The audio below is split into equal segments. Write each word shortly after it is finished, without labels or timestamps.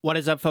What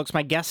is up, folks?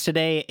 My guest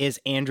today is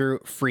Andrew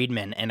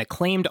Friedman, an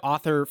acclaimed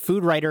author,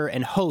 food writer,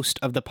 and host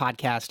of the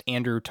podcast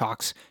Andrew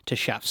Talks to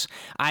Chefs.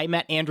 I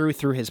met Andrew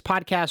through his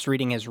podcast,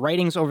 reading his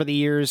writings over the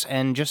years,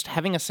 and just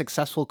having a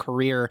successful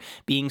career,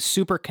 being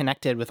super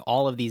connected with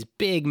all of these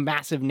big,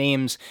 massive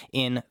names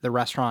in the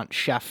restaurant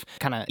chef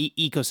kind of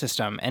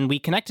ecosystem. And we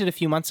connected a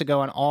few months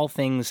ago on all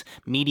things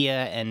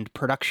media and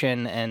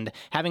production and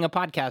having a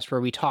podcast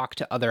where we talk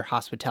to other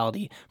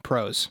hospitality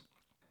pros.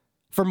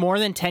 For more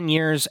than 10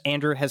 years,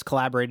 Andrew has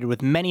collaborated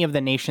with many of the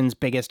nation's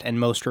biggest and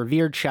most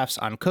revered chefs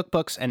on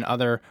cookbooks and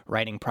other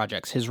writing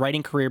projects. His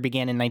writing career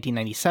began in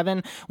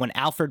 1997 when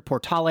Alfred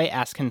Portale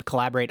asked him to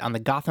collaborate on the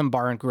Gotham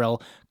Bar and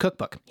Grill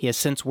cookbook. He has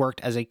since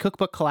worked as a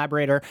cookbook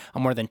collaborator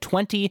on more than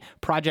 20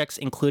 projects,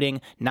 including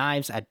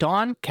Knives at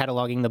Dawn,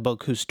 cataloging the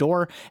Bocuse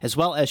d'Or, as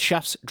well as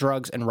Chefs,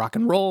 Drugs, and Rock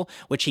and Roll,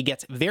 which he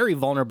gets very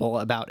vulnerable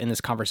about in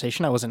this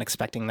conversation. I wasn't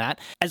expecting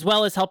that, as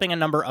well as helping a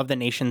number of the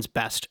nation's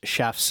best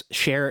chefs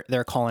share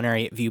their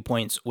culinary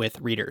viewpoints with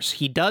readers.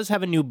 He does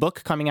have a new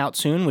book coming out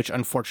soon, which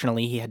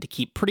unfortunately he had to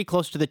keep pretty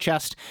close to the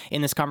chest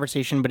in this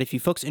conversation. But if you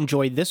folks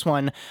enjoyed this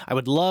one, I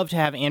would love to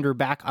have Andrew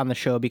back on the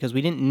show because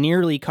we didn't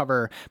nearly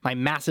cover my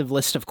massive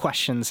list of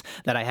questions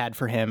that I had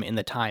for him in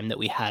the time that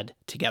we had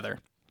together.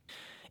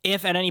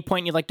 If at any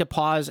point you'd like to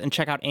pause and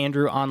check out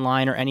Andrew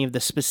online or any of the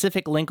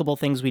specific linkable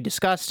things we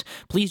discussed,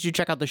 please do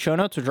check out the show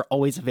notes, which are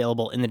always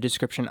available in the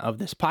description of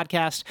this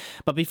podcast.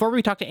 But before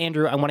we talk to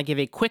Andrew, I want to give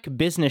a quick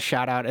business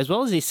shout out as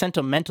well as a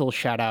sentimental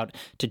shout out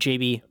to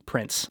JB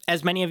Prince.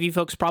 As many of you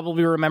folks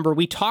probably remember,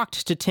 we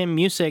talked to Tim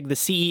Musig, the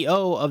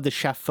CEO of the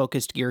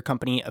chef-focused gear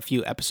company, a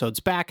few episodes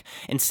back.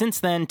 And since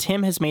then,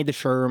 Tim has made the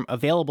showroom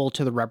available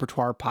to the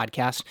Repertoire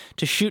podcast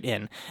to shoot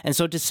in. And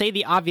so to say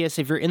the obvious,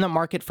 if you're in the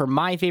market for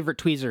my favorite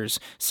tweezers,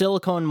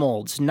 silicone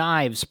molds,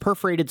 knives,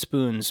 perforated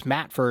spoons,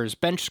 mat furs,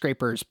 bench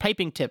scrapers,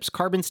 piping tips,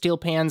 carbon steel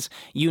pans,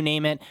 you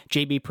name it,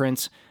 JB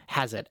Prince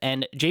has it.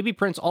 And JB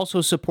Prince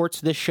also supports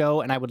this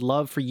show, and I would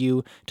love for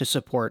you to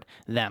support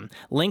them.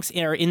 Links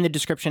are in the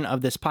description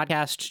of this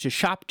podcast to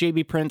shop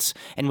JB Prince.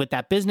 And with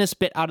that business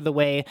bit out of the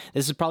way,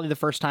 this is probably the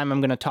first time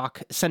I'm going to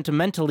talk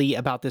sentimentally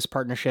about this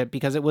partnership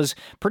because it was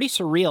pretty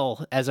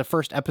surreal as a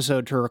first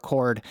episode to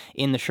record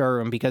in the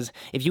showroom. Because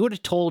if you would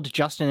have told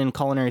Justin in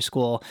culinary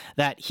school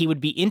that he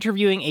would be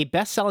interviewing a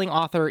best-selling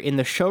author in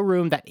the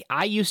showroom that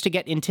I used to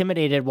get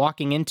intimidated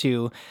walking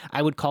into,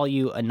 I would call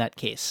you a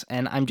nutcase.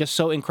 And I'm just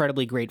so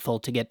incredibly grateful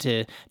to get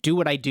to do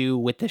what I do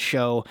with this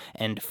show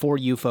and for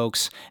you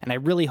folks. And I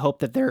really hope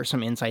that there are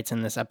some insights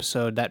in this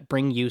episode that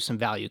bring you some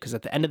value, because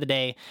at the end of the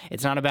day,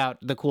 it's not about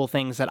the cool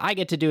things that I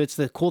get to do. It's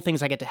the cool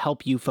things I get to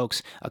help you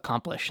folks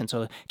accomplish. And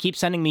so keep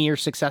sending me your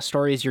success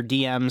stories, your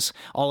DMs,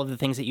 all of the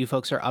things that you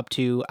folks are up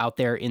to out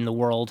there in the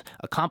world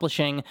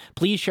accomplishing.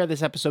 Please share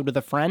this episode with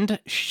a friend,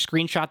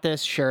 screenshot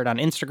this, share it on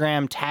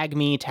Instagram, tag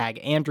me, tag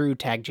Andrew,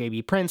 tag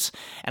JB Prince.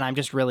 And I'm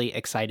just really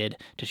excited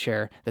to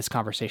share this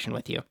conversation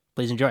with you.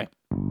 Please enjoy.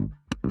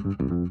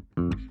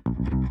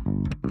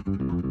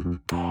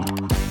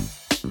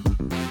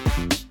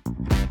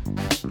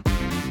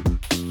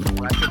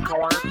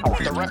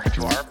 The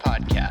Repertoire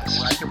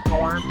Podcast.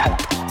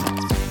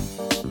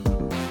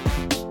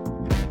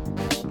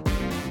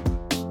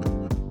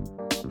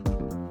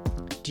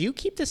 Do you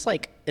keep this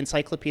like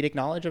encyclopedic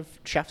knowledge of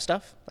chef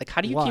stuff? Like,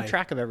 how do you keep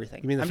track of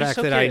everything? You mean the fact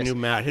that curious. I knew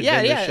Matt had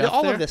been the chef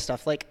all there? Of this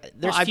stuff. Like,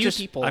 there's few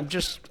people. I'm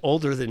just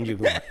older than you.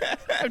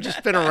 I've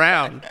just been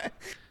around.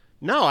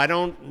 No, I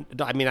don't.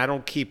 I mean, I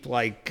don't keep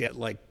like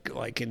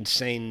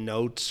insane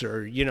notes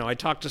or, I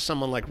talked to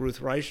someone like Ruth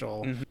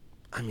Reichel. Mm-hmm.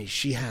 I mean,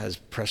 she has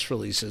press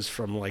releases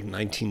from like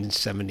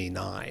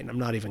 1979. I'm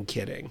not even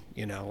kidding,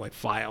 like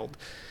filed.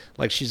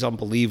 Like, she's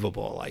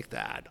unbelievable like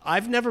that.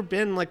 I've never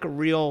been like a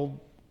real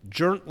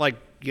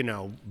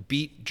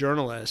beat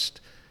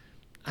journalist.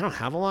 I don't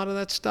have a lot of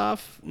that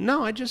stuff.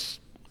 No, I've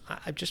just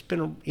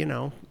been,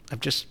 I've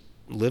just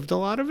lived a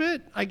lot of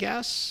it, I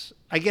guess.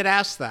 I get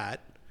asked that.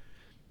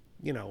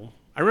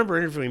 I remember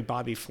interviewing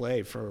Bobby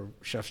Flay for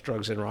Chefs,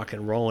 Drugs, and Rock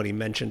and Roll, and he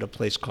mentioned a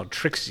place called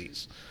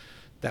Trixie's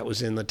that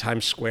was in the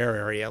Times Square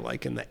area,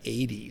 like in the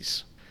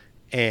 80s.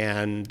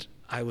 And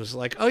I was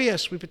like, oh, yeah,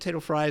 sweet potato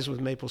fries with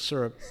maple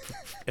syrup.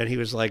 And he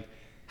was like,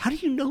 how do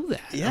you know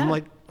that? Yeah. I'm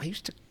like, I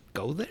used to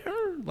go there?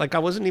 Like, I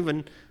was in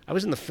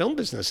the film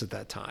business at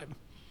that time.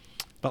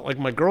 But, like,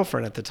 my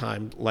girlfriend at the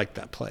time liked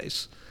that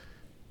place.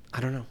 I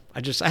don't know.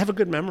 I have a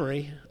good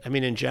memory. I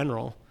mean, in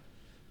general.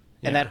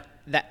 And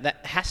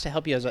that has to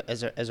help you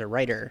as a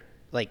writer,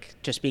 like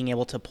just being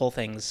able to pull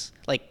things,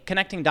 like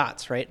connecting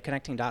dots, right?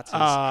 Connecting dots is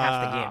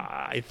half the game.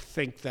 I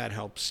think that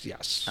helps,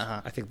 yes.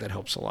 Uh-huh. I think that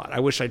helps a lot. I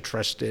wish I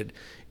trusted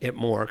it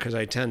more because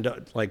I tend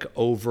to like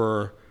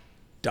over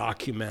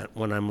document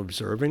when I'm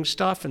observing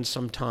stuff, and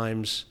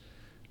sometimes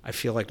I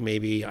feel like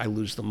maybe I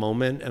lose the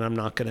moment and I'm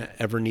not going to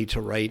ever need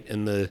to write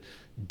in the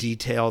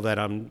detail that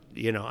I'm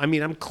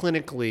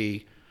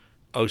clinically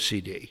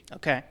OCD.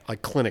 Okay.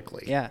 Like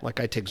clinically. Yeah.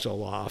 Like I take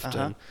Zoloft.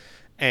 Uh-huh.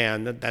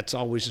 And that's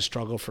always a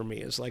struggle for me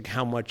is like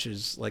how much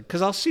is like,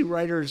 because I'll see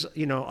writers,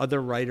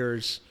 other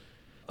writers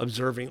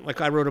observing.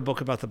 Like I wrote a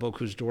book about the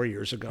Bocuse d'Or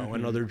years ago,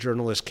 and other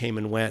journalists came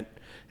and went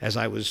as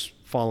I was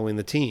following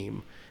the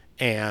team.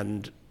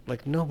 And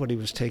like nobody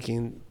was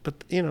taking,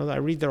 but I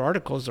read their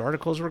articles. The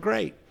articles were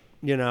great,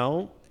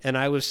 and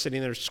I was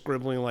sitting there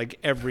scribbling like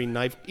every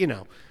knife,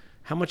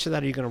 how much of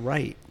that are you going to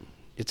write?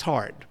 It's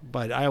hard,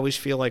 but I always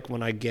feel like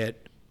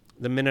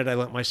the minute I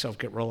let myself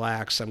get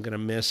relaxed, I'm going to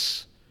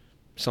miss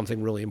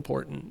something really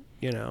important,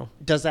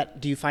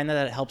 Do you find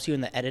that it helps you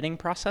in the editing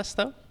process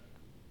though?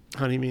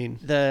 How do you mean?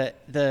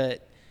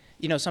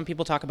 Some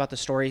people talk about the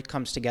story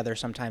comes together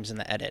sometimes in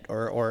the edit,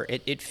 or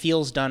it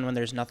feels done when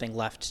there's nothing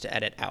left to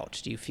edit out.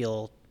 Do you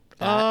feel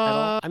that at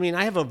all? I mean,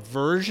 I have a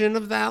version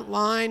of that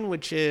line,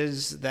 which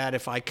is that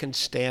if I can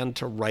stand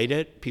to write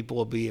it, people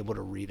will be able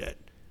to read it.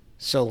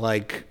 So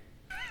like,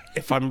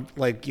 if I'm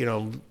like,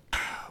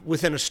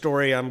 within a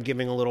story, I'm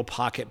giving a little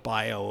pocket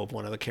bio of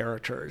one of the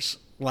characters.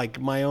 Like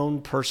my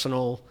own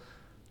personal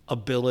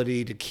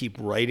ability to keep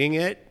writing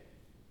it,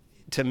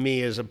 to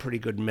me, is a pretty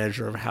good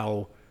measure of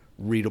how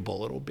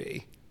readable it'll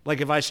be.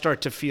 Like if I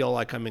start to feel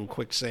like I'm in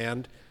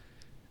quicksand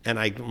and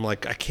I'm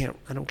like, I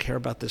don't care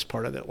about this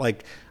part of it.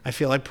 Like I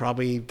feel like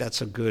probably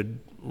that's a good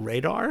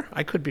radar.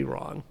 I could be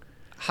wrong.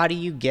 How do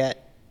you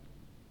get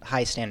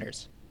high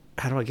standards?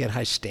 How do I get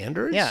high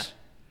standards? Yeah.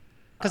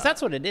 Because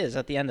that's what it is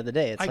at the end of the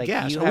day. It's I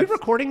guess. Are we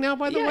recording now,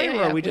 by the way?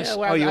 Or are we just...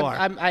 Well, you are.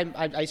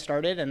 I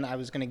started and I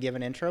was going to give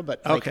an intro,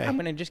 but okay. I'm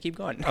going to just keep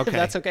going. Okay.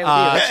 That's okay with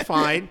you. That's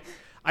fine.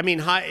 I mean,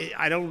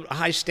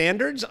 high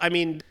standards. I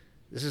mean,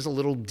 this is a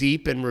little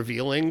deep and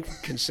revealing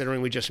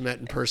considering we just met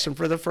in person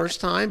for the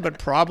first time, but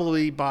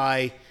probably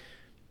by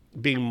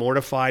being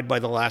mortified by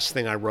the last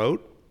thing I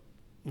wrote,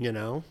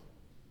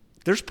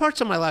 There's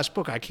parts of my last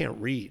book I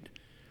can't read,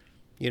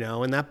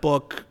 In that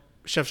book,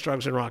 Chefs,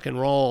 Drugs, and Rock and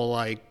Roll,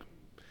 like,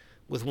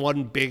 with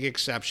one big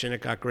exception,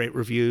 it got great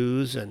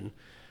reviews, and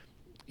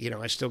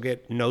I still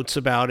get notes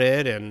about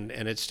it, and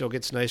it still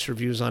gets nice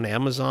reviews on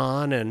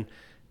Amazon,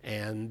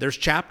 and there's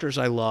chapters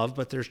I love,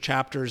 but there's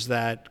chapters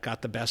that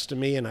got the best of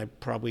me, and I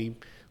probably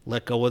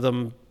let go of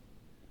them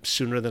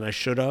sooner than I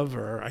should have,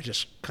 or I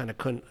just kind of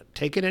couldn't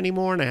take it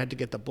anymore, and I had to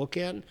get the book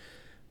in.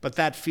 But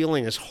that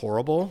feeling is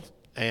horrible,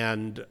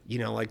 and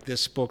like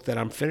this book that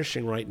I'm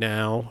finishing right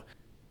now,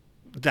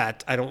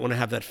 that I don't want to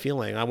have that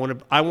feeling. I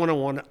want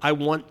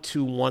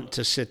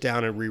to sit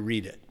down and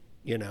reread it,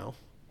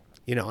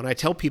 and I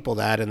tell people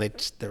that, and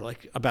they're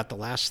like, about the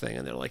last thing,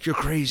 and they're like, you're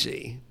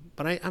crazy.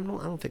 But I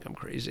don't think I'm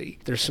crazy.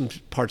 There's some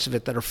parts of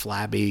it that are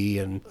flabby,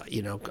 and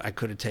I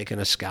could have taken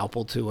a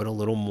scalpel to it a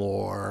little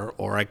more,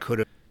 or I could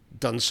have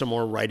done some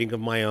more writing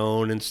of my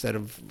own instead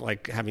of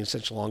like having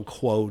such long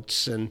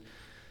quotes. And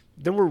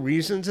there were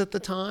reasons at the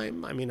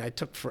time. I mean, I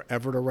took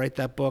forever to write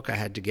that book. I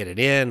had to get it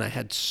in. I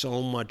had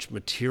so much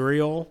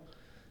material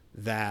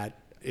that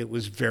it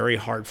was very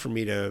hard for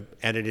me to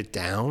edit it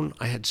down.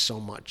 I had so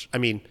much. I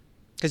mean,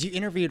 because you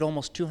interviewed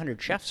almost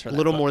 200 chefs for that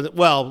book. A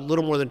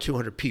little more than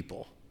 200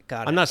 people.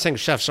 Got it. I'm not saying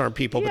chefs aren't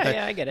people, but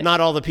I get it. Not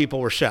all the people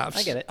were chefs.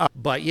 I get it.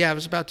 But yeah, it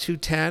was about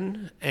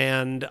 210,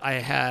 and I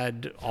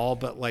had all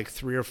but like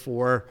 3 or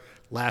 4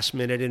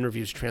 last-minute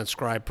interviews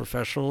transcribed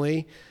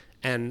professionally.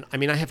 And I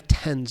mean, I have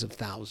tens of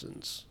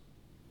thousands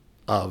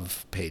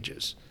of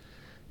pages.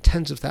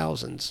 Tens of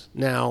thousands.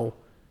 Now,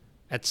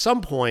 at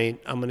some point,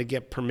 I'm going to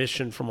get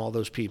permission from all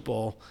those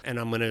people, and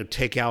I'm going to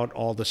take out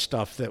all the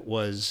stuff that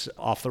was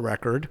off the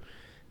record,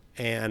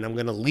 and I'm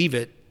going to leave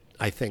it,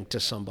 I think, to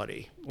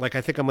somebody. Like,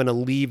 I think I'm going to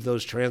leave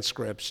those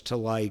transcripts to,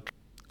 like,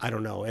 I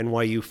don't know,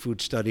 NYU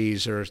Food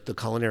Studies or the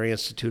Culinary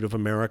Institute of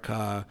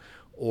America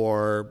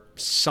or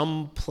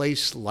some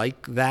place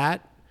like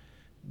that,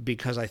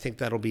 because I think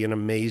that'll be an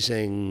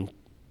amazing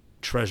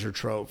treasure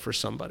trove for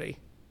somebody.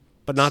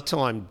 But not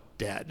till I'm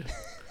dead,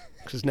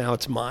 because now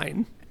it's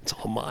mine. It's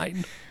all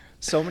mine.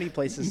 So many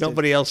places.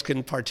 Nobody else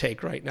can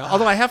partake right now.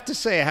 Although I have to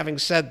say, having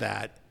said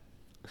that,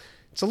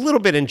 it's a little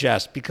bit in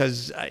jest,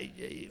 because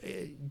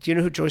do you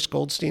know who Joyce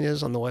Goldstein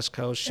is on the West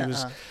Coast?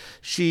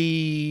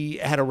 She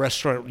had a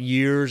restaurant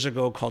years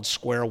ago called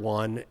Square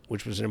One,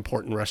 which was an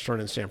important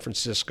restaurant in San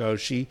Francisco.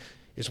 She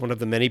is one of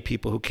the many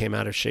people who came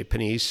out of Chez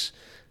Panisse.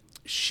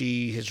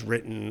 She has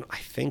written, I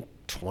think,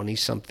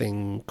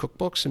 20-something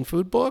cookbooks and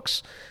food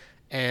books.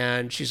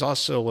 And she's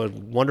also a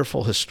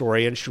wonderful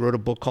historian. She wrote a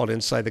book called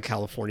Inside the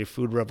California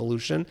Food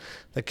Revolution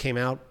that came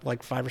out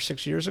like 5 or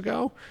 6 years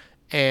ago.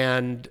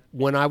 And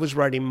when I was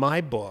writing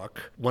my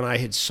book, when I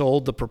had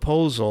sold the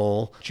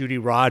proposal, Judy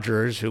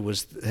Rogers, who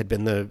had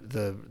been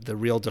the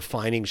real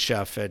defining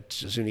chef at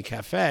Zuni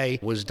Cafe,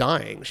 was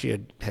dying. She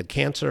had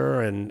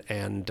cancer,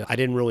 and I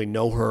didn't really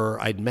know her.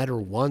 I'd met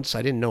her once.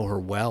 I didn't know her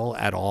well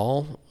at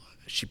all.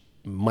 She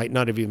might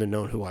not have even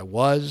known who I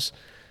was.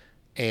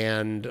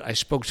 And I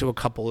spoke to a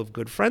couple of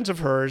good friends of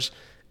hers,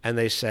 and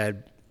they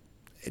said,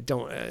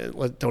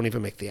 don't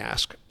even make the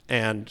ask.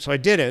 And so I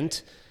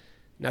didn't.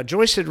 Now,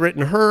 Joyce had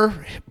written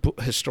her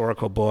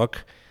historical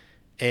book,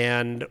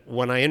 and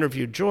when I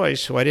interviewed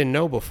Joyce, who I didn't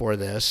know before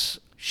this,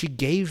 she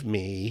gave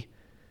me,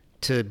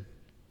 to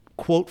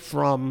quote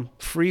from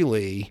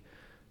freely,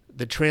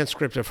 the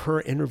transcript of her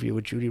interview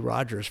with Judy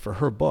Rogers for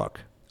her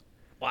book.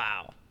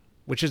 Wow.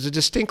 which is a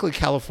distinctly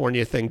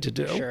California thing to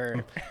do.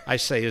 Sure. I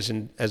say as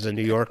a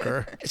New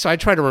Yorker. So I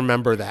try to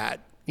remember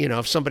that.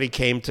 If somebody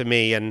came to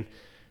me and,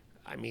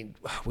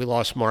 we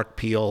lost Mark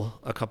Peel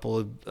a couple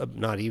of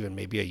not even,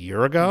 maybe a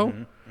year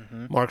ago.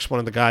 Mark's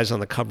one of the guys on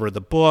the cover of the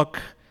book.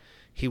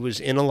 He was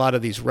in a lot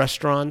of these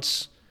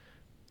restaurants.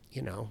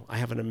 I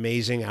have an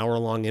amazing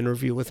hour-long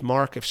interview with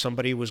Mark. If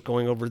somebody was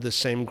going over the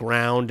same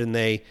ground and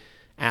they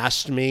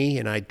asked me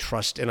and I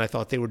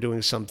thought they were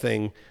doing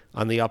something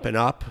on the up and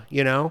up,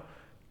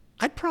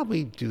 I'd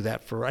probably do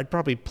that I'd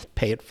probably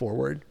pay it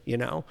forward,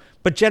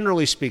 But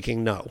generally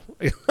speaking, no.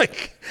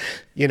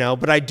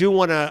 But I do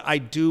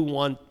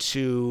want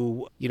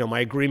to, my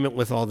agreement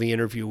with all the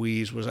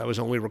interviewees was I was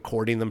only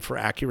recording them for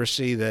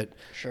accuracy, that,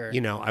 Sure.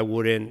 I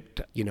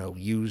wouldn't,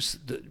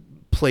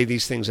 play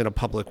these things in a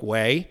public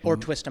way. Or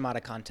twist them out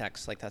of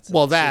context. Like that's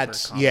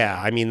that's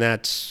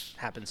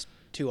happens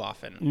too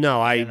often.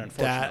 No,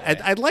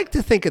 I'd like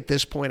to think at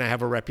this point I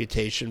have a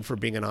reputation for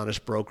being an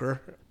honest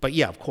broker. But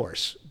yeah, of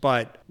course.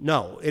 But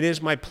no, it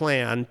is my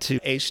plan to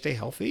A, stay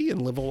healthy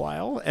and live a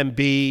while, and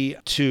B,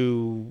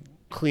 to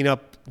clean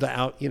up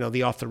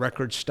the off the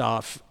record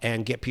stuff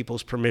and get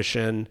people's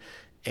permission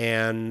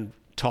and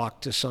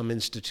talk to some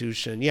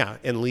institution. Yeah,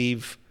 and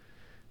leave,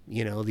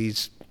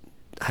 these,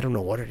 I don't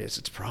know what it is.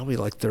 It's probably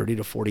like 30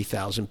 to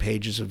 40,000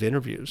 pages of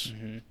interviews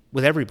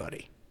with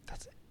everybody.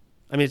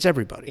 It's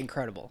everybody.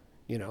 Incredible.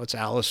 It's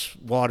Alice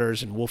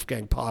Waters and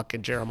Wolfgang Puck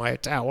and Jeremiah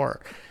Tower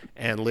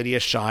and Lydia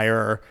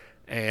Shire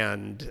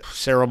and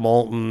Sarah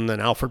Moulton and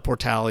Alfred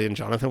Portali and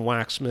Jonathan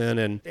Waxman,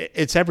 and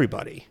it's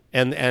everybody.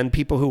 And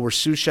people who were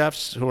sous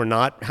chefs who are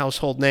not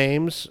household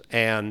names,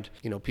 and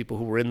people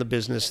who were in the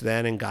business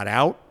then and got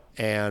out.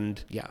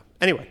 And yeah.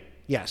 Anyway,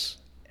 yes.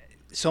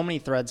 So many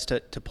threads to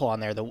pull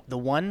on there. The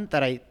one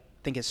that I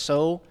think is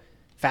so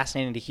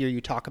fascinating to hear you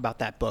talk about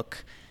that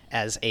book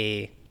as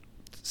a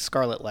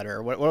scarlet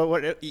letter.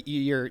 What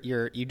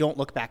you don't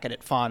look back at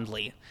it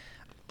fondly.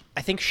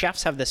 I think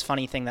chefs have this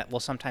funny thing that will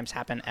sometimes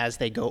happen as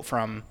they go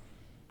from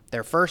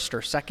their first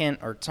or second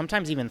or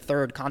sometimes even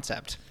third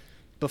concept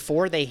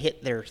before they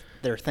hit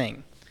their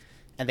thing.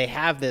 And they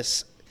have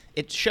this,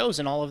 it shows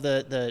in all of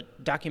the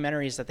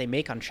documentaries that they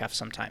make on chefs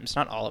sometimes,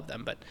 not all of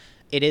them, but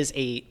it is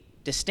a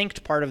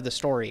distinct part of the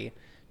story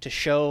to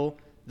show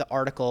the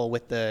article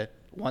with the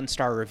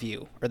 1-star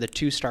review or the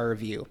 2-star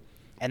review.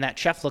 And that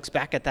chef looks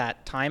back at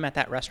that time at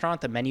that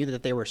restaurant, the menu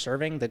that they were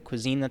serving, the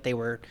cuisine that they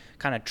were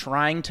kind of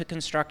trying to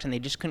construct, and they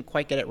just couldn't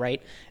quite get it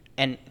right.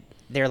 And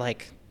they're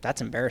like, that's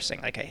embarrassing.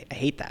 Like, I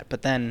hate that.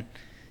 But then,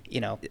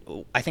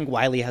 I think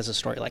Wiley has a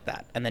story like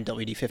that. And then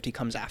WD-50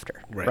 comes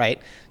after, right?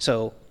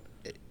 So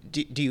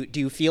do you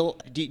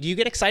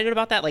get excited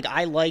about that? Like,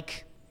 I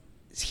like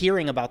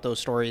hearing about those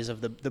stories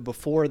of the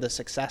before the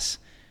success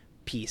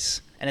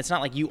piece. And it's not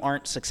like you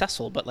aren't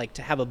successful, but like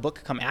to have a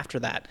book come after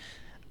that,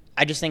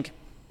 I just think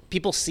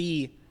people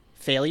see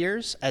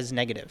failures as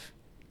negative,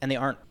 and they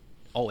aren't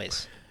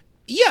always.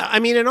 Yeah,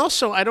 and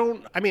also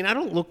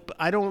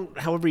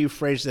however you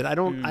phrased it, I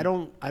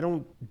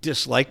don't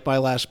dislike my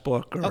last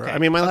book.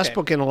 My last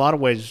book in a lot of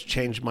ways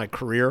changed my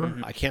career.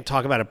 I can't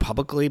talk about it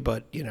publicly,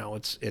 but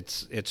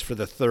it's for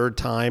the third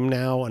time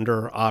now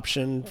under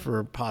option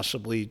for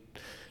possibly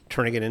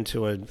turning it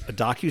into a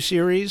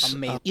docuseries.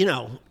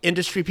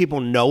 Industry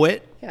people know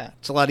it. Yeah.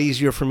 It's a lot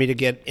easier for me to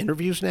get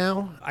interviews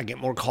now. I get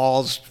more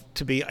calls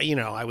to be,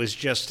 I was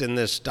just in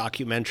this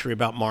documentary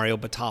about Mario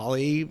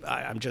Batali.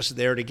 I'm just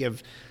there to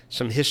give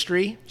some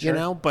history,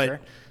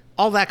 but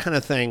all that kind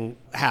of thing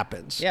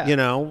happens,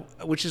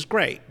 which is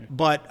great.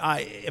 But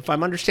if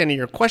I'm understanding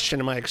your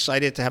question, am I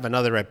excited to have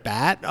another at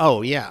bat?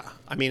 Oh, yeah.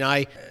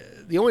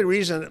 The only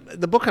reason,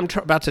 the book I'm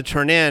about to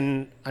turn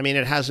in,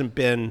 it hasn't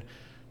been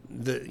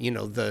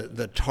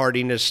the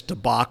tardiness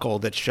debacle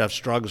that Chef's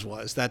Drugs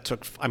was. That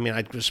took, I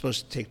was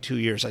supposed to take 2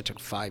 years. I took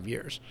 5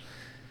 years.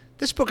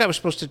 This book I was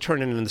supposed to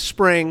turn in the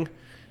spring,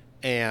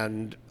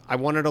 and I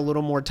wanted a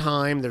little more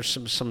time. There's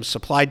some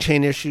supply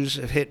chain issues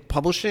that hit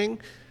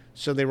publishing,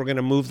 so they were going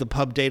to move the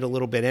pub date a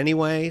little bit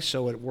anyway,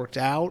 so it worked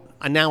out.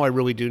 And now I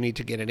really do need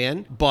to get it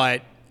in.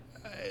 But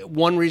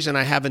one reason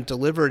I haven't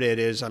delivered it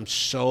is I'm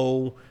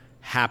so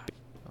happy.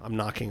 I'm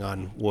knocking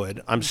on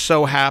wood. I'm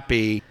so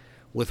happy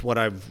with what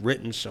I've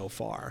written so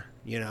far,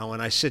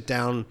 and I sit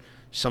down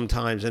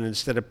sometimes, and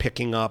instead of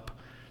picking up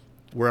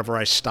wherever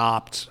I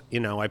stopped,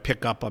 I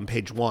pick up on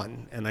page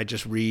 1 and I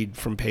just read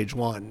from page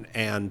 1.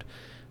 And,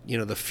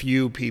 the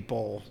few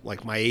people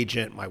like my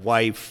agent, my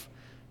wife,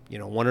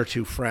 1 or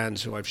 2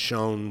 friends who I've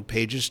shown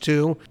pages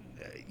to,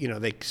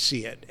 they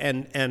see it.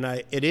 And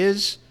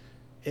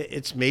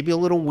it's maybe a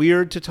little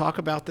weird to talk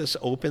about this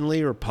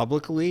openly or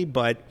publicly,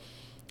 but,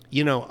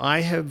 I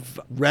have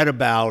read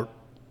about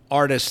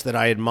artists that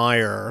I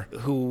admire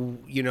who,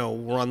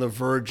 were on the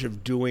verge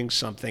of doing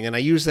something. And I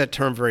use that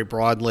term very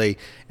broadly.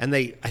 And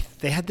they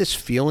had this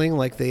feeling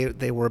like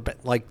they were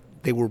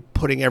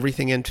putting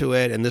everything into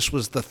it, and this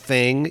was the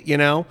thing,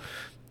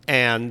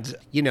 And,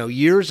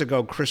 years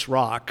ago, Chris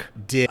Rock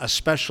did a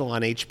special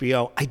on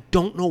HBO. I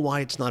don't know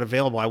why it's not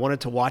available. I wanted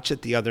to watch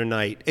it the other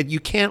night.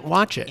 You can't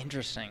watch it.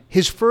 Interesting.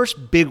 His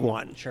first big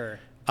one. Sure.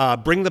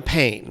 Bring the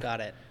Pain.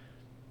 Got it.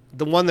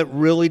 The one that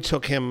really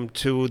took him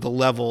to the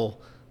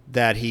level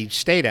that he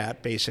stayed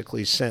at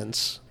basically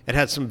since. It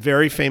had some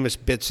very famous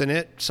bits in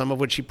it, some of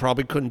which he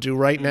probably couldn't do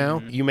right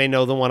now. You may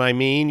know the one I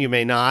mean, you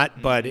may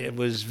not, but it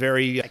was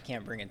very... I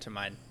can't bring it to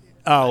mind.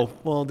 Oh,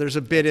 well, there's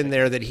a bit in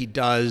there that he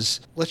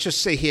does. Let's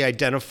just say he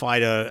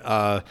identified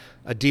a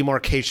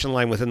demarcation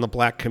line within the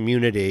black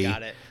community.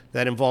 Got it.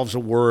 That involves a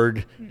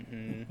word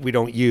we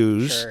don't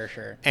use.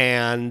 Sure.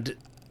 And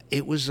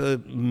it was a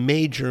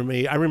major.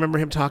 I remember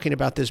him talking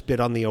about this bit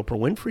on the Oprah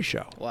Winfrey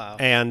Show. Wow.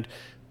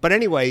 But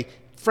anyway,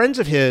 friends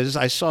of his,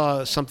 I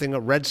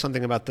read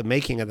something about the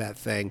making of that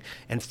thing,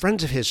 and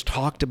friends of his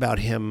talked about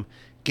him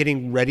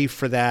getting ready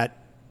for that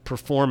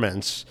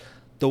performance.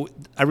 Though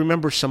I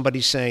remember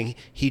somebody saying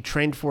he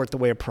trained for it the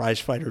way a prize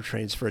fighter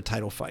trains for a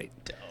title fight.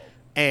 Dope.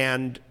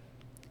 And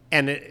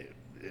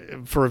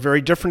for a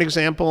very different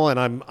example, and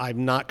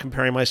I'm not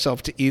comparing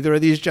myself to either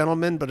of these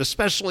gentlemen, but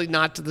especially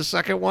not to the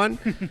second one.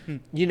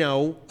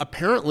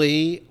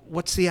 Apparently,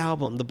 what's the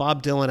album? The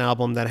Bob Dylan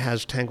album that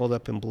has Tangled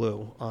Up in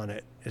Blue on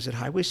it. Is it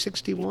Highway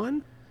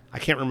 61? I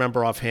can't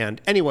remember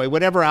offhand. Anyway,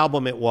 whatever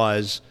album it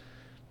was,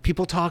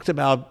 people talked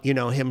about,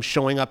 him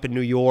showing up in New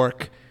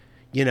York,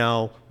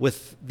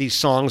 with these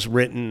songs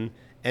written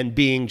and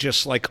being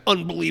just like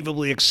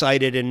unbelievably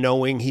excited and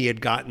knowing he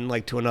had gotten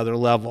like to another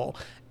level.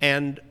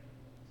 And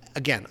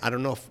again, I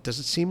don't know does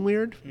it seem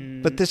weird?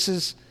 But this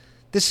is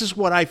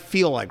what I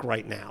feel like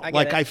right now.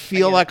 I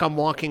feel like I'm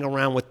walking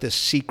around with this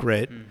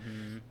secret,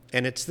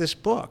 and it's this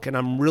book, and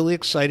I'm really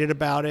excited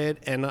about it.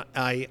 And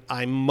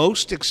I'm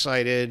most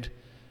excited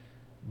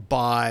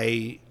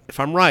by, if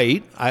I'm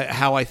right,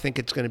 how I think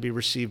it's going to be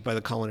received by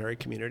the culinary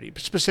community,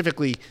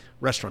 specifically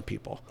restaurant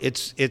people.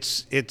 It's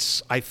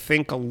I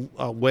think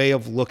a way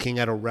of looking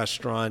at a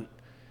restaurant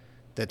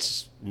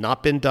that's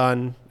not been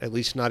done, at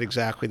least not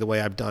exactly the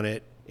way I've done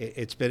it.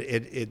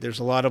 There's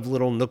a lot of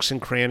little nooks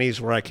and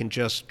crannies where I can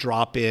just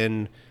drop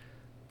in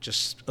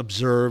just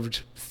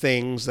observed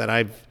things that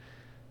I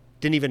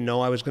didn't even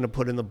know I was going to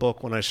put in the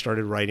book when I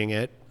started writing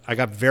it. I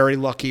got very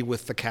lucky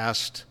with the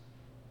cast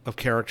of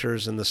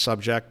characters and the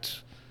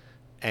subject.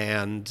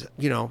 And,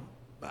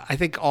 I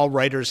think all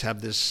writers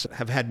have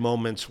had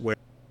moments where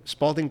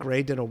Spalding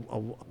Gray did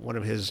one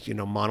of his,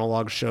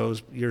 monologue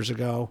shows years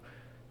ago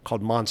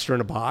called Monster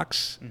in a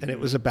Box. And it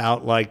was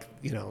about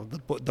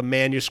the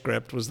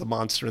manuscript was the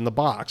monster in the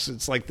box.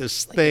 It's like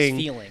this thing.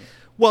 This feeling.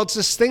 Well, it's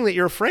this thing that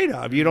you're afraid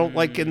of. You don't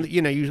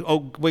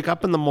you wake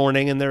up in the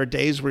morning and there are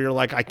days where you're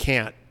like, I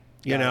can't.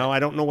 I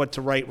don't know what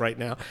to write right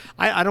now.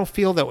 I don't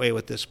feel that way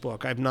with this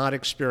book. I've not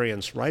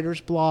experienced writer's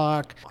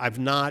block. I've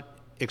not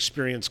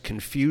experienced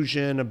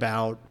confusion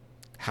about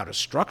how to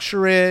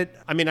structure it.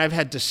 I mean, I've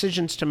had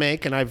decisions to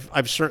make, and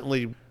I've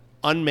certainly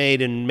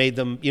unmade and made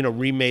them,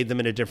 remade them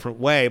in a different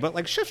way. But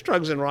like Chef's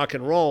Drugs and Rock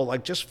and Roll,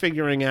 like just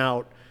figuring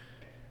out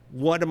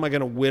what am I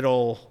going to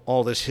whittle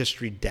all this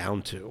history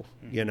down to,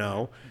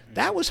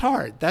 That was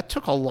hard. That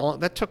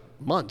took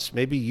months,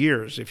 maybe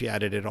years if you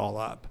added it all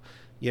up.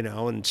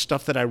 And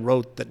stuff that I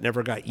wrote that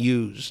never got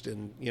used,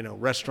 and,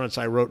 restaurants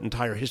I wrote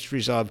entire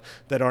histories of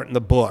that aren't in the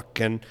book.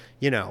 And,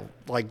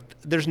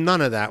 there's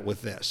none of that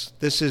with this.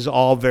 This is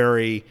all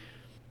very,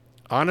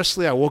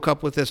 honestly, I woke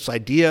up with this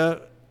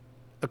idea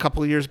a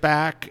couple of years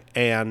back,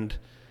 and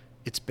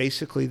it's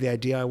basically the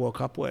idea I woke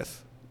up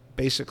with.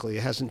 Basically,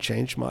 it hasn't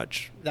changed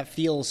much. That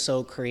feels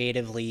so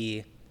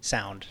creatively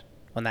sound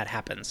when that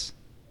happens.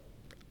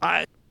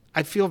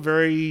 I feel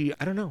very,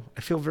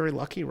 I feel very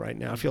lucky right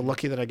now. I feel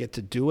lucky that I get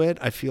to do it.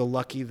 I feel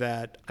lucky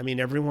that,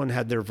 everyone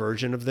had their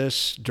version of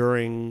this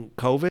during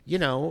COVID.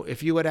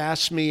 If you had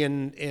asked me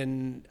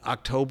in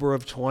October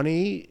of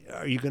 20,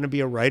 are you going to be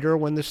a writer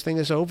when this thing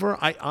is over?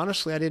 I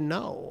didn't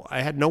know.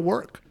 I had no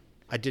work.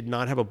 I did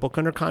not have a book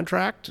under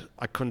contract.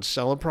 I couldn't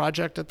sell a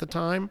project at the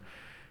time.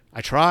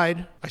 I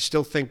tried. I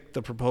still think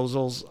the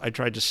proposals I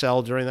tried to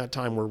sell during that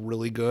time were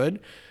really good,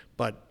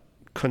 but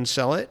couldn't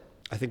sell it.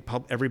 I think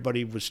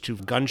everybody was too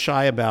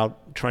gun-shy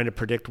about trying to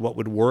predict what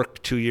would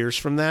work 2 years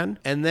from then.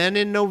 And then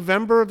in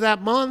November of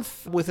that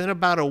month, within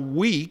about a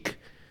week,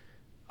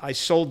 I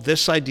sold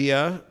this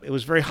idea. It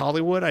was very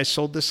Hollywood. I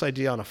sold this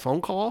idea on a phone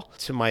call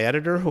to my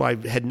editor, who I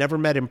had never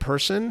met in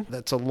person.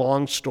 That's a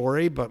long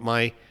story, but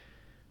my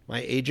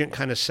agent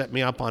kind of set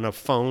me up on a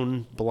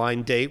phone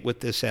blind date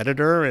with this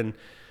editor, and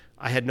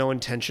I had no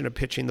intention of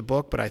pitching the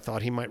book, but I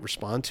thought he might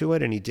respond to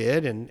it, and he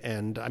did.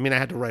 And I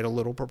had to write a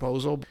little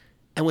proposal.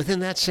 And within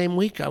that same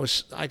week,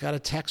 I got a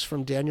text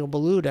from Daniel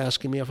Boulud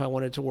asking me if I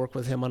wanted to work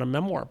with him on a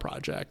memoir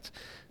project.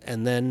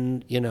 And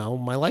then,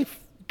 my life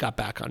got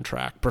back on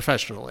track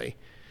professionally,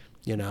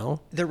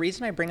 The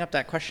reason I bring up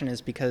that question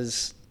is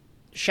because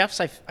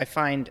chefs, I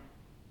find,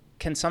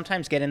 can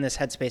sometimes get in this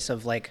headspace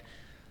of like,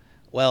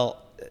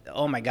 well,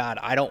 oh my God,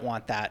 I don't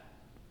want that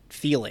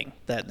feeling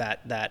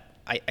that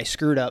I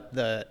screwed up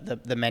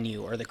the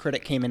menu, or the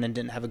critic came in and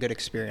didn't have a good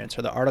experience,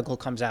 or the article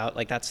comes out.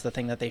 Like, that's the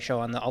thing that they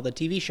show on all the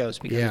TV shows,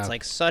 because it's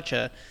like such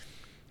a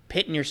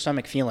pit in your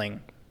stomach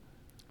feeling.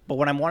 But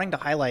what I'm wanting to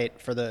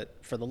highlight for the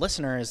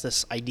listener is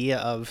this idea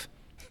of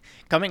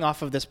coming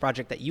off of this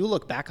project that you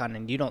look back on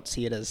and you don't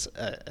see it as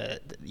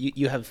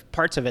you have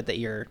parts of it that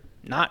you're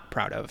not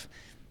proud of,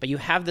 but you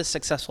have this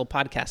successful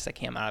podcast that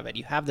came out of it.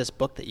 You have this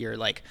book that you're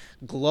like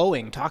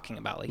glowing talking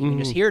about. Like you can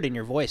just hear it in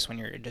your voice when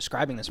you're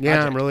describing this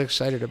project. Yeah, I'm really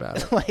excited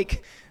about it.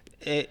 Like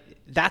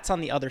that's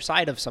on the other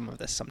side of some of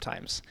this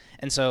sometimes.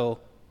 And so,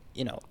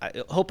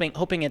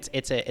 hoping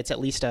it's at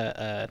least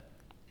a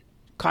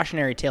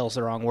cautionary tale is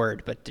the wrong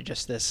word, but to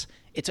just this,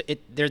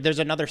 there's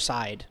another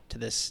side to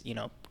this,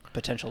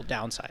 potential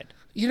downside.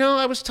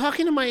 I was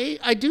talking to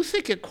I do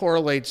think it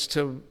correlates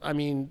to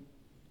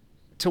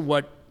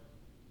what,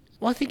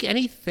 well, I think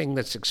anything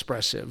that's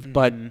expressive,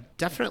 but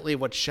definitely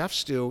what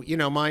chefs do.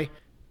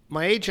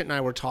 My agent and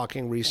I were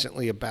talking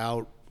recently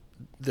about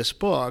this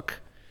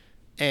book,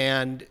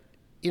 and,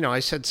 I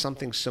said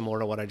something similar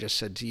to what I just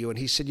said to you, and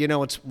he said,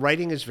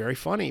 writing is very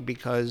funny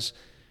because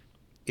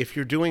if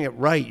you're doing it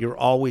right, you're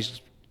always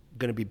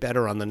going to be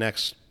better on the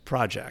next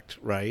project,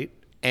 right?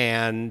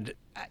 And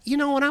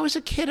when I was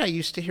a kid, I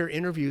used to hear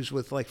interviews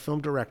with like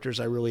film directors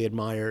I really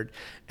admired,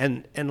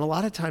 and a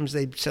lot of times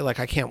they'd say like,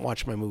 I can't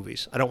watch my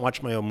movies. I don't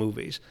watch my own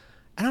movies.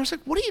 And I was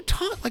like, what are you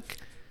talking? Like,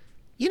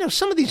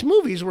 some of these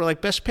movies were like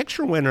Best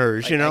Picture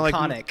winners. Like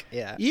iconic. Like,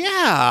 yeah.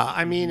 Yeah.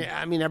 I mean,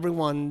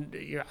 everyone.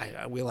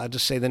 Are we allowed to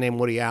say the name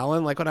Woody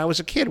Allen? Like when I was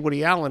a kid,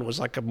 Woody Allen was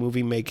like a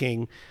movie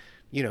making,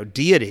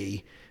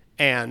 deity,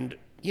 and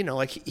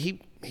like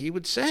he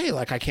would say,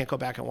 like, I can't go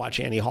back and watch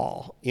Annie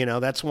Hall.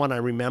 That's one I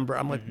remember.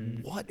 I'm like,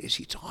 what is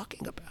he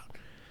talking about?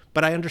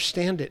 But I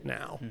understand it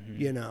now,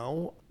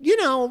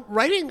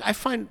 Writing, I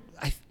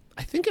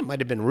think it might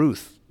have been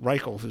Ruth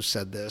Reichel who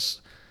said this.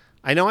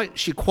 I know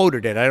she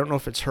quoted it. I don't know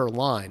if it's her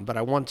line, but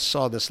I once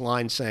saw this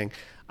line saying,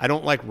 I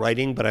don't like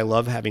writing, but I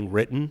love having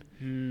written.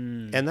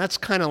 And that's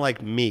kind of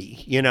like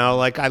me,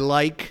 like I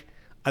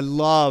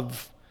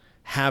love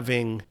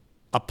having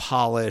a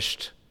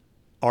polished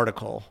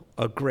article,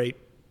 a great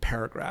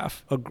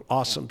paragraph, an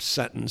awesome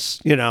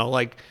sentence,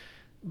 like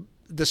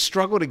the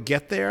struggle to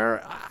get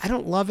there. I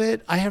don't love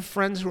it. I have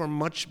friends who are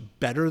much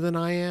better than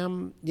I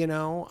am.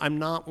 I'm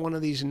not one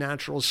of these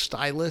natural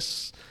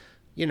stylists.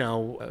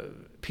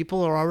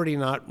 People are already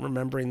not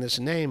remembering this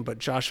name, but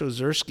Josh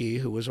Ozersky,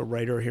 who was a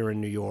writer here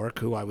in New York,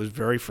 who I was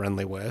very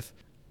friendly with.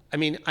 I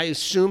mean, I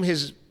assume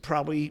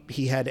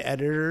he had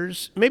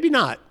editors, maybe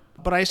not,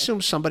 but I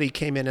assume somebody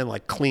came in and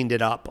like cleaned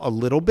it up a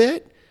little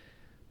bit.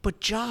 But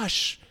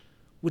Josh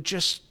would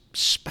just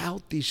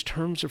spout these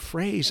terms of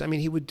phrase. I mean,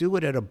 he would do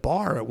it at a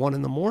bar at 1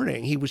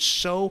 a.m. He was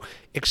so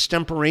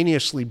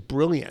extemporaneously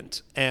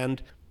brilliant.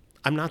 And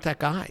I'm not that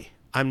guy.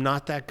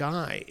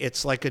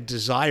 It's like a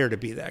desire to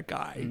be that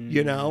guy,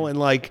 and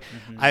like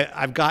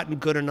I've gotten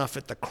good enough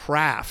at the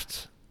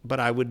craft, but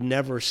I would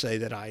never say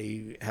that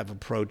I have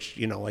approached,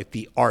 like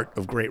the art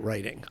of great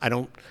writing. I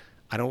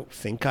don't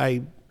think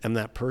I am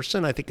that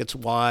person. I think it's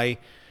why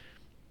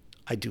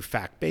I do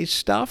fact-based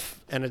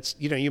stuff. And it's,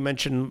 you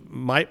mentioned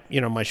my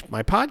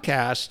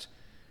podcast.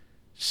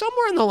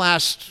 Somewhere in the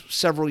last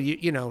several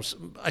years,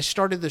 I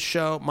started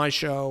my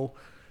show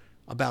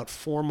about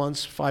 5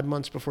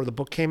 months before the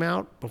book came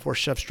out, before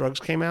Chef's Drugs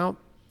came out.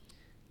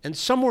 And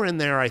somewhere in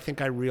there, I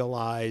think I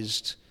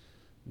realized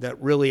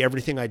that really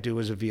everything I do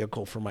is a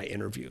vehicle for my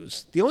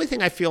interviews. The only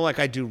thing I feel like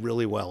I do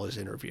really well is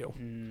interview.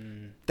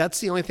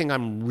 That's the only thing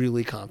I'm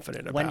really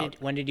confident about.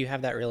 When did you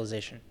have that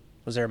realization?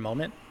 Was there a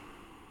moment?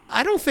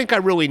 I don't think I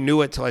really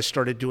knew it till I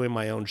started doing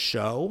my own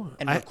show.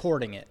 And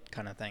recording it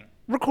kind of thing.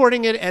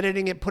 Recording it,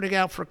 editing it, putting it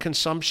out for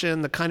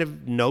consumption, the kind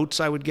of notes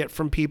I would get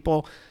from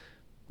people.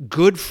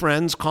 Good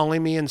friends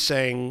calling me and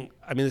saying,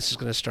 I mean, this is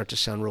going to start to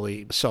sound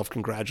really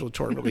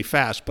self-congratulatory really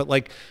fast, but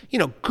like,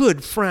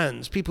 good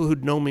friends, people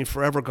who'd known me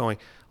forever going,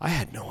 I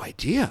had no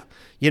idea,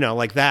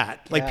 like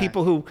that. Like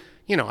people who,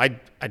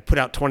 I'd put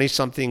out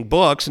 20-something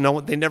books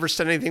and they never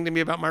said anything to me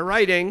about my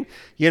writing,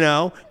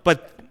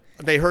 but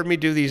they heard me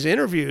do these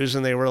interviews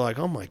and they were like,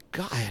 oh my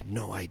God, I had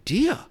no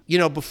idea.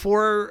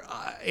 Before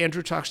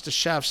Andrew Talks to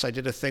Chefs, I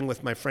did a thing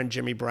with my friend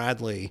Jimmy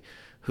Bradley,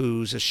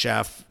 who's a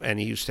chef, and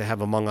he used to have,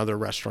 among other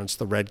restaurants,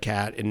 the Red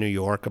Cat in New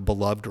York, a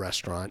beloved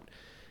restaurant.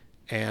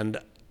 And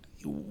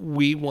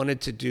we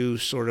wanted to do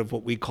sort of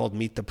what we called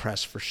Meet the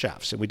Press for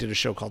chefs. And we did a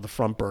show called The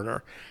Front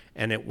Burner,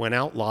 and it went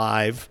out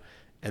live,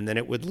 and then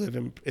it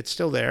would it's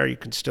still there. You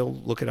can still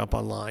look it up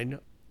online.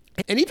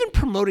 And even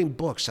promoting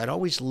books, I'd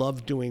always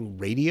loved doing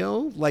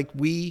radio. Like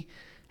you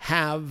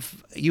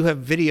have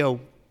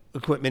video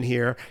equipment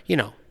here,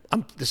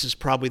 this is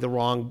probably the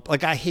wrong,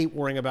 like I hate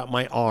worrying about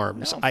my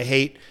arms. No. I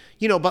hate,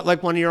 but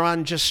like when you're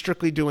on just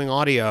strictly doing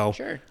audio,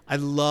 sure. I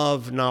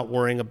love not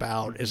worrying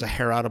about, is a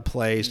hair out of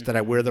place? Did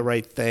I wear the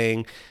right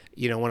thing?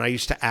 When I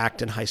used to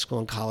act in high school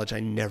and college, I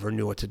never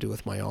knew what to do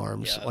with my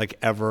arms, like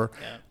ever.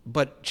 Yeah.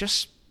 But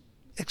just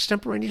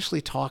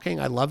extemporaneously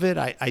talking, I love it.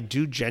 I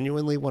do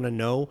genuinely want to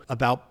know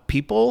about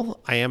people.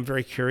 I am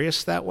very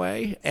curious that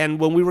way. And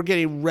when we were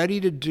getting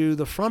ready to do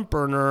The Front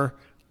Burner,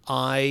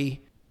 I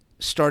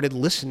started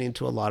listening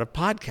to a lot of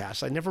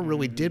podcasts. I never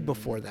really did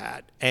before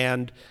that.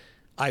 And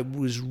I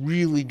was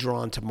really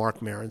drawn to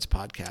Mark Maron's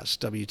podcast,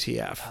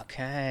 WTF.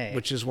 Okay.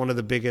 Which is one of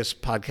the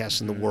biggest podcasts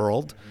in the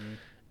world.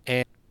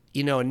 And,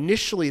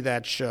 initially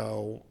that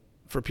show,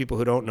 for people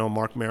who don't know,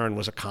 Mark Maron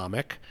was a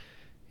comic.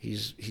 He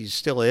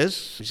still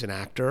is. He's an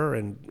actor,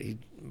 and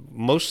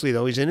mostly,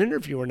 though, he's an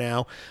interviewer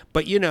now.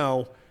 But,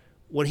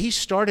 when he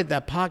started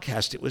that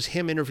podcast, it was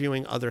him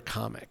interviewing other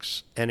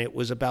comics, and it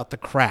was about the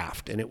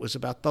craft, and it was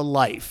about the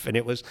life,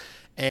 and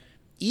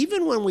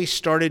even when we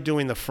started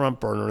doing the Front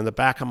Burner, in the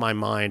back of my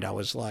mind, I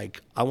was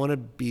like, I want to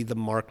be the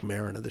Mark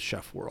Maron of the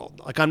chef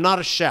world. Like, I'm not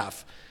a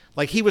chef.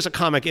 Like, he was a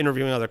comic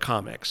interviewing other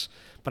comics,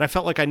 but I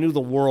felt like I knew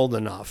the world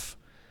enough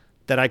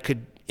that I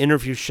could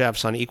interview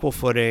chefs on equal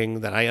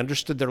footing, that I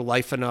understood their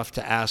life enough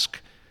to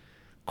ask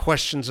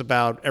questions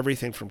about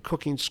everything from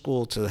cooking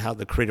school to how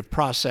the creative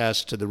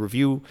process, to the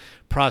review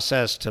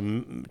process, to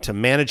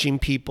managing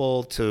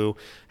people, to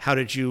how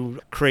did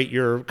you create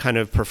your kind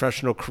of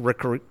professional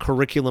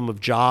curriculum of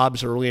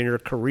jobs early in your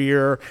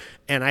career.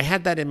 And I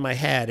had that in my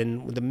head.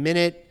 And the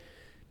minute,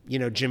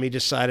 Jimmy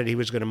decided he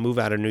was going to move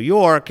out of New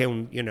York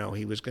and,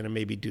 he was going to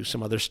maybe do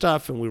some other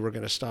stuff and we were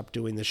going to stop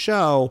doing the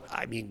show,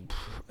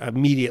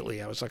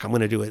 immediately I was like, I'm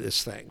going to do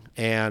this thing.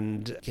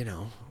 And,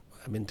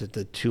 I'm into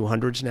the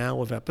 200s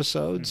now of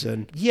episodes.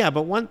 And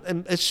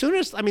as soon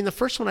as, the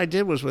first one I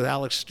did was with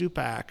Alex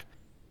Stupak.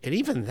 And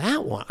even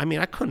that one,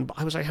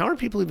 I was like, how are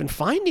people even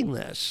finding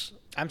this?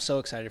 I'm so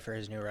excited for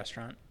his new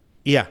restaurant.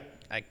 Yeah.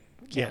 I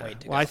can't wait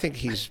to go. Well, I think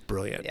he's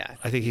brilliant. Yeah.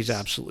 I think he's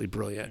absolutely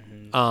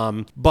brilliant.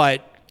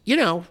 But,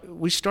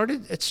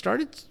 it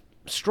started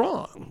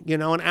strong,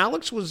 and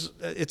Alex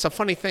it's a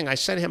funny thing. I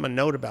sent him a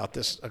note about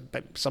this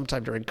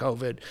sometime during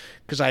COVID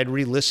because I had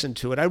re-listened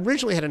to it. I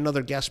originally had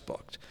another guest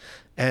booked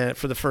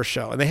for the first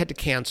show, and they had to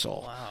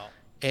cancel. Wow.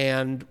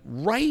 And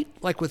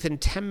within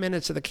 10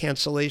 minutes of the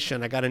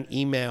cancellation, I got an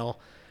email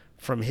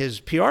from his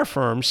PR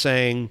firm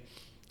saying,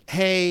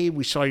 hey,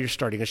 we saw you're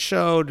starting a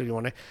show. Do you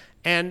want to?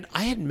 And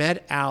I had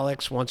met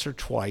Alex once or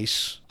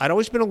twice. I'd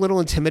always been a little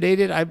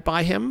intimidated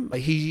by him.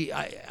 He's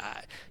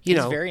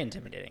very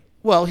intimidating.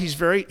 Well, he's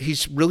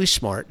really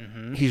smart.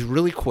 Mm-hmm. He's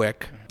really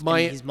quick.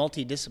 He's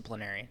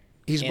multidisciplinary.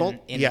 He's in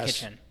the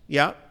kitchen.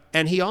 Yeah.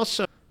 And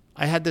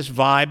I had this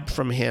vibe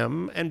from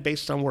him, and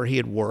based on where he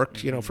had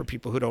worked, for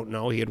people who don't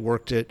know, he had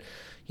worked at,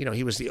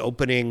 he was the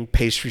opening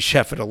pastry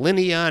chef at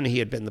Alinea, and he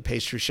had been the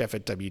pastry chef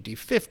at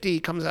WD-50. He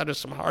comes out of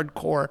some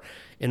hardcore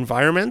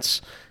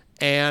environments.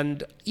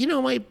 And,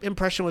 my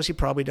impression was he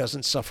probably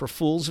doesn't suffer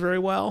fools very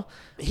well.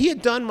 He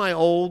had done my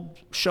old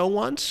show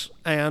once,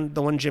 and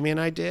the one Jimmy and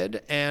I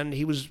did, and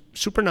he was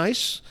super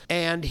nice.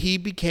 And he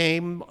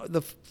became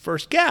the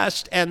first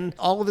guest. And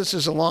all of this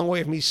is a long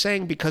way of me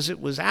saying, because it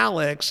was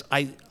Alex,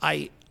 I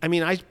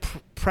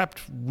prepped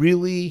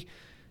really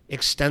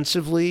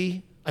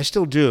extensively. I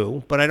still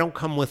do, but I don't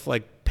come with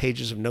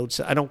pages of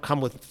notes. I don't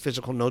come with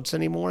physical notes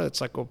anymore.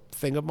 That's like a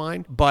thing of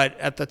mine. But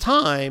at the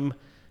time,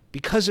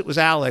 because it was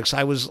Alex,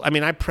 I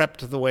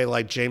prepped the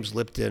way James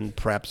Lipton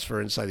preps for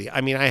Inside the...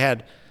 I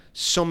had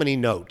so many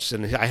notes,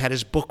 and I had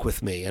his book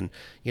with me, and,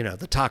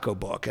 the taco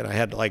book, and I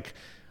had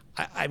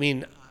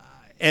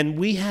and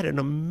we had an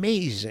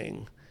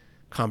amazing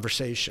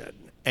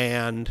conversation.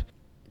 And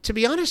to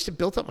be honest, it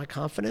built up my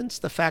confidence,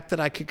 the fact that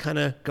I could kind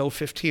of go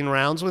 15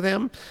 rounds with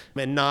him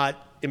and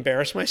not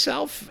embarrass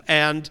myself.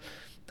 And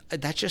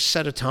that just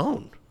set a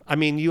tone.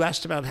 You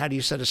asked about how do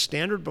you set a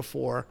standard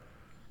before.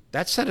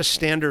 That set a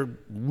standard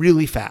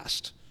really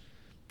fast,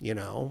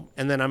 And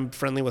then I'm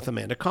friendly with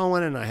Amanda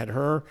Cohen, and I had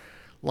her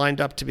lined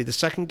up to be the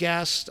second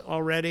guest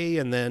already.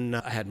 And then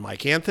I had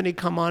Mike Anthony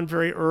come on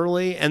very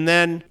early. And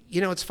then,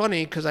 it's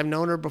funny because I've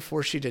known her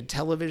before she did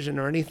television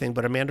or anything,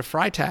 but Amanda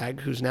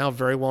Freitag, who's now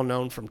very well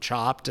known from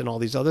Chopped and all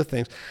these other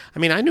things.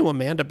 I knew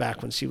Amanda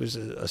back when she was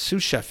a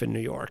sous chef in New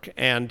York.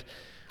 And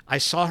I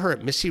saw her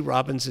at Missy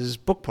Robbins'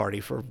 book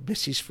party for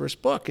Missy's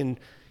first book. And,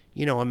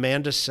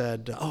 Amanda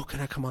said, oh,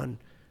 can I come on?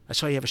 I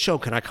saw you have a show.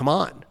 Can I come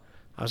on?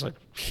 I was like,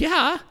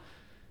 yeah.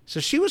 So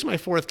she was my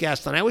fourth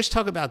guest. And I always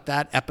talk about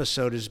that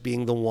episode as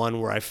being the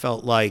one where I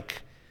felt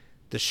like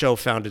the show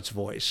found its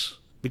voice,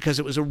 because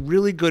it was a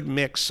really good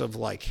mix of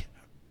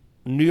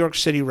New York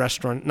City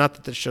restaurant. Not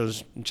that the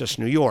show's just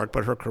New York,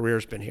 but her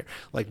career's been here.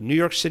 New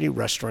York City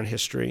restaurant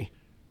history,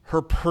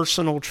 her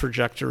personal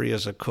trajectory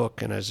as a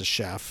cook and as a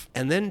chef.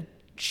 And then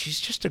she's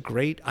just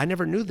I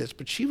never knew this,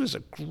 but she was a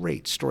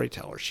great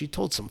storyteller. She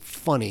told some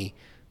funny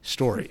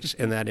stories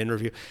in that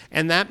interview.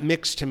 And that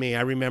mix to me,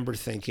 I remember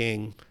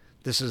thinking,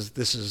 this is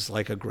this is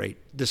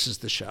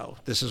the show.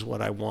 This is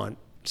what I want.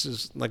 This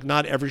is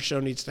not every show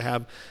needs to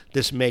have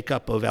this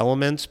makeup of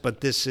elements, but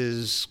this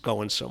is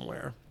going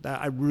somewhere.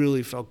 I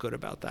really felt good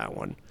about that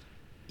one.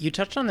 You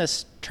touched on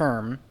this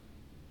term,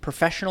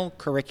 professional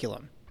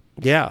curriculum.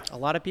 Yeah. A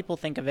lot of people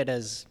think of it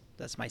as,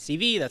 that's my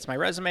CV, that's my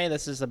resume,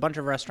 this is a bunch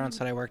of restaurants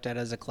that I worked at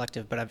as a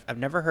collective, but I've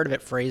never heard of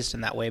it phrased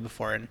in that way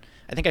before. And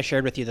I think I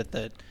shared with you that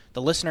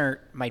the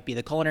listener might be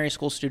the culinary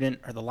school student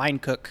or the line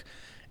cook.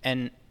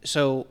 And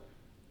so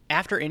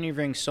after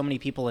interviewing so many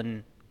people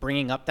and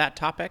bringing up that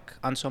topic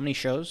on so many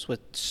shows with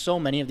so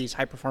many of these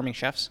high-performing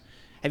chefs,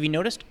 have you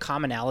noticed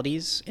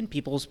commonalities in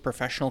people's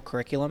professional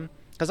curriculum?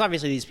 Because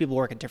obviously these people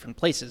work at different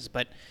places,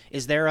 but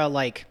is there a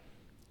like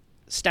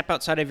step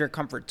outside of your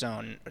comfort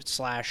zone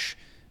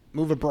 /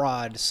 move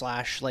abroad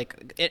 /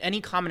 like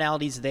any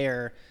commonalities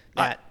there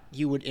that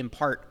you would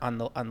impart on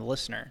the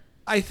listener?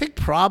 I think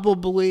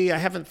probably, I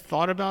haven't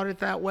thought about it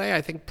that way.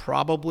 I think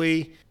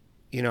probably,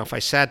 if I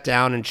sat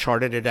down and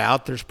charted it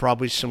out, there's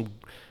probably some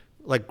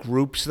like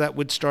groups that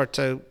would start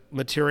to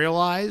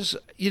materialize.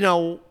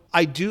 But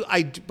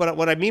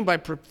what I mean by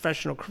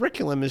professional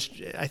curriculum is,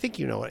 I think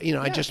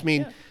I just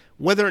mean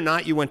whether or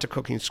not you went to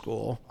cooking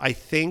school. I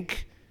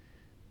think,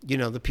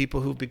 the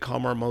people who've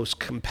become our most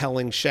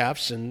compelling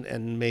chefs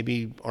and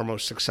maybe our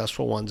most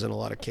successful ones in a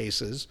lot of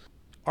cases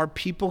are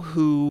people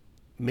who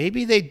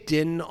maybe they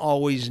didn't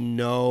always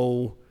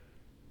know.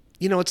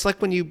 It's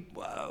like when you,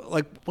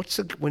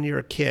 when you're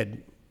a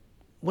kid,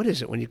 what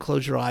is it? When you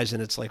close your eyes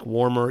and it's like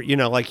warmer,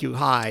 like you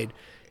hide.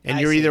 And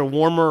you're either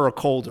warmer or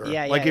colder.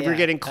 If you're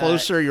getting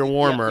closer, you're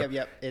warmer.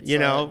 Yep. It's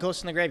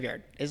Ghost in the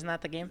Graveyard. Isn't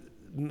that the game?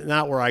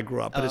 Not where I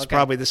grew up, but it's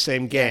probably the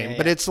same game.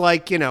 But it's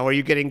like, are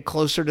you getting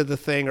closer to the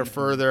thing or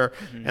further?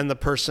 Mm-hmm. And the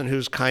person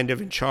who's kind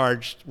of in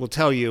charge will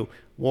tell you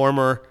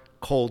warmer,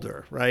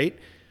 colder, right?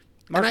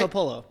 Marco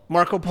Polo.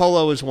 Marco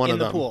Polo is one of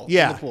them. Pool.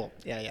 Yeah. In the pool.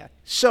 Yeah.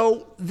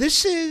 So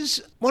this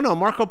is,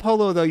 Marco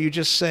Polo, though, you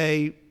just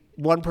say,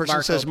 one person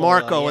Marco says Polo,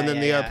 Marco, and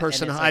then the other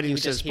person hiding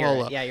says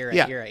Polo. Yeah, you're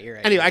right. You're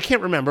right. Anyway, I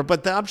can't remember,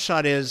 but the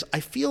upshot is, I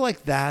feel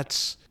like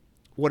that's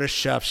what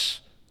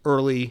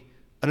an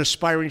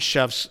aspiring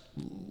chef's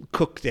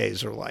cook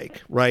days are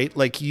like, right?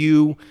 Like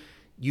you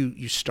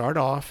start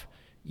off,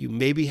 you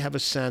maybe have a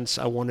sense,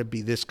 I want to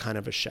be this kind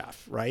of a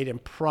chef, right?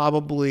 And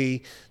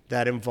probably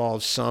that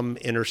involves some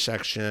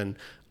intersection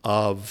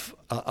of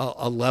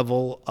a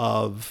level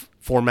of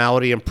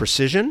formality and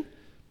precision,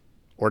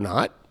 or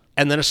not,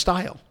 and then a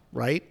style,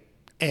 right?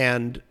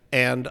 And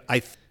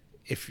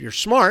if you're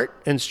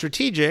smart and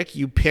strategic,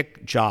 you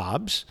pick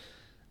jobs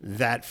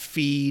that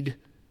feed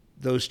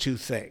those two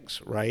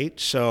things, right?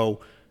 So,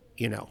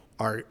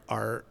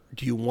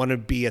 do you want to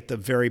be at the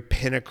very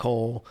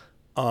pinnacle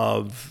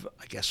of,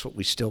 I guess, what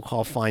we still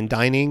call fine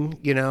dining,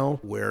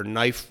 where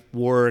knife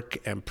work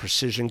and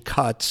precision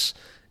cuts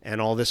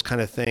and all this kind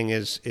of thing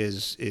is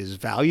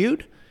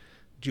valued?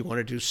 Do you want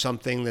to do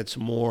something that's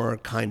more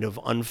kind of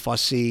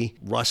unfussy,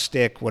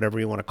 rustic,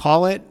 whatever you want to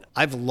call it?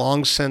 I've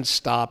long since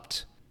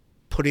stopped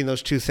putting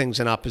those two things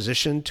in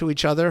opposition to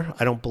each other.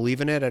 I don't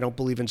believe in it. I don't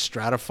believe in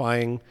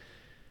stratifying.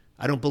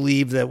 I don't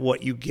believe that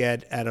what you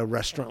get at a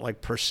restaurant like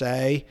Per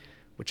Se,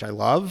 which I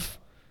love,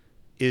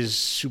 is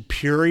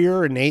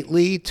superior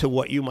innately to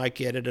what you might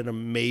get at an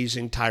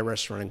amazing Thai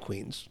restaurant in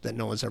Queens that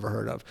no one's ever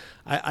heard of.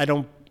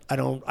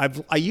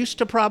 I used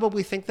to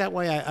probably think that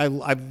way.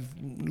 I've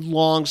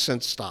long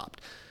since stopped.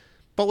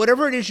 But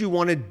whatever it is you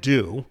want to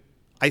do,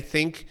 I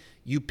think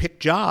you pick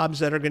jobs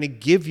that are going to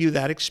give you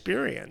that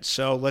experience.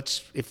 So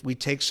if we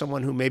take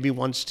someone who maybe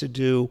wants to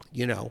do,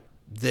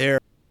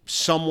 their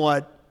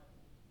somewhat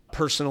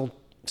personal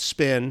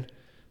spin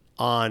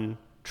on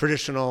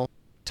traditional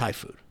Thai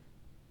food.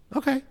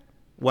 Okay.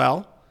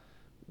 Well,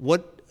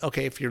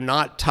 if you're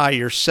not Thai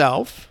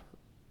yourself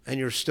and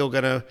you're still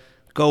going to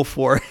go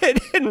for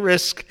it and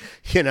risk,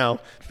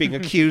 being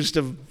accused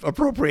of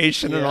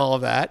appropriation and all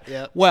of that.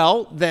 Yep.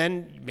 Well,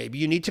 then maybe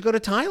you need to go to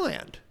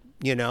Thailand.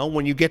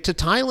 When you get to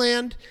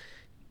Thailand,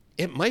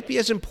 it might be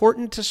as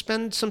important to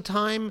spend some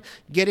time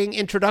getting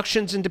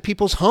introductions into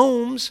people's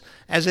homes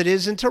as it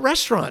is into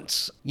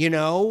restaurants,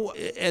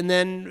 and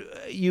then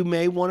you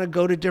may want to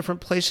go to different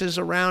places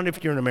around,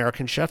 if you're an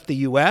American chef, the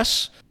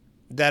U.S.,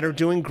 that are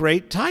doing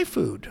great Thai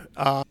food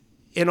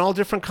in all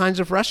different kinds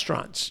of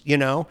restaurants,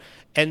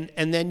 And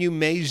then you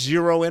may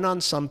zero in on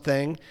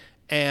something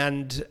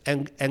and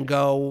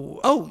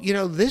go,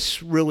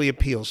 this really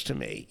appeals to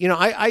me.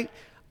 I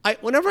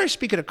whenever I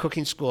speak at a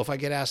cooking school, if I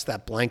get asked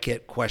that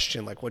blanket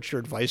question, like, what's your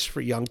advice for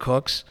young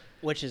cooks?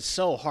 Which is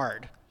so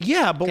hard.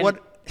 Yeah,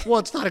 but well,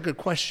 it's not a good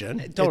question.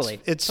 Totally.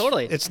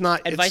 Totally. It's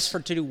not advice to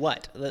do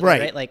what?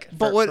 Right. Like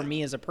for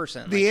me as a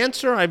person. The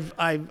answer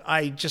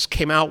I just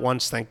came out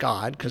once, thank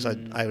God, because I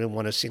didn't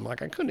want to seem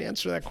like I couldn't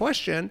answer that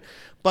question.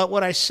 But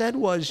what I said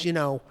was,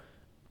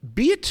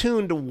 be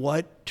attuned to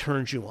what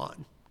turns you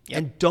on. Yep.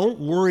 And don't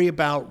worry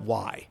about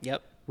why.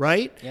 Yep.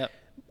 Right? Yep.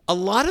 A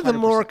lot of the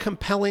more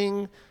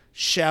compelling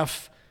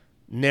chef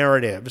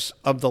narratives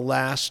of the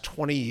last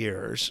 20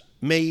 years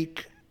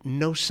make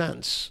no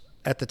sense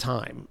at the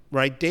time,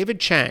 right? David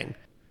Chang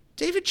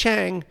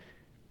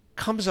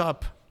comes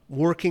up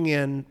working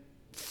in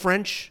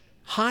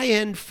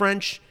high-end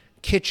French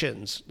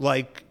kitchens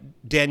like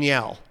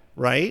Danielle,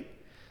 right?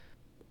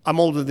 I'm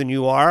older than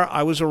you are.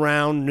 I was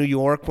around New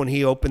York when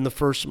he opened the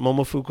first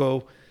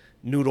Momofuku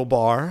noodle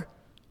bar.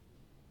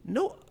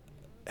 No,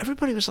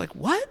 everybody was like,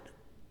 what?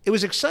 It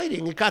was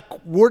exciting. It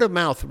got word of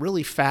mouth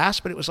really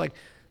fast, but it was like,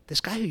 this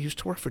guy who used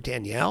to work for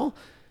Danielle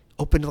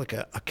opened like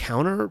a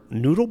counter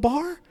noodle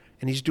bar,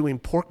 and he's doing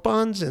pork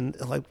buns, and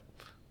like,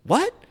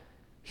 what?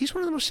 He's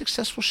one of the most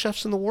successful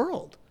chefs in the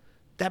world.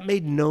 That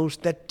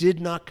did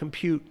not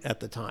compute at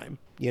the time,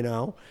 you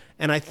know?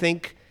 And I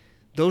think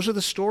those are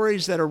the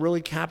stories that are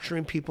really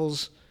capturing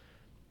people's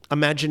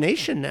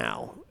imagination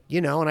now,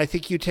 you know? And I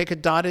think you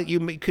could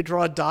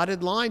draw a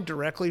dotted line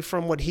directly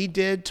from what he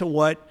did to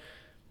what,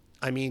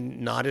 I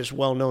mean, not as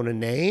well known a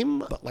name,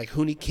 but like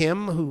Hooni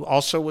Kim, who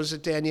also was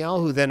at Danielle,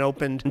 who then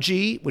opened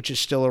G, which is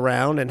still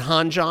around, and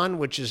Hanjan,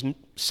 which is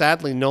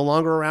sadly no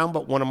longer around,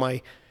 but one of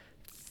my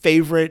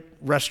favorite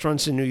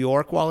restaurants in New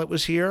York while it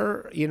was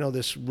here. You know,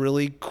 this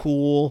really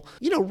cool,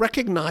 you know,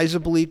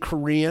 recognizably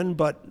Korean,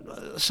 but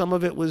some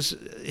of it was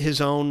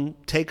his own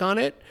take on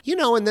it. You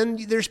know, and then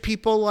there's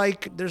people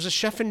like, there's a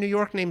chef in New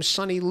York named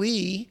Sunny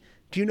Lee.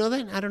 Do you know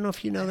that? I don't know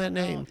if you know that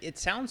name. It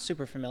sounds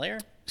super familiar.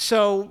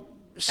 So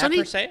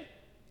Sunny...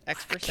 I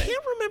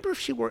can't remember if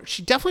she worked.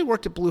 She definitely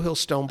worked at Blue Hill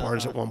Stone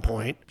Bars at one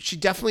point. She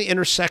definitely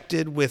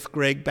intersected with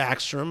Greg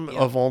Backstrom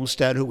of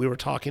Olmsted, who we were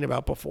talking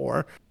about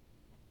before.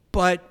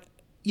 But,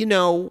 you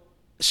know,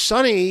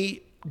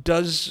 Sunny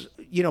does,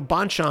 you know,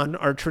 banchan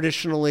are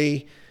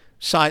traditionally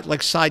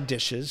side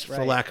dishes,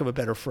 for lack of a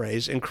better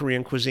phrase, in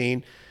Korean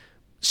cuisine.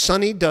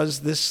 Sunny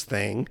does this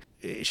thing.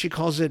 She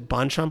calls it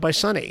banchan by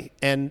Sunny,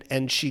 and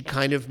she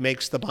kind of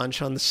makes the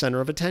banchan the center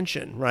of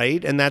attention,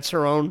 right? And that's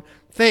her own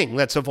thing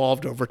that's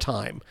evolved over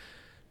time.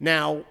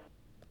 Now,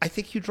 I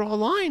think you draw a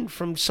line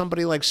from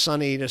somebody like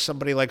Sunny to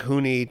somebody like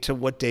Hooni to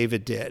what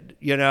David did,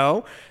 you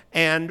know?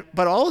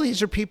 But all of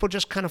these are people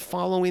just kind of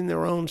following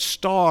their own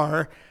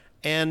star,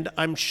 and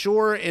I'm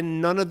sure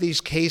in none of these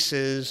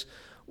cases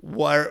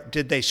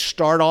did they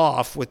start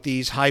off with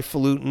these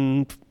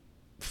highfalutin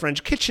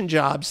French kitchen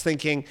jobs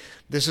thinking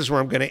this is where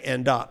I'm going to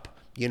end up,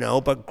 you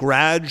know? But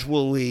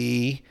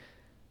gradually,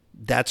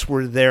 that's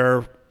where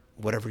their,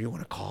 whatever you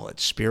want to call it,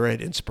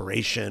 spirit,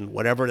 inspiration,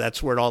 whatever,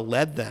 that's where it all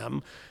led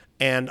them.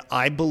 And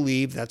I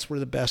believe that's where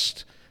the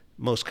best,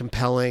 most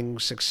compelling,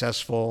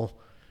 successful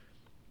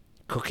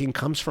cooking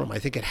comes from. I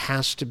think it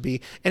has to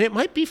be, and it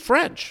might be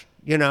French,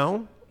 you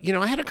know? You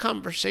know, I had a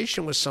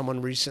conversation with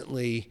someone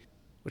recently,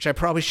 which I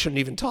probably shouldn't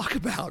even talk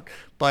about,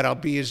 but I'll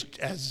be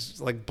as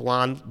like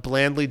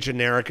blandly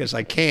generic as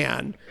I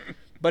can.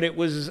 But it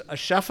was a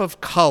chef of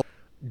color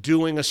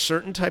doing a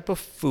certain type of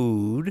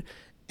food,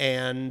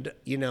 and,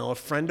 you know, a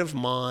friend of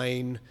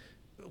mine,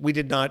 we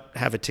did not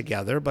have it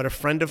together, but a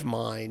friend of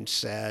mine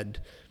said,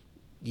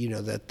 you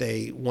know, that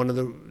they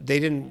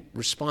didn't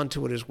respond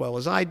to it as well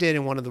as I did,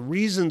 and one of the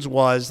reasons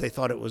was they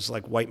thought it was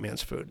like white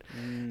man's food.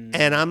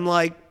 And I'm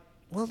like,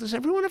 well, does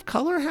everyone of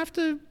color have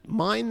to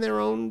mind their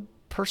own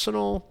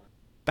personal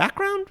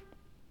background?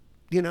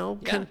 You know,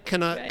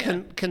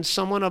 can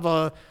someone of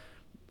a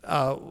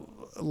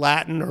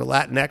Latin or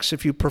Latinx,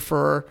 if you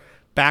prefer,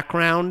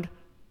 background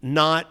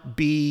not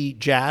be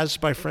jazzed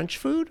by French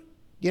food?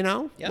 You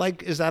know,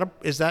 like, is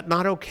that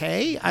not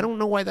okay? I don't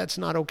know why that's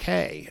not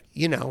okay.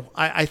 You know,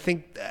 I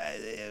think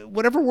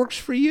whatever works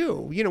for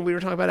you. You know, we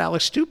were talking about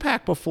Alex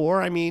Stupak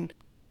before. I mean,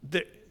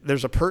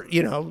 there's a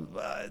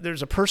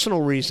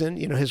personal reason.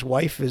 You know, his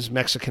wife is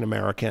Mexican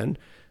American.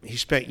 He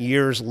spent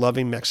years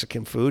loving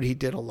Mexican food. He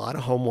did a lot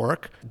of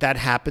homework. That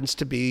happens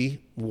to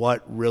be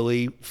what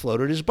really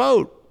floated his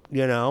boat,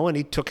 you know, and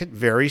he took it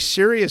very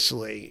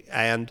seriously.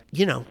 And,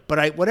 you know,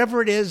 but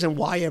whatever it is and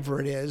why ever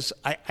it is,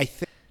 I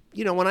think,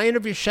 you know, when I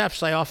interview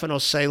chefs, I often will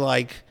say,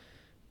 like,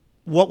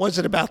 what was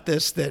it about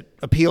this that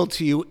appealed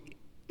to you,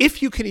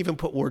 if you can even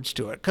put words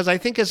to it? Because I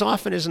think as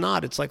often as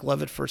not, it's like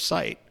love at first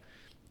sight.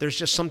 There's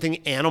just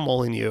something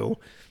animal in you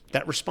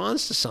that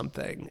responds to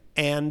something.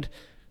 And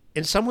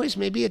in some ways,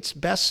 maybe it's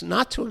best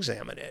not to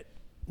examine it,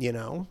 you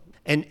know,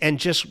 and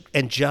just,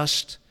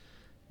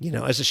 you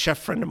know, as a chef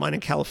friend of mine in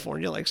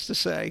California likes to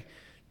say,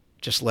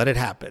 just let it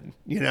happen,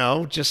 you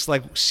know, just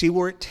like see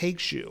where it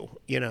takes you,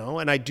 you know.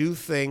 And I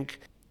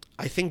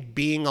think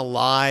being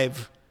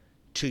alive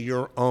to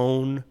your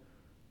own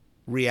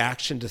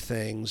reaction to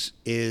things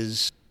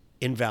is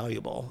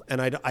invaluable.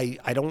 And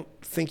I don't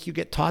think you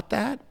get taught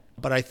that,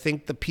 but I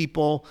think the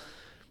people,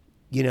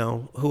 you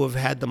know, who have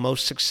had the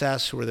most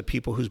success, who are the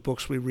people whose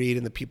books we read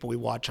and the people we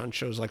watch on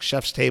shows like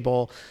Chef's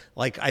Table,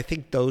 like, I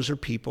think those are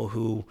people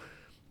who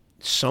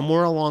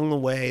somewhere along the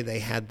way they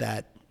had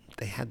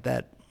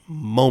that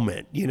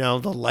moment, you know,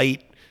 the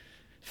light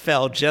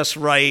fell just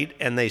right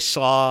and they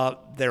saw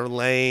their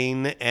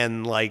lane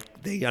and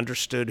like they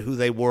understood who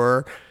they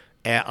were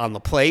on the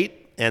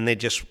plate and they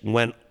just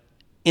went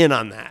in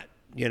on that,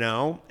 you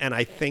know. And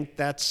I think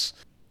that's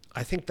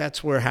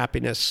where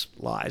happiness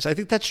lies. I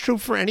think that's true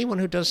for anyone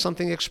who does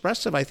something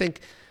expressive. I think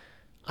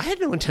I had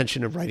no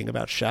intention of writing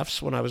about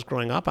chefs when I was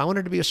growing up. I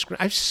wanted to be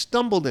I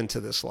stumbled into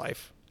this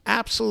life,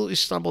 absolutely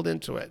stumbled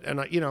into it.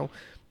 And you know,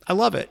 I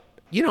love it.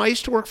 You know, I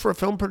used to work for a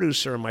film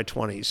producer in my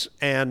 20s,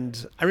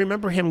 and I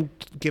remember him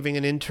giving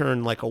an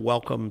intern like a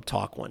welcome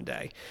talk one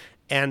day.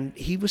 And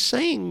he was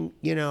saying,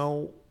 you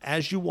know,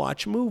 as you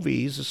watch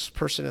movies, this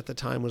person at the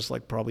time was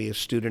like probably a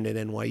student at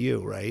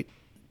NYU, right?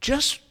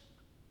 Just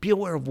be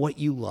aware of what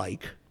you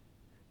like,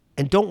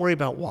 and don't worry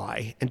about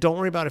why, and don't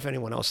worry about if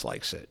anyone else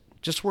likes it.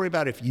 Just worry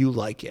about if you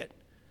like it,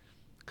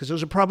 because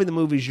those are probably the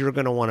movies you're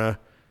going to want to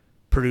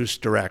produce,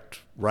 direct,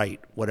 write,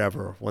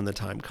 whatever, when the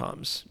time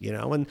comes, you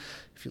know? And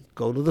if you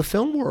go to the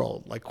film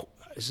world, like,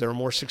 is there a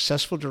more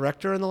successful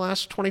director in the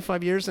last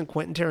 25 years than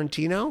Quentin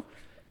Tarantino?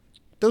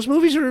 Those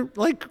movies are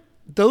like,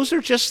 those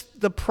are just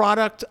the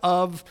product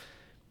of,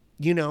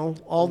 you know,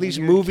 all these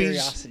movies.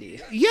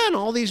 Curiosity. Yeah, and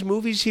all these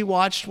movies he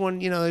watched when,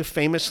 you know,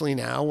 famously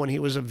now, when he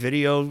was a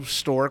video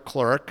store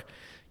clerk,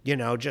 you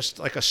know, just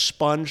like a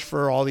sponge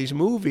for all these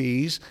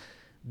movies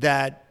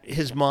that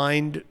his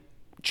mind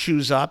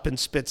chews up and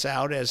spits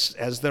out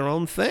as their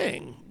own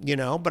thing, you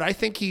know. But I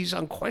think he's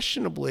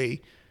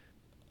unquestionably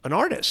an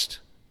artist,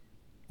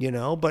 you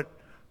know, but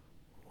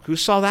who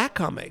saw that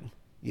coming,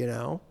 you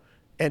know?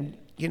 And,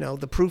 you know,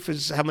 the proof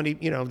is how many,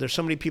 you know, there's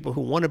so many people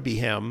who want to be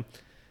him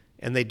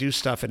and they do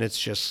stuff and it's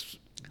just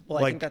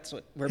well, like, I think that's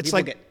where people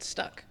like get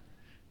stuck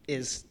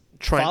is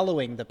trying,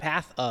 following the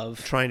path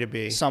of trying to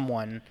be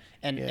someone.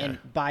 And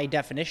by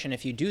definition,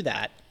 if you do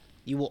that,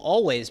 you will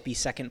always be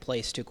second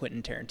place to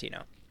Quentin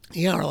Tarantino.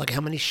 Yeah, or like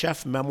how many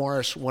chef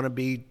memoirists want to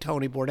be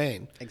Tony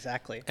Bourdain?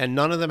 Exactly. And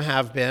none of them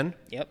have been.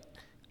 Yep.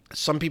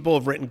 Some people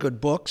have written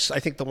good books. I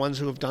think the ones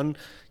who have done,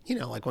 you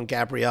know, like when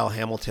Gabrielle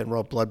Hamilton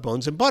wrote Blood,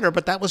 Bones, and Butter,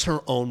 but that was her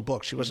own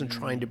book. She wasn't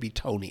trying to be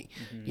Tony,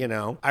 you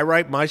know. I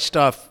write my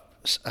stuff.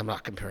 I'm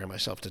not comparing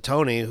myself to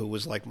Tony, who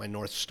was like my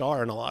North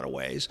Star in a lot of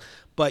ways.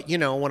 But, you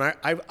know, when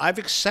I've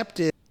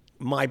accepted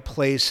my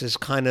place as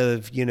kind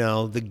of, you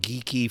know, the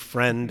geeky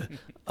friend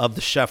of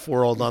the chef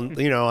world on,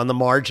 you know, on the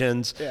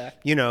margins,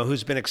 you know,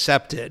 who's been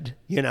accepted,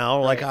 you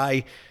know, Right.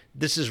 like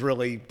this is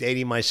really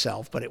dating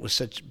myself, but it was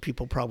such,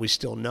 people probably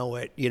still know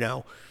it, you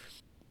know.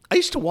 I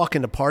used to walk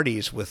into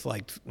parties with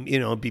like, you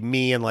know, it'd be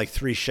me and like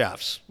 3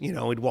 chefs, you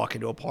know, we'd walk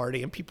into a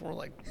party and people were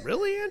like,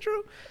 really,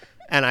 Andrew?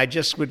 And I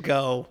just would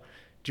go,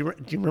 do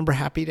you remember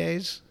Happy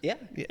Days? Yeah.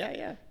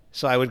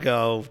 So I would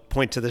go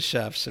point to the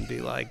chefs and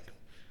be like,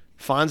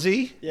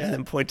 Fonzie, and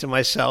then point to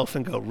myself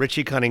and go,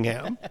 Richie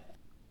Cunningham.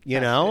 You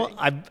know,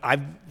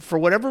 I've for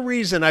whatever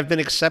reason, I've been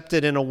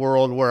accepted in a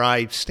world where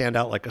I stand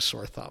out like a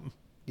sore thumb,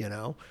 you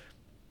know.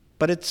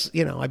 But it's,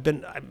 you know,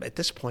 I'm at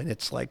this point,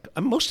 it's like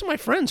most of my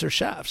friends are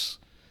chefs.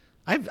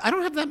 I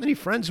don't have that many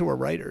friends who are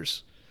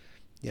writers,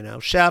 you know,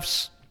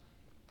 chefs.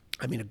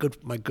 I mean,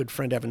 my good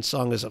friend Evan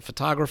Sung is a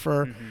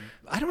photographer. Mm-hmm.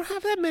 I don't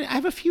have that many. I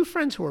have a few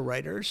friends who are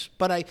writers,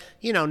 but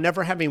you know,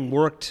 never having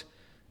worked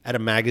at a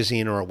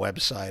magazine or a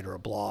website or a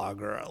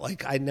blog or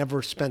like, I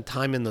never spent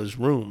time in those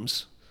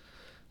rooms.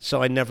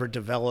 So I never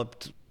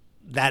developed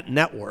that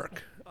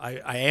network.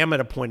 I am at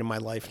a point in my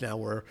life now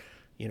where,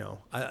 you know,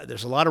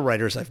 there's a lot of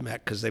writers I've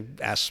met because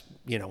they've asked,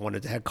 you know,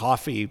 wanted to have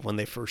coffee when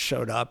they first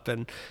showed up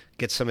and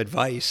get some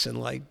advice. And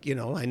like, you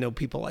know, I know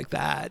people like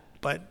that,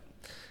 but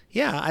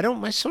yeah,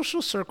 my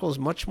social circle is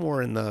much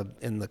more in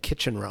the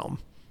kitchen realm.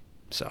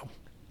 So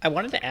I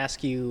wanted to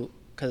ask you,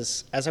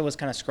 because as I was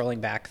kind of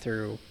scrolling back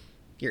through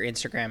your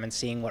Instagram and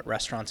seeing what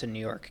restaurants in New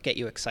York get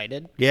you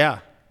excited. Yeah.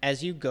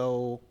 As you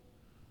go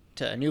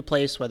to a new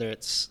place, whether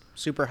it's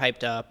super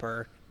hyped up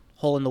or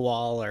hole in the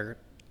wall or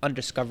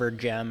undiscovered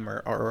gem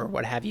or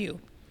what have you,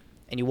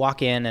 and you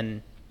walk in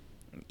and,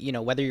 you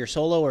know, whether you're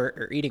solo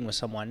or eating with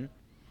someone,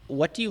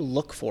 what do you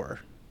look for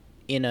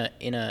in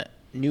a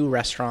new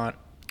restaurant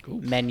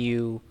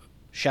menu,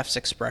 chef's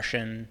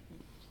expression?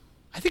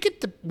 I think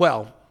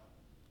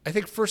I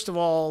think first of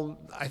all,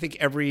 I think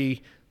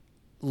every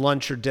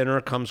lunch or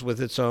dinner comes with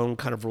its own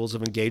kind of rules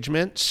of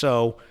engagement.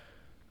 So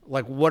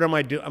like, what am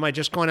I doing? Am I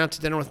just going out to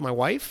dinner with my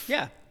wife?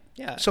 Yeah.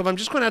 So if I'm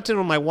just going out to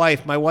dinner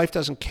with my wife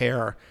doesn't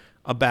care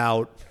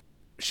about,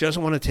 she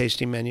doesn't want a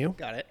tasting menu.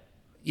 Got it.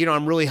 You know,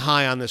 I'm really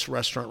high on this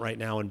restaurant right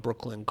now in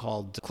Brooklyn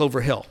called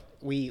Clover Hill.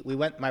 We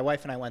went, my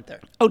wife and I went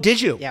there. Oh,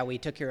 did you? Yeah, we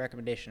took your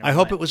recommendation. I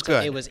hope it was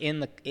good. It was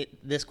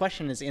this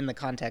question is in the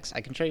context.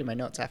 I can show you my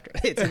notes after.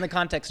 It's in the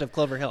context of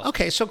Clover Hill.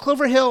 Okay, so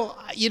Clover Hill,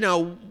 you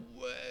know,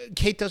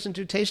 Kate doesn't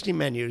do tasting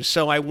menus.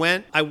 So I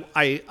went,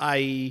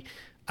 I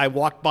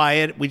walked by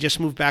it. We just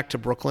moved back to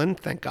Brooklyn,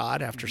 thank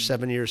God, after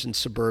 7 years in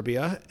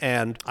suburbia.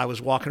 And I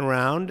was walking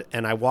around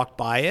and I walked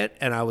by it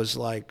and I was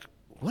like,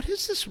 what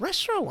is this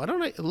restaurant? Why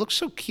don't it looks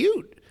so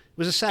cute. It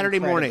was a Saturday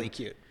morning.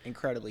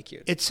 Incredibly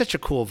cute. It's such a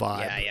cool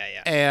vibe.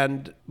 Yeah.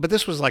 But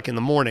this was like in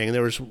the morning.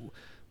 There was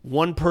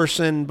one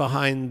person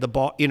behind the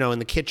bar, you know, in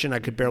the kitchen. I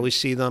could barely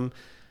see them.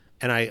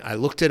 And I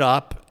looked it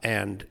up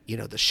and, you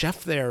know, the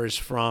chef there is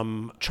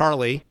from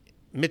Charlie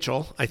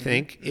Mitchell, I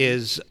think,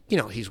 is, you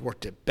know, he's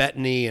worked at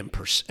Bettany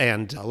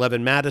and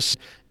Levin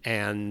Madison,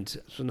 and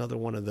it's another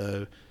one of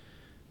the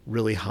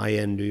really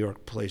high-end New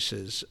York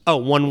places. Oh,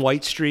 One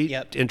White Street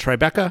in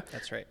Tribeca.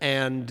 That's right.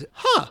 And,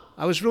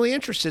 I was really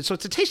interested. So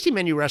it's a tasting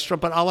menu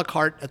restaurant, but a la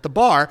carte at the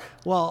bar.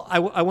 Well, I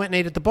went and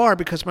ate at the bar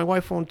because my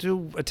wife won't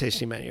do a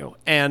tasting menu.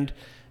 And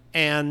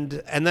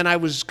then I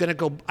was going to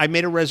go, I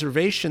made a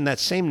reservation that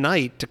same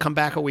night to come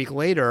back a week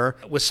later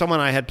with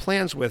someone I had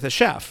plans with, a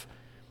chef.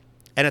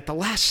 And at the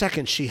last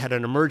second, she had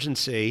an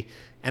emergency,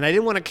 and I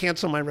didn't want to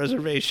cancel my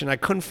reservation. I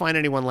couldn't find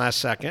anyone last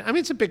second. I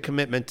mean, it's a big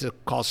commitment to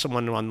call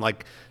someone on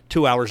like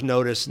 2 hours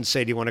notice and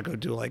say, do you want to go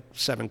do like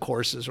 7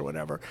 courses or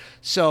whatever?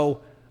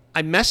 So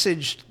I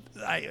messaged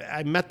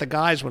I met the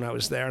guys when I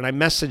was there, and I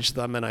messaged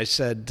them and I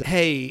said,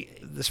 hey,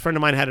 this friend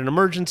of mine had an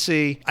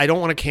emergency. I don't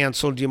want to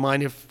cancel. Do you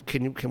mind if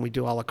can we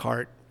do a la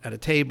carte at a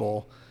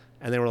table?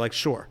 And they were like,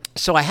 sure.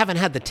 So I haven't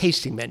had the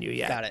tasting menu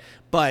yet. Got it.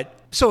 But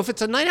so if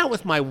it's a night out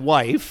with my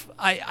wife,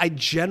 I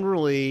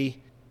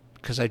generally,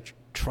 because I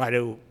try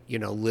to,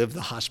 live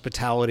the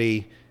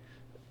hospitality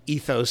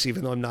ethos,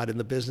 even though I'm not in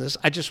the business,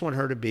 I just want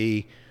her to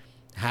be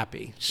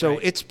happy. So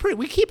right.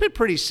 We keep it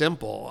pretty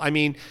simple. I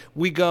mean,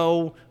 we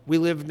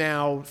live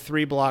now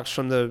 3 blocks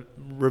from the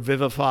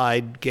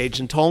revivified Gage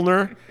and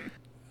Tollner.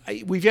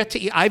 We've yet to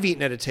eat. I've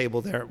eaten at a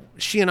table there.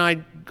 She and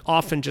I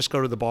often just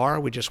go to the bar.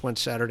 We just went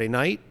Saturday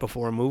night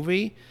before a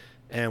movie,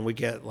 and we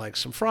get like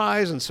some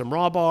fries and some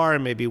raw bar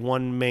and maybe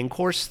one main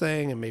course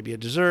thing and maybe a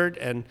dessert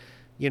and,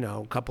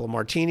 a couple of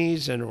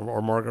martinis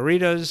or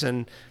margaritas.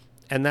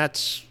 And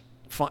that's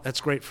fun.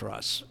 That's great for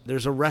us.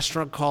 There's a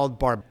restaurant called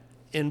Bar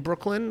in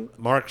Brooklyn.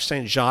 Mark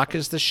St. Jacques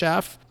is the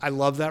chef. I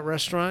love that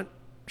restaurant.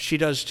 She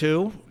does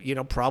too.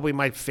 Probably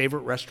my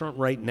favorite restaurant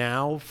right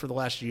now for the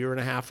last year and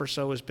a half or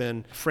so has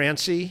been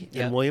Francie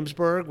in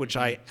Williamsburg, which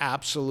I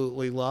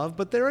absolutely love.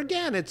 But there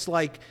again, it's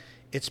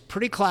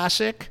pretty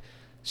classic.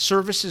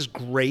 Service is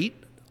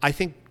great. I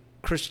think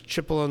Chris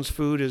Chipolone's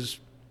food is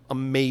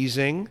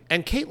amazing.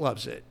 And Kate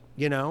loves it,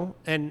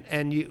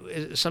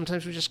 and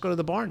sometimes we just go to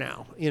the bar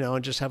now,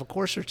 and just have a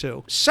course or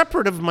two.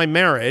 Separate of my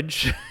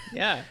marriage.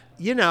 Yeah.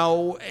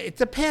 It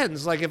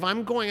depends. Like if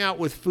I'm going out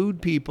with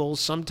food people,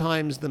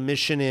 sometimes the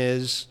mission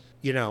is,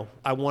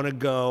 I want to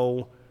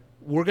go.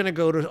 We're going to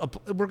go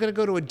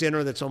to a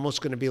dinner that's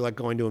almost going to be like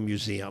going to a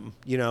museum.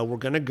 We're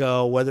going to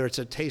go, whether it's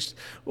a taste.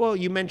 Well,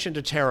 you mentioned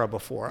a Terra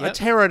before. Yep. A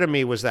Terra to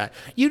me was that.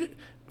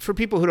 For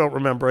people who don't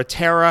remember, a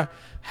Terra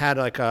had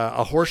like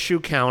a horseshoe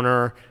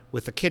counter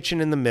with a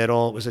kitchen in the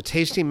middle. It was a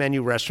tasting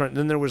menu restaurant. And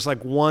then there was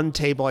like one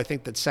table, I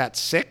think, that sat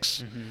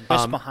 6. Mm-hmm.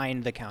 Just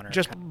behind the counter.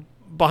 Just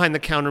behind the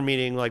counter,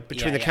 meaning like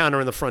between the counter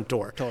and the front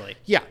door. Totally.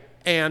 Yeah.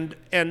 And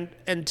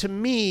to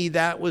me,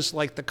 that was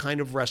like the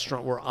kind of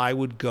restaurant where I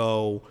would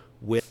go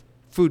with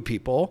food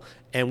people,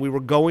 and we were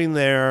going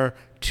there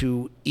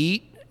to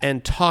eat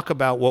and talk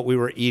about what we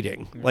were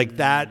eating. Like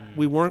that,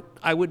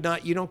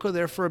 you don't go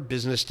there for a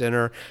business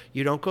dinner.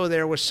 You don't go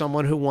there with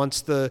someone who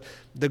wants the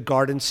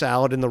garden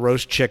salad and the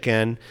roast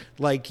chicken.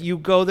 Like you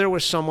go there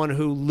with someone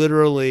who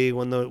literally,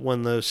 when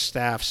the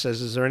staff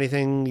says, is there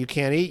anything you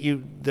can't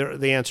eat?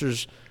 The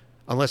answer's,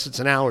 unless it's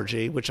an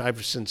allergy, which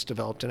I've since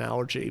developed an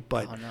allergy,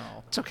 but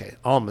it's okay.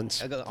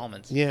 Almonds. I go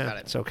almonds. Yeah, Got it.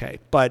 It's okay.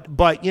 But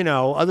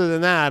other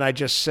than that, I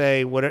just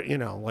say,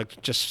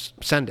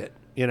 just send it.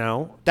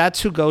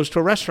 That's who goes to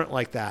a restaurant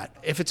like that.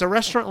 If it's a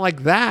restaurant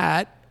like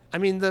that, I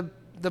mean,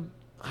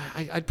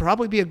 I'd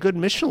probably be a good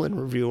Michelin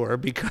reviewer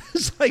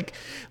because, like,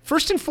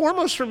 first and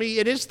foremost for me,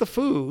 it is the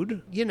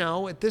food.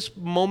 At this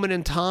moment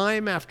in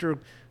time, after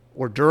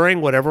or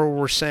during whatever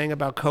we're saying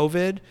about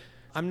COVID,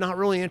 I'm not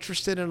really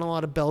interested in a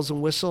lot of bells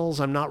and whistles.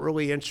 I'm not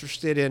really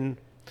interested in,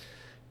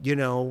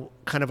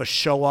 kind of a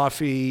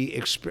show-offy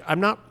experience. I'm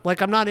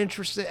not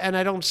interested, and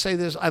I don't say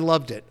this, I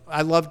loved it.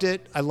 I loved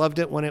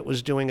it when it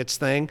was doing its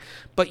thing.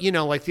 But,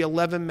 like the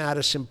 11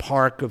 Madison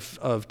Park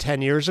of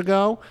 10 years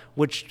ago,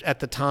 which at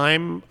the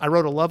time, I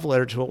wrote a love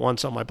letter to it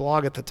once on my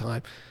blog at the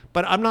time.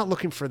 But I'm not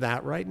looking for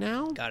that right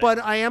now. Got it. But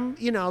I am,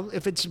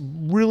 if it's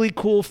really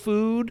cool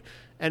food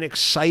and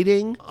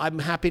exciting, I'm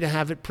happy to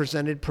have it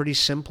presented pretty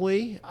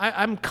simply.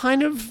 I'm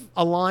kind of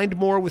aligned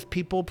more with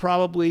people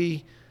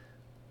probably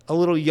a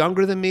little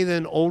younger than me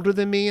than older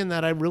than me, in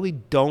that I really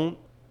don't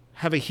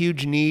have a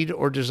huge need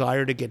or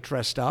desire to get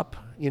dressed up.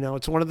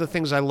 It's one of the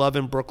things I love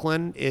in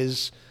Brooklyn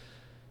is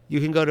you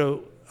can go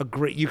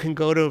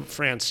to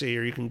Francie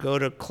or you can go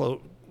to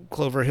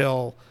Clover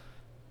Hill.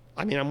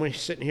 I mean, I'm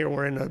sitting here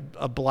wearing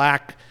a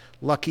black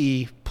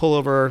Lucky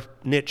pullover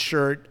knit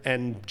shirt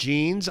and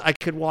jeans. I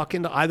could walk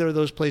into either of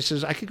those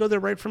places. I could go there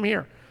right from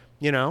here,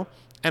 and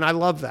I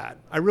love that.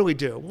 I really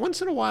do. Once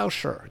in a while,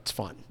 sure, it's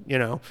fun,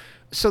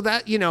 So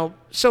that,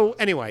 so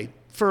anyway,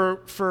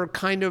 for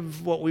kind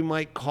of what we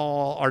might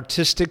call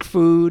artistic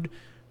food,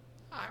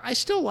 I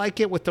still like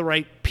it with the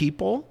right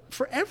people.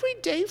 For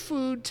everyday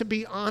food, to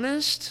be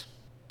honest,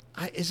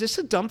 is this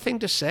a dumb thing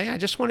to say? I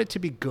just want it to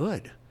be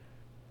good.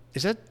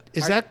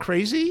 Is that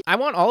crazy? I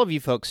want all of you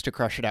folks to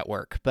crush it at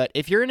work, but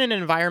if you're in an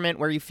environment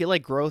where you feel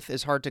like growth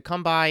is hard to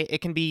come by, it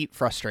can be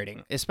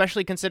frustrating,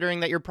 especially considering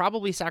that you're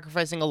probably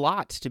sacrificing a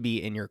lot to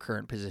be in your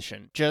current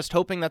position. Just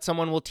hoping that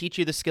someone will teach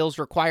you the skills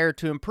required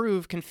to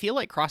improve can feel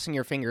like crossing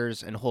your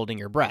fingers and holding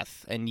your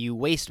breath, and you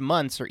waste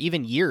months or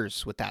even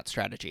years with that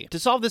strategy. To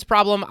solve this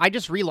problem, I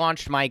just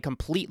relaunched my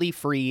completely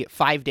free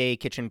 5-day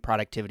kitchen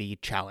productivity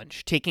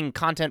challenge, taking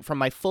content from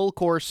my full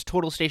course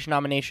Total Station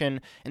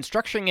nomination and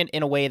structuring it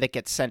in a way that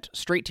gets sent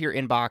straight to your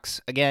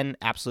inbox. Again,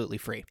 absolutely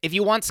free. If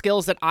you want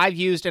skills that I've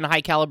used in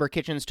high caliber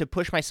kitchens to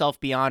push myself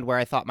beyond where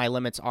I thought my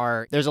limits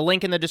are, there's a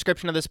link in the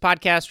description of this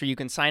podcast where you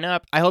can sign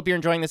up. I hope you're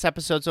enjoying this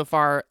episode so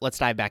far. Let's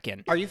dive back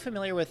in. Are you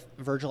familiar with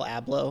Virgil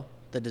Abloh?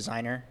 the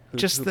designer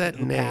Just that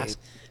who name. passed.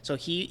 So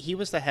he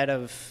was the head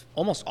of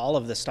almost all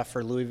of the stuff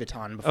for Louis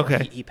Vuitton before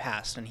he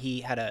passed, and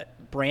he had a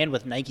brand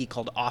with Nike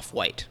called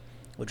Off-White,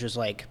 which was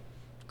like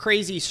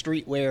crazy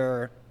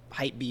streetwear,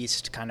 hype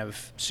beast, kind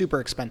of super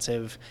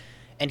expensive.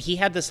 And he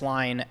had this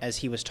line as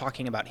he was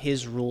talking about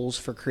his rules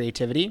for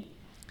creativity,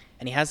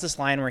 and he has this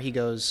line where he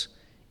goes,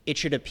 "It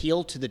should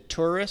appeal to the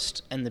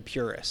tourist and the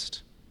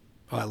purist."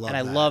 Oh, I love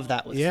and that. I love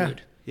that with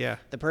food. Yeah.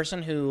 The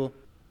person who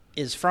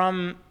is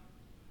from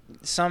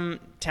some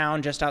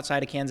town just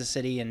outside of Kansas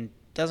City and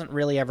doesn't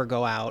really ever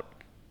go out,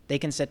 they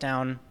can sit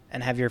down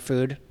and have your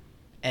food,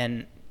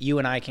 and you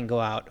and I can go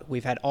out.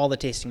 We've had all the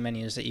tasting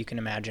menus that you can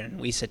imagine.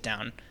 We sit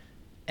down,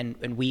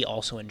 and we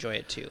also enjoy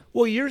it too.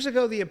 Well, years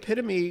ago, the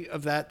epitome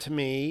of that to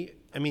me,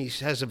 I mean,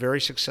 he has a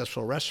very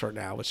successful restaurant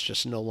now. It's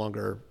just no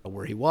longer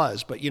where he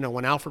was. But,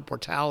 when Alfred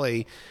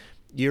Portali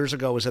years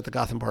ago was at the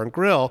Gotham Bar and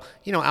Grill,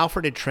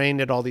 Alfred had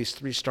trained at all these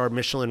 3-star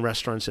Michelin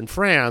restaurants in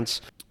France,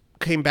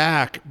 came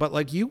back, but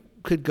like you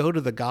could go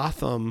to the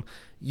Gotham,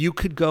 you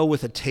could go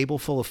with a table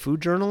full of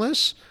food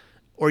journalists,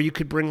 or you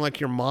could bring like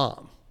your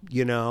mom,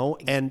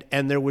 and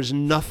there was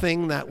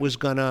nothing that was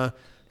gonna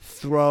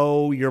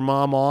throw your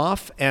mom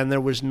off, and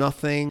there was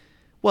nothing.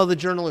 Well, the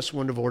journalists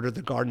wouldn't have ordered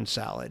the garden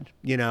salad,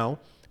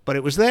 but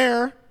it was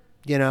there,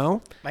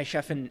 My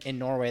chef in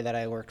Norway that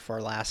I worked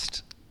for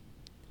last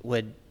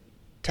would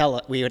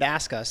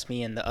ask us,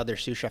 me and the other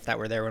sous chef that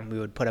were there, when we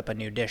would put up a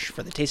new dish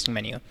for the tasting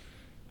menu,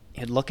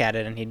 he'd look at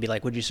it and he'd be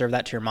like, "Would you serve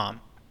that to your mom?"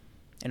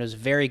 And it was a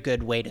very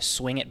good way to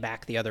swing it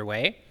back the other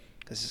way,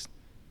 because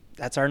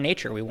that's our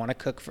nature. We want to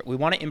cook. We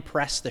want to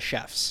impress the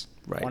chefs.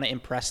 Right. We want to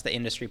impress the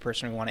industry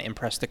person. We want to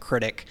impress the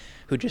critic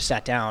who just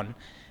sat down.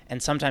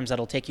 And sometimes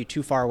that'll take you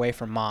too far away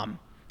from mom.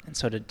 And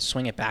so to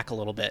swing it back a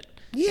little bit.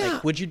 Yeah.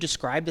 Like, would you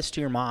describe this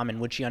to your mom, and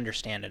would she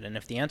understand it? And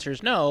if the answer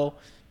is no,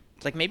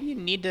 it's like maybe you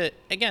need to,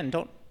 again,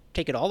 don't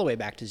take it all the way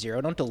back to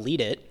zero. Don't delete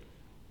it.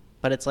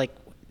 But it's like,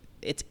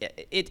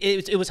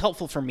 it was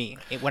helpful for me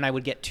when I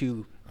would get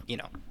too,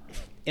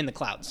 in the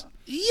clouds.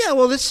 Yeah,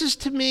 well, this is,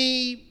 to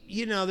me,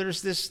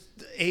 there's this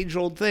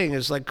age-old thing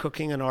is like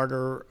cooking an art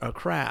or a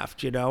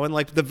craft, and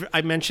like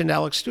I mentioned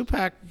Alex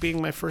Stupak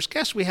being my first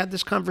guest. We had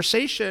this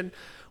conversation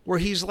where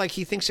he's like,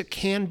 he thinks it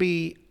can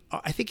be,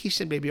 I think he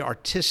said maybe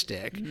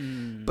artistic,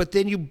 but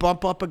then you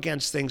bump up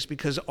against things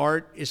because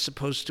art is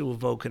supposed to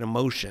evoke an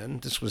emotion.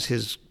 This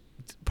was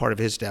part of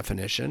his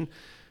definition.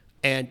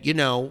 And,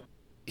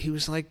 he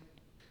was like,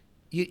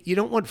 you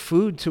don't want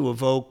food to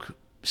evoke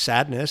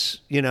sadness,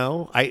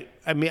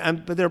 I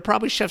mean, but there are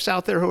probably chefs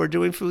out there who are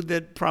doing food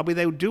that probably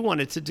they do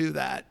want it to do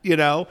that,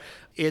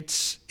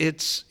 It's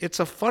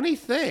a funny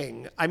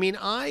thing. I mean,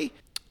 I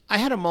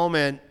had a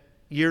moment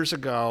years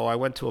ago. I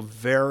went to a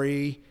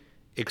very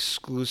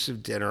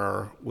exclusive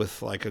dinner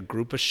with like a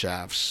group of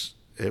chefs.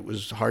 It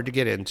was hard to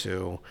get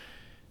into,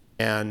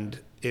 and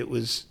it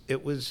was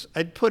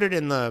I'd put it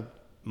in the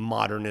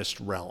modernist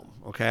realm.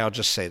 Okay, I'll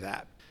just say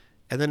that.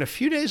 And then a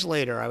few days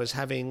later, I was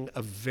having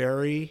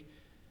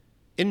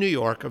in New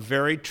York, a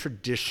very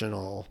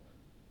traditional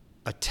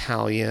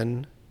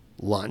Italian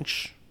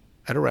lunch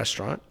at a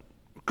restaurant.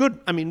 Good,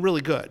 I mean,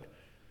 really good,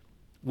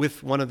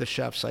 with one of the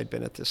chefs I'd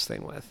been at this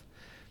thing with.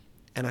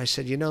 And I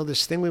said,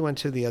 this thing we went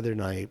to the other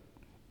night,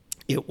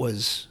 it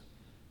was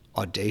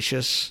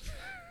audacious,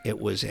 it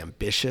was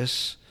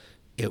ambitious,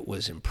 it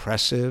was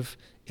impressive,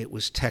 it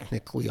was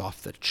technically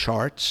off the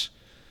charts.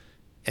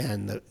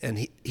 And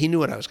he knew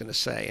what I was going to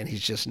say, and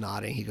he's just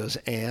nodding. He goes,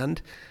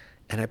 and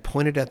I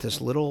pointed at this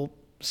little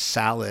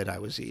salad I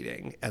was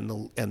eating, and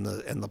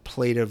the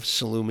plate of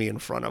salumi in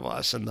front of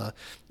us, and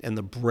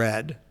the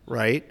bread,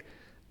 right?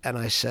 And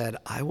I said,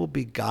 I will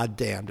be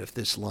goddamned if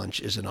this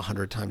lunch isn't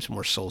 100 times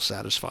more soul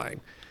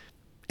satisfying.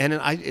 And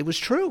it was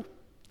true.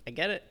 I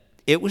get it.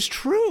 It was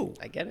true.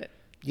 I get it.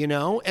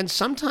 And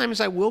sometimes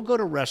I will go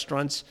to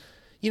restaurants.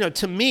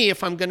 To me,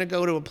 if I'm going to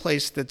go to a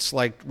place that's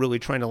like really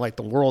trying to light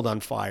the world on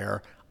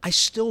fire, I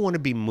still want to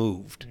be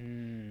moved.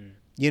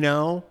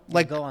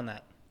 Like, go on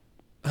that.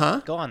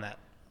 Huh? Go on that.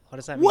 What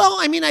does that mean? Well,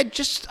 I mean,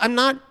 I'm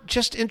not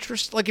just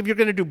interested. Like, if you're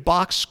going to do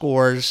box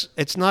scores,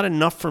 it's not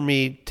enough for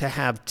me to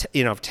have,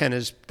 if 10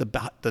 is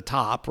the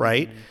top,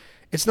 right? Mm-hmm.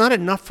 It's not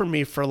enough for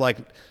me for like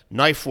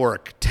knife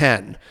work,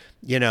 10,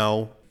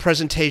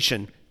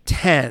 presentation,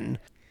 10,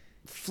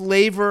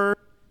 flavor,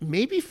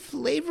 maybe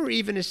flavor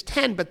even is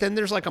 10, but then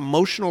there's like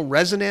emotional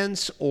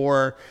resonance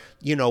or,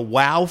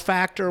 wow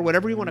factor,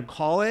 whatever you want to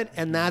call it.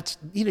 And that's,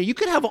 you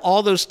could have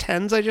all those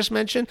 10s I just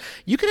mentioned.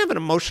 You can have an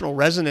emotional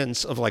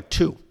resonance of like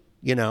 2.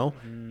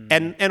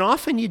 And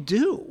often you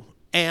do.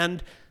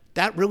 And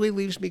that really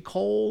leaves me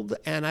cold,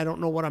 and I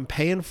don't know what I'm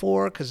paying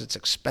for because it's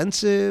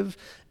expensive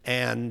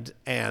and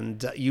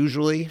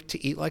usually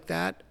to eat like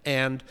that.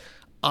 And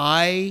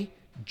I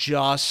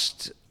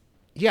just,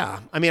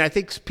 I mean, I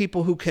think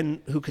people who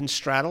can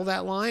straddle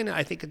that line,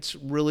 I think it's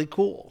really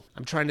cool.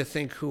 I'm trying to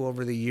think who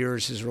over the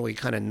years has really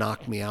kind of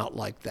knocked me out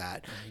like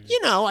that.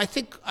 I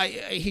think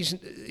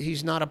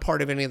he's not a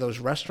part of any of those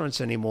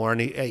restaurants anymore.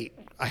 And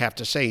I have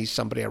to say, he's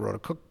somebody I wrote a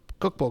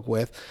cookbook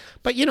with.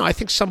 But, I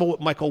think some of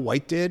what Michael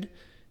White did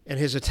and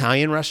his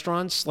Italian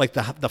restaurants, like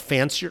the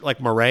fancier, like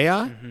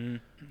Maria.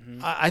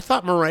 I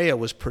thought Maria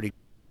was pretty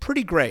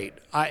great.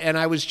 And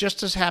I was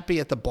just as happy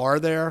at the bar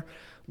there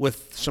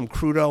with some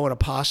crudo and a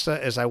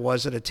pasta as I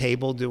was at a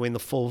table doing the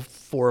full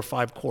 4 or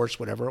 5 course,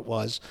 whatever it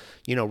was.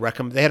 You know,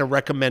 they had a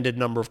recommended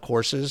number of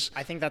courses.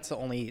 I think that's the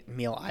only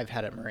meal I've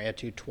had at Maria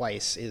too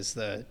twice is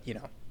the, you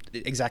know,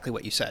 exactly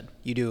what you said.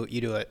 You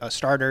do a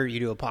starter, you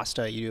do a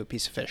pasta, you do a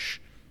piece of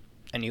fish,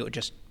 and you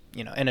just,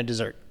 you know, and a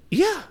dessert.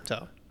 Yeah.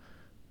 So,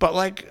 but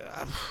like,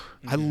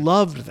 I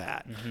loved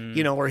that.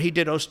 You know, where he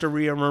did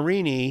Osteria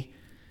Marini,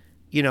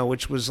 you know,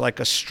 which was like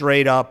a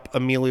straight up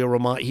Emilia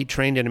Romagna. He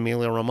trained in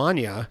Emilia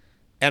Romagna.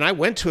 And I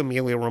went to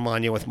Emilia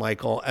Romagna with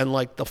Michael, and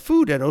like the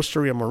food at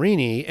Osteria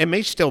Marini, it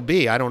may still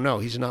be, I don't know.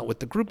 He's not with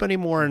the group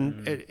anymore.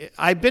 And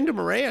I've been to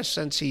Maria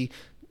since he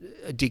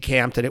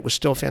decamped, and it was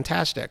still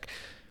fantastic.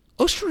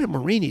 Osteria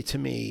Marini to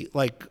me,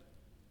 like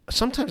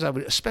sometimes I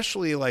would,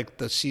 especially like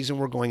the season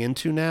we're going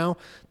into now,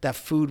 that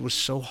food was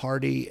so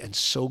hearty and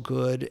so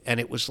good.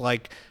 And it was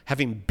like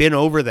having been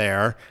over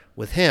there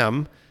with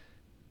him.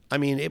 I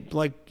mean, it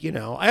like, you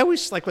know, I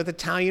always like with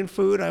Italian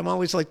food, I'm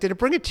always like, did it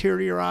bring a tear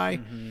to your eye?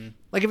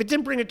 Like if it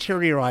didn't bring a tear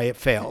to your eye, it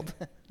failed,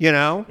 you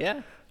know?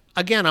 yeah.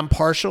 Again, I'm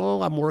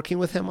partial. I'm working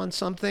with him on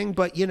something,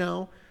 but you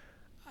know,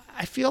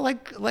 I feel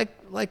like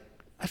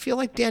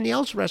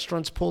Danielle's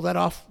restaurants pull that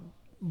off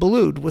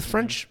Boulud with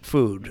French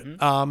food.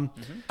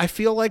 I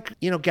feel like,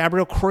 you know,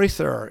 Gabriel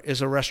Kreuther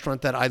is a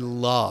restaurant that I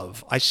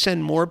love. I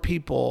send more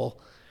people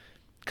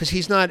because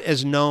he's not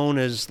as known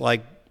as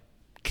like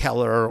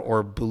Keller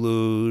or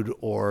Boulud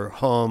or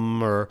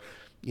Hum or,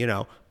 you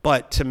know,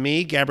 but to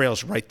me,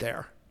 Gabriel's right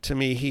there. To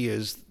me, he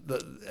is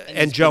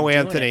and Joe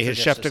Anthony, his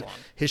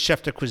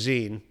chef de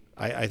cuisine,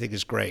 I think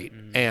is great.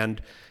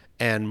 And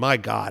my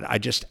God, I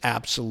just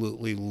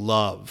absolutely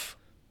love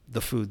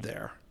the food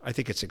there. I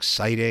think it's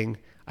exciting.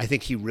 I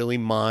think he really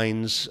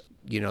minds,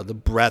 you know, the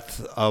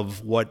breadth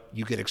of what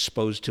you get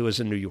exposed to as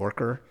a New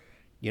Yorker.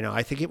 You know,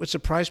 I think it would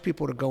surprise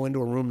people to go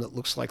into a room that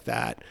looks like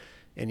that.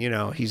 And, you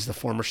know, he's the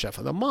former chef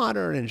of the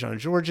Modern and Jean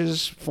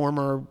Georges'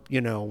 former,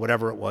 you know,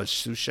 whatever it was,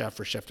 sous chef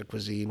or chef de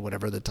cuisine,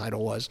 whatever the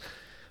title was.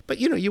 But,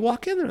 you know, you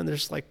walk in there and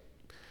there's like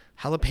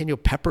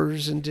jalapeno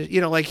peppers and,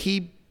 you know, like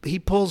he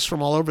pulls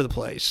from all over the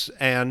place.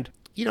 And,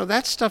 you know,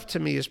 that stuff to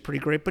me is pretty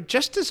great. But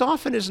just as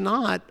often as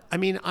not, I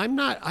mean,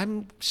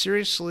 I'm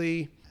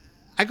seriously,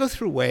 I go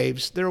through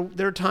waves. There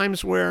are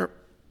times where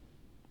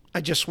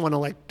I just want to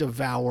like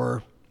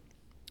devour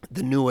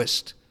the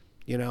newest.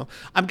 You know,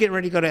 I'm getting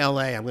ready to go to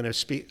LA. I'm going to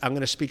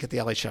speak at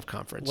the LA Chef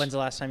Conference. When's the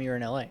last time you were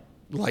in LA?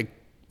 Like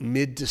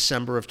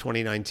mid-December of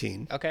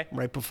 2019. Okay.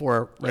 Right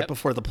before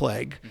the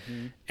plague.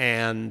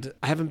 And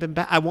I haven't been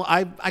back.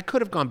 I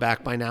could have gone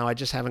back by now. I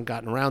just haven't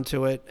gotten around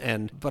to it.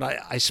 But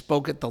I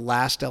spoke at the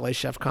last LA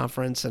Chef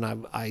Conference, and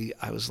I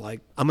was like,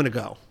 I'm going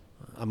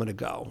to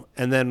go.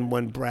 And then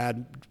when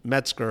Brad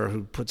Metzger,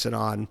 who puts it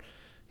on,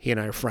 he and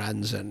I are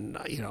friends, and,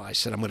 you know, I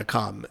said, I'm going to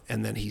come.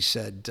 And then he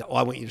said,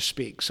 I want you to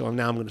speak. So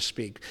now I'm going to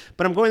speak.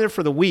 But I'm going there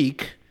for the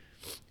week,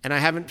 and I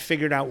haven't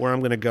figured out where I'm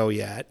going to go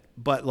yet.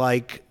 But,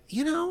 like,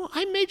 you know,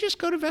 I may just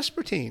go to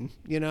Vespertine,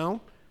 you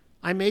know.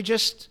 I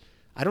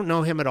don't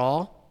know him at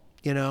all,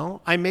 you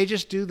know. I may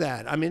just do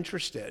that. I'm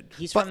interested.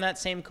 He's from that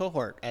same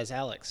cohort as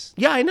Alex.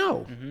 Yeah, I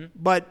know.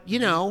 But, you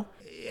know,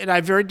 and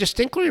I very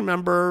distinctly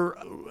remember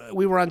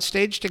we were on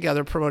stage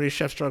together promoting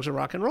Chef's Drugs and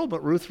Rock and Roll,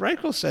 but Ruth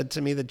Reichel said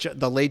to me that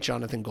the late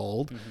Jonathan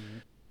Gold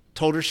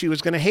told her she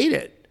was going to hate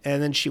it.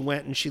 And then she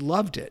went and she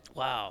loved it.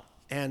 Wow.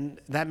 And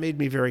that made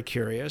me very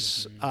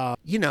curious.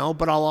 You know,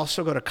 but I'll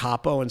also go to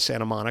Capo in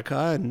Santa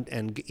Monica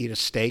and eat a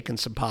steak and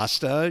some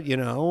pasta. You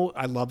know,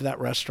 I love that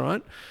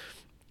restaurant.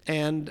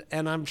 And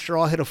I'm sure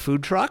I'll hit a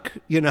food truck,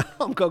 you know,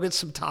 I'll go get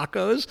some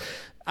tacos.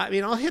 I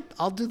mean,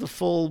 I'll do the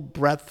full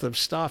breadth of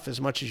stuff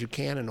as much as you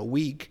can in a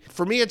week.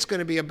 For me, it's going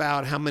to be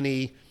about how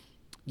many,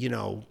 you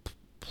know,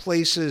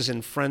 places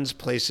and friends'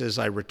 places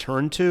I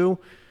return to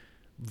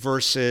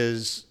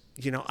versus,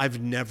 you know,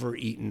 I've never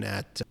eaten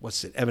at,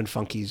 Evan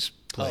Funky's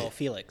place. Oh,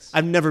 Felix.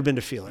 I've never been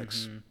to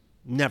Felix.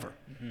 Never.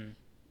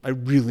 I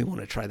really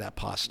want to try that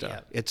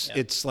pasta. Yeah.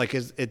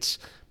 It's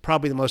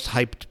probably the most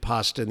hyped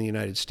pasta in the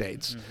United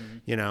States.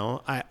 You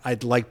know,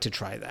 I'd like to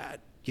try that,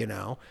 you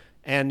know.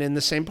 And in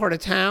the same part of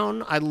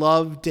town, I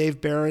love Dave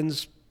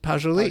Barron's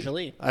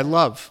Pajoli. I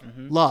love.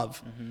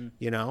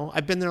 You know,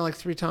 I've been there like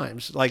 3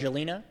 times. Like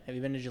Jelena? Have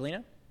you been to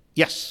Jelena?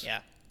 Yes. Yeah.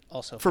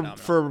 Also phenomenal.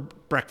 For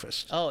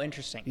breakfast. Oh,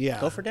 interesting. Yeah.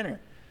 Go for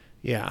dinner.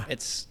 Yeah.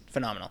 It's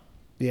phenomenal.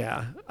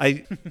 Yeah.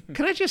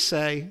 Can I just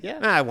say? Yeah.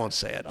 I won't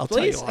say it. I'll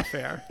Please. tell you off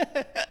air.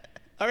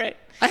 All right.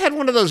 I had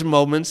one of those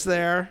moments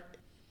there.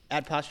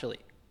 At Pajoli.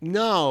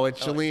 No,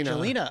 it's Jelena.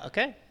 Jelena.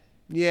 Okay.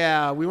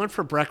 Yeah, we went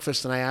for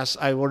breakfast, and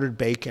I ordered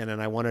bacon,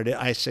 and I wanted it.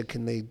 I said,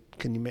 can you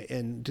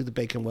do the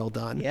bacon well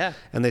done? Yeah.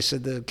 And they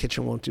said the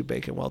kitchen won't do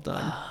bacon well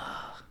done.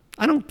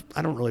 I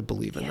don't really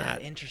believe in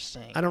that.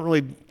 Interesting. I don't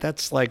really.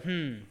 That's like,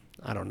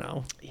 I don't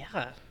know.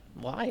 Yeah.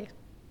 Why?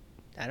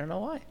 I don't know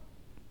why.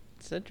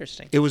 It's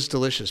interesting. It was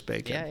delicious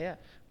bacon. Yeah.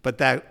 But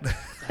that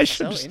I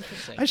should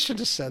interesting. I should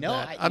have said No,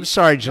 that. I'm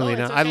sorry, Jelena.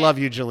 No, it's I okay. love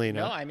you, Jelena.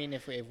 No, I mean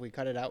if we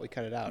cut it out, we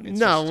cut it out.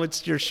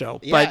 It's your show.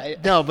 Yeah,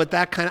 But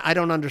that kind of, I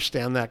don't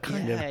understand that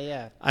kind of.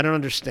 Yeah. I don't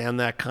understand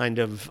that kind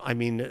of. I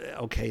mean,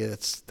 okay,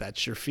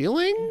 that's your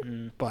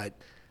feeling, but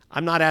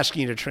I'm not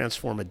asking you to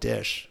transform a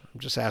dish. I'm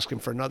just asking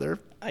for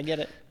I get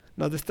it.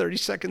 Another 30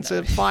 seconds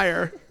of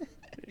fire.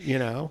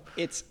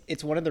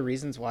 It's one of the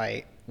reasons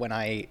why when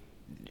I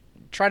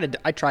try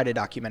to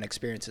document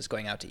experiences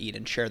going out to eat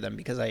and share them,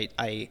 because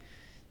I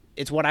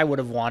it's what I would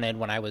have wanted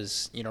when I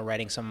was,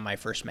 writing some of my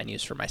first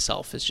menus for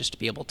myself, is just to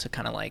be able to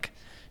kind of like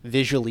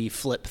visually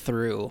flip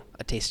through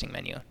a tasting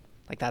menu.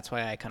 Like that's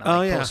why I kind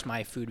of post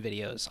my food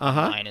videos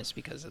online, is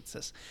because it's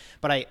this.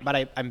 But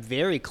I'm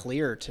very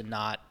clear to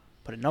not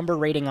put a number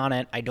rating on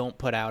it. I don't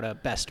put out a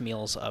best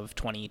meals of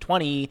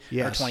 2020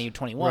 or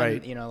 2021,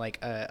 right. Like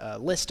a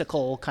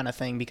listicle kind of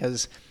thing,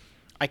 because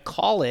I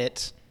call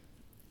it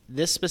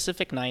this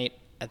specific night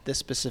at this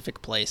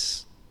specific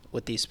place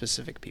with these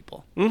specific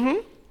people.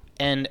 Mm-hmm.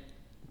 And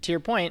to your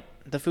point,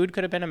 the food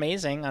could have been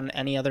amazing on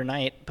any other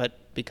night,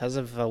 but because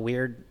of a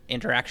weird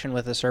interaction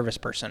with a service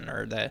person,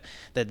 or the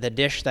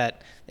dish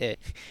that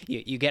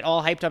you get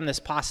all hyped on this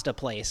pasta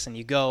place and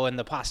you go and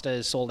the pasta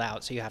is sold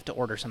out, so you have to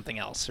order something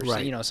else,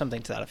 or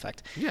something to that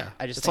effect. Yeah,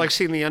 it's think, like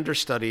seeing the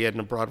understudy in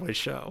a Broadway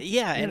show.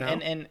 Yeah,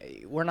 and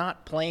we're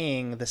not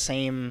playing the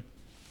same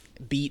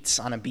beats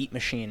on a beat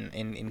machine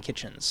in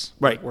kitchens.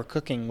 Right. We're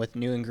cooking with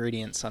new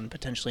ingredients on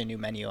potentially a new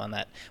menu on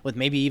that, with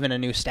maybe even a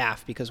new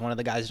staff because one of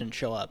the guys didn't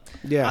show up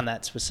on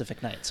that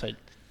specific night. So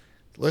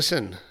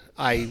listen,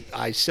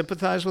 I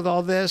sympathize with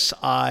all this.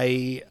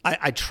 I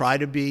try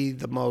to be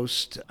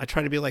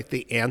like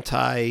the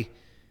anti-jerky,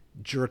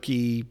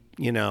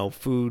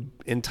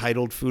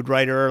 entitled food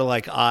writer.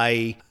 Like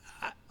I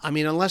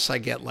mean, unless I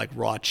get like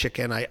raw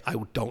chicken, I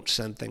don't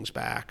send things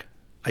back.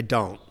 I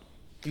don't.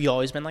 You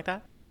always been like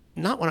that?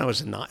 Not when I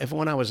was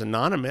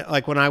anonymous,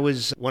 like when I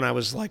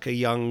was like a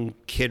young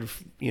kid,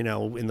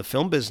 in the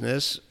film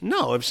business.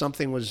 No, if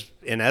something was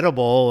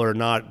inedible or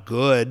not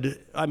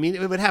good, I mean,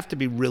 it would have to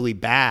be really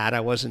bad. I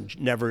was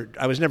never,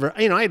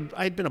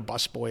 I'd been a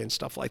busboy and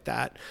stuff like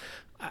that.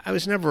 I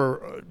was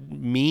never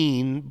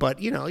mean, but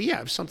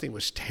if something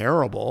was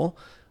terrible,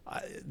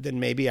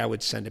 then maybe I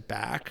would send it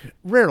back.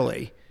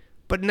 Rarely,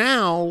 but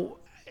now,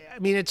 I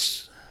mean,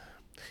 it's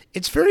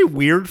very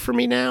weird for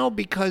me now,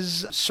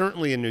 because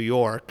certainly in New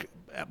York,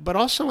 but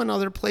also in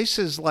other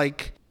places,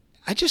 like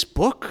I just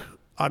book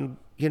on,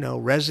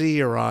 Resi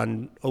or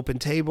on Open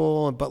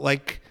Table, but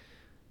like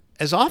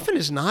as often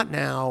as not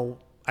now,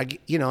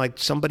 like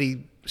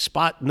somebody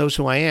spot knows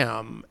who I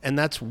am, and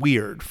that's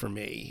weird for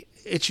me.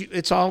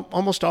 It's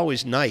almost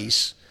always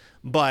nice,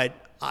 but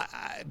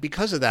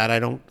because of that,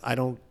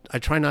 I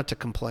try not to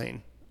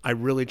complain. I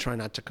really try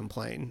not to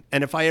complain.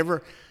 And if I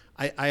ever,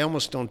 I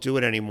almost don't do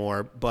it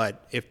anymore,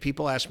 but if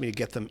people ask me to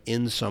get them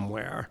in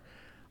somewhere,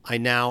 I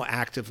now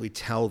actively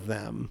tell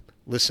them,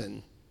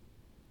 listen,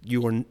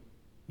 you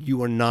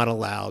are not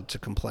allowed to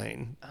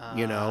complain.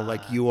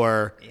 Like you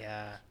are,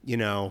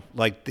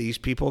 like these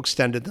people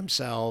extended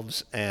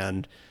themselves,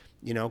 and,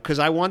 because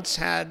I once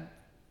had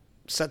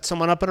set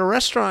someone up at a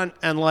restaurant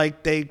and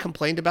like they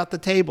complained about the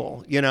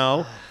table,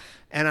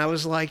 and I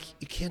was like,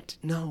 you can't,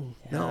 no.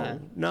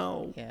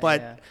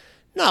 But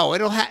no,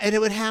 it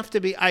would have to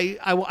be,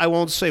 I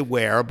won't say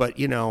where, but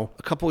a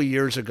couple of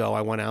years ago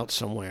I went out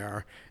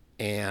somewhere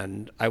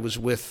and I was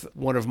with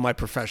one of my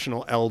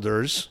professional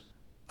elders,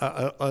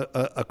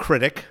 a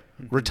critic,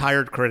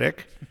 retired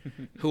critic,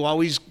 who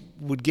always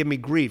would give me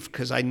grief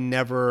because I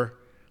never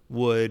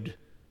would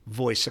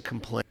voice a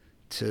complaint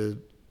to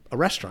a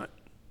restaurant.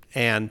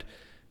 And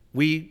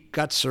we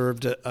got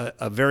served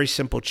a very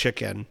simple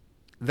chicken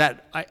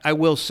that I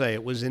will say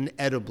it was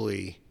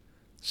inedibly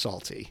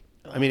salty.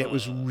 I mean, it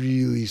was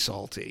really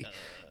salty.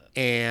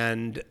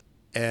 And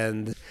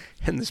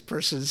this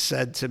person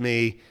said to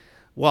me,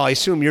 well, I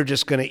assume you're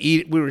just going to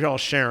eat it. We were all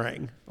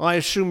sharing. Well, I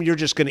assume you're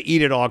just going to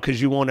eat it all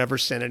because you won't ever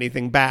send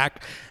anything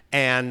back.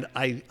 And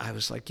I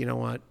was like, you know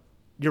what?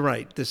 You're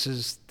right.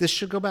 This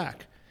should go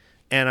back.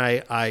 And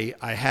I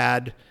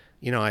had,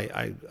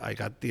 I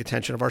got the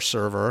attention of our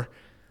server,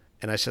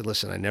 and I said,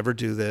 listen, I never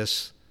do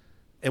this.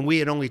 And we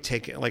had only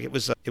taken, like, it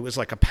was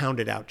like a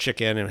pounded out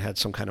chicken and it had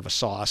some kind of a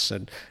sauce.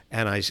 And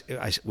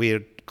we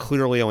had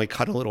clearly only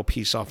cut a little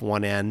piece off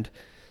one end.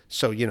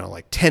 So,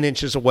 like 10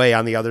 inches away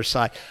on the other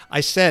side. I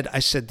said,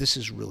 this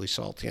is really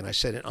salty. And I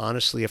said, and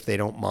honestly, if they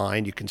don't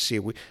mind, you can see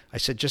it. I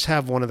said, just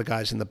have one of the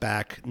guys in the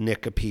back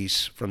nick a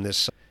piece from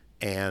this.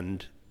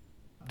 And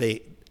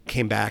they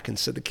came back and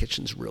said, the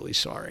kitchen's really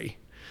sorry.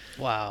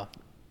 Wow.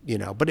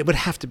 But it would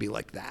have to be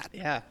like that.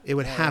 Yeah. It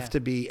would have to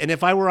be. And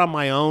if I were on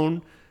my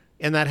own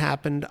and that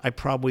happened, I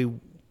probably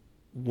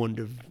wouldn't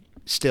have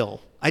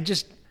still. I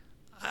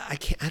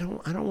can't. I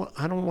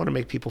don't want to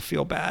make people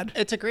feel bad.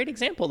 It's a great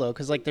example though,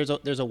 because like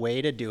there's a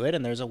way to do it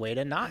and there's a way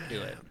to not do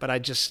it. But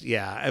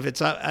if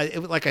it's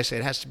like I say,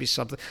 it has to be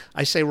something.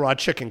 I say raw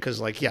chicken because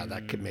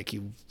that could make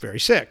you very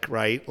sick,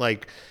 right?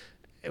 Like,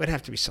 It would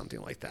have to be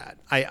something like that.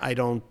 I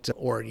don't,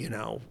 or,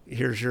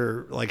 here's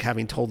your, like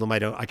having told them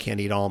I can't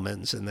eat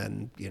almonds, and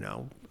then,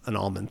 an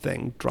almond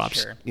thing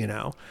drops, Sure.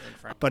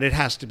 but it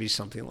has to be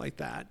something like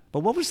that.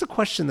 But what was the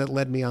question that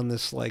led me on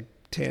this like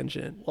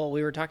tangent? Well,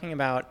 we were talking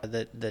about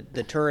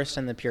the tourist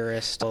and the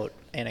purist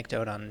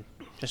anecdote on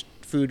just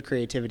food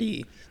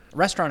creativity,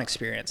 restaurant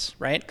experience,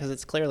 right? Because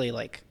it's clearly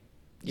like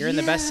you're in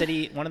the best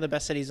city, one of the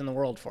best cities in the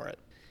world for it.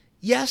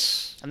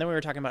 Yes. And then we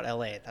were talking about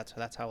LA.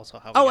 That's how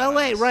we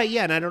LA, right.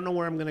 Yeah. And I don't know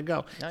where I'm going to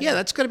go. Yeah,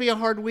 that's going to be a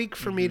hard week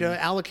for me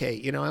to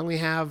allocate. I only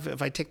have,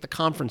 if I take the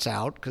conference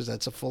out, because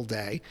that's a full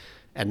day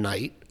at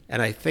night.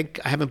 And I think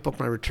I haven't booked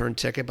my return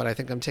ticket, but I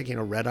think I'm taking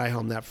a red eye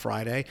home that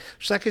Friday.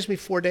 So that gives me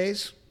 4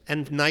 days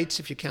and nights,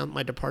 if you count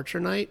my departure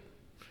night.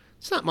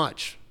 It's not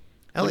much.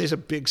 LA is a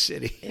big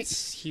city.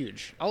 It's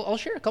huge. I'll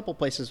share a couple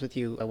places with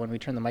you when we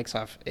turn the mics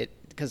off.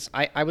 Because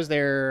I was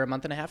there a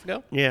month and a half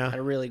ago. Yeah. Had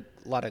a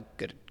lot of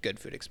good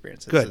food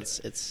experiences. Good.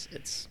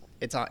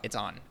 It's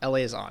on. LA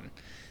is on.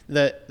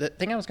 The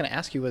thing I was going to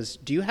ask you was,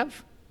 do you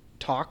have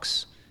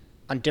talks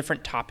on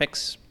different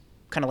topics,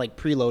 kind of like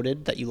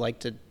preloaded, that you like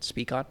to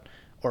speak on,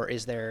 or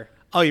is there?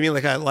 Oh, you mean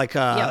like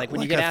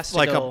when you get asked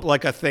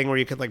like a thing where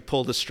you could like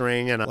pull the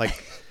string and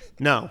like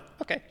no.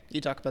 Okay,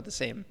 you talk about the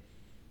same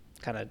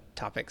kind of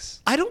topics.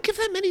 I don't give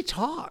that many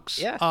talks.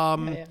 Yeah.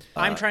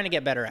 I'm trying to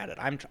get better at it.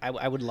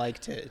 I would like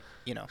to,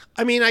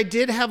 I mean, I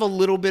did have a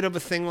little bit of a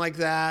thing like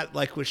that,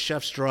 like with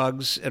Chef's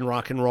Drugs and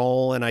rock and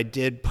roll, and I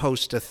did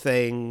post a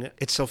thing.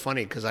 It's so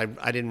funny because I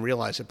didn't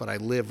realize it, but I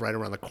live right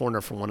around the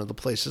corner from one of the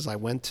places I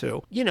went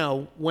to.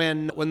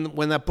 When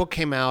that book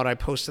came out, I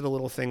posted a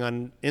little thing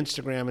on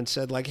Instagram and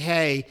said like,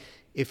 hey,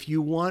 if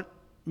you want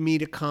me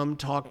to come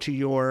talk to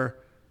your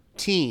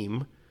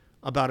team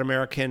about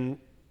American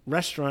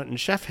restaurant and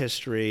chef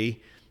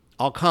history,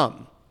 I'll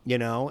come,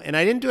 and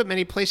I didn't do it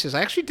many places.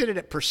 I actually did it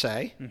at Per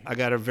Se. I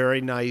got a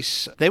very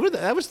nice,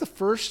 that was the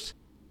first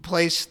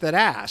place that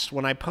asked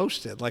when I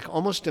posted, like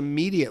almost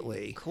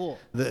immediately. Cool.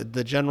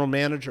 The general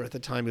manager at the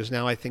time, who's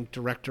now I think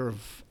director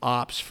of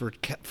ops for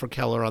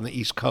Keller on the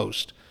East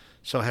Coast,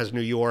 so has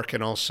New York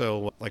and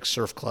also like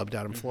Surf Club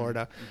down in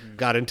Florida,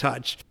 got in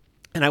touch.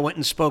 And I went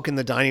and spoke in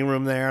the dining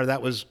room there.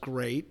 That was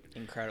great.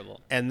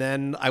 Incredible. And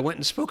then I went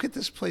and spoke at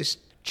this place,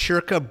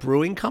 Chirka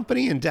Brewing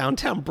Company in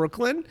downtown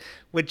Brooklyn,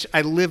 which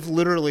I live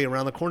literally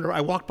around the corner.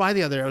 I walked by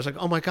the other day. I was like,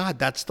 oh my God,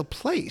 that's the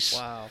place.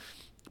 Wow.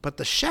 But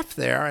the chef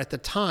there at the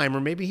time, or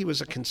maybe he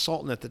was a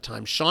consultant at the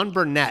time, Sean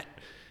Burnett,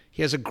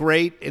 he has a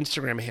great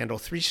Instagram handle,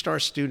 3-star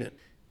student.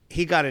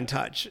 He got in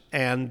touch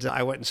and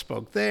I went and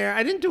spoke there.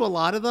 I didn't do a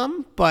lot of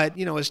them, but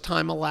as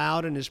time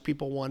allowed and as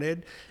people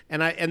wanted.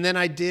 And then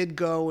I did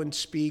go and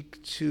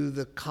speak to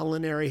the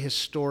culinary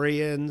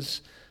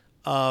historians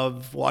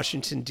of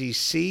Washington,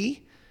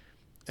 D.C.,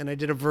 and I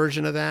did a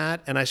version of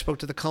that, and I spoke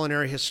to the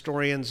culinary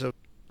historians of,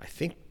 I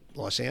think,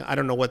 Los Angeles. I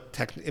don't know what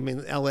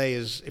L.A.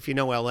 is, if you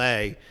know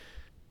L.A.,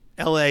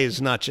 L.A.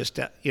 is not just,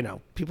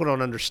 people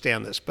don't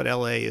understand this, but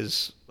L.A.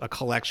 is a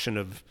collection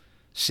of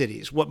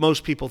cities. What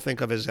most people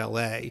think of as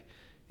L.A.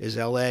 is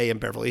L.A. and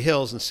Beverly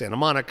Hills and Santa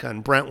Monica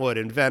and Brentwood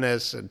and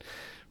Venice and,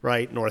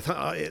 right, North.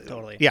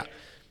 Totally. Yeah.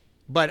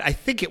 But I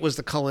think it was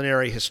the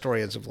culinary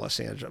historians of Los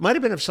Angeles. It might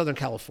have been of Southern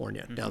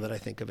California, now that I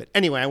think of it.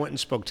 Anyway, I went and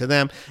spoke to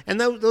them. And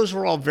those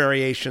were all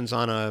variations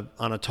on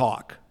a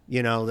talk,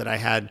 that I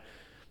had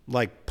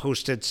like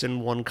Post-its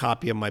in one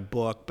copy of my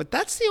book. But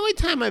that's the only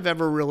time I've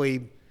ever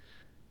really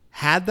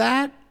had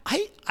that.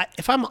 I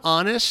if I'm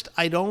honest,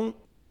 I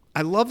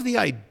love the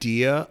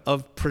idea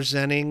of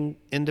presenting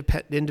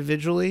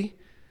individually.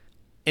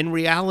 In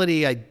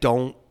reality, I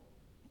don't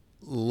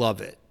love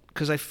it.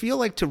 Because I feel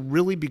like to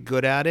really be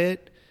good at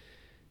it,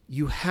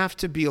 you have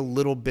to be a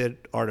little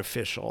bit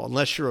artificial,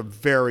 unless you're a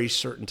very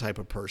certain type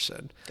of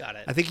person. Got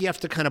it. I think you have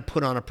to kind of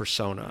put on a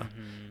persona.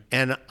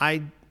 And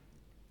I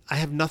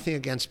have nothing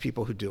against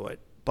people who do it.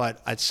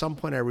 But at some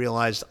point I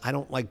realized I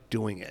don't like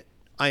doing it.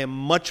 I am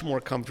much more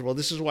comfortable.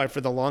 This is why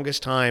for the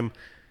longest time,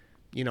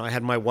 I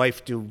had my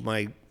wife do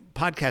my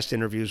podcast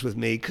interviews with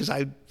me because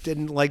I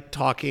didn't like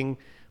talking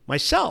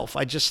myself.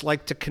 I just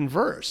like to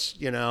converse,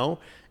 And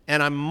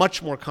I'm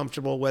much more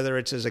comfortable, whether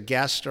it's as a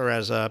guest or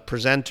as a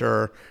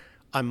presenter,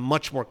 I'm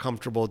much more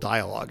comfortable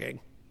dialoguing,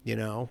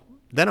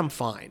 then I'm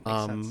fine.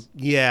 Makes sense.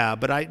 Yeah,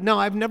 but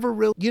I've never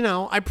really,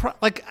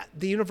 like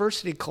the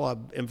University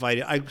Club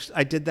invited,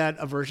 I did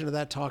a version of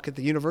that talk at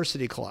the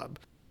University Club.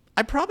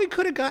 I probably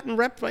could have gotten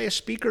repped by a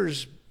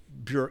speaker's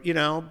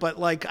bureau, but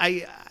like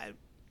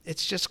it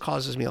just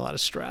causes me a lot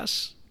of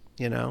stress,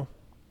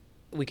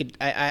 We could.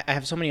 I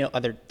have so many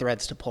other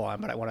threads to pull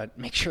on, but I want to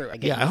make sure I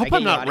get. Yeah, I hope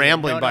I'm not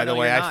rambling. By the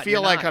way, I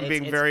feel like I'm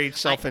being it's very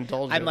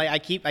self-indulgent. I'm like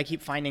I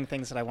keep finding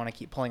things that I want to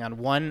keep pulling on.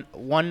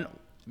 One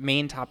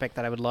main topic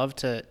that I would love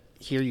to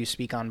hear you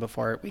speak on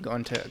before we go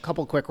into a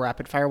couple quick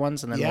rapid fire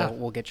ones, and then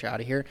we'll get you out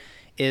of here.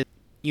 Is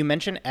you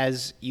mentioned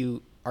as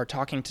you are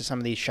talking to some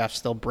of these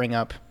chefs, they'll bring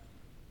up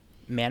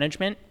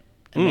management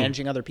and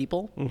managing other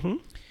people,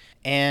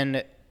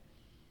 and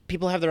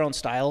people have their own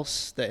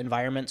styles. The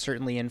environment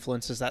certainly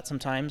influences that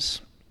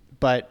sometimes.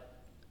 But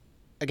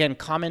again,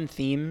 common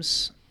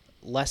themes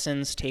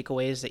lessons,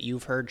 takeaways that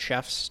you've heard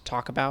chefs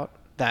talk about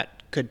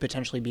that could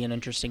potentially be an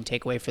interesting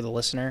takeaway for the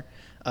listener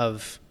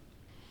of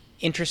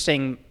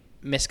interesting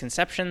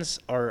misconceptions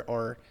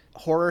or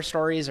horror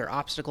stories or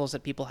obstacles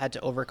that people had to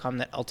overcome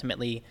that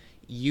ultimately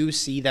you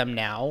see them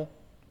now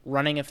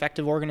running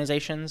effective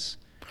organizations?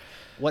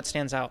 What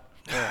stands out?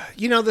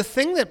 The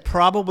thing that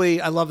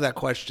I love that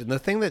question. The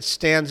thing that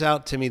stands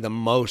out to me the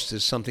most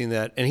is something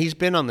that, and he's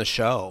been on the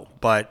show,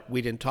 but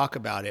we didn't talk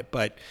about it,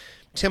 but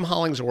Tim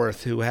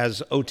Hollingsworth, who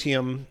has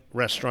Otium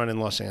restaurant in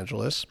Los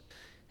Angeles,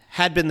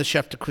 had been the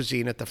chef de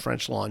cuisine at the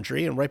French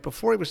Laundry. And right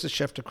before he was the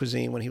chef de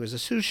cuisine, when he was a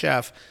sous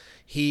chef,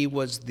 he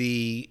was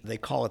they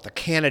call it the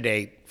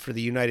candidate for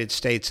the United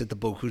States at the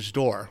Bocuse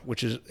d'Or,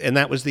 and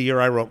that was the year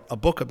I wrote a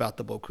book about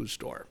the Bocuse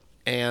d'Or.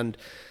 And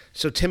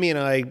so Timmy and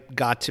I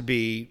got to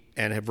be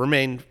and have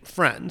remained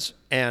friends.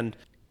 And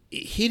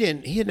he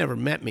had never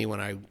met me when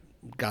I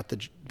got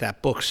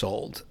that book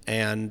sold.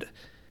 And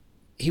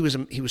he was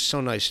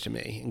so nice to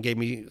me and gave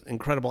me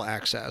incredible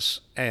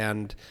access.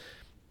 And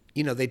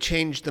they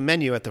changed the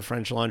menu at the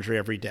French Laundry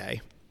every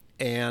day.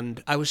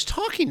 And I was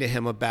talking to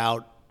him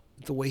about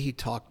the way he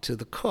talked to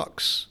the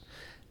cooks.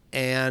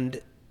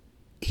 And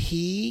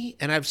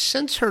I've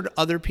since heard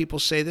other people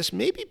say this.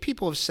 Maybe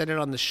people have said it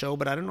on the show,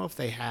 but I don't know if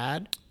they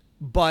had.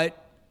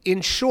 But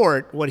in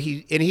short,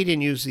 he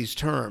didn't use these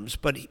terms,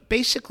 but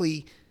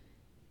basically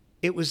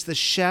it was the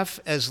chef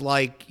as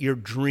like your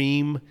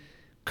dream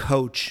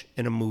coach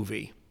in a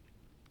movie,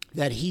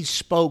 that he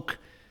spoke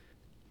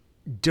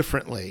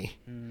differently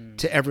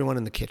to everyone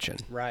in the kitchen.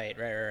 Right.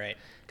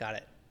 Got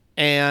it.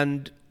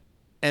 And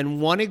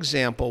one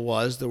example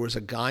was there was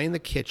a guy in the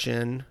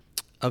kitchen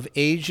of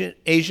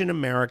Asian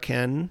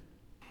American,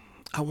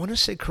 I want to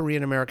say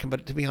Korean American,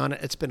 but to be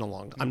honest, it's been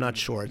I'm not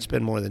sure. It's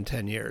been more than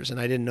 10 years, and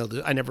I didn't know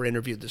I never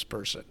interviewed this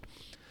person.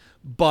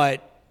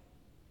 But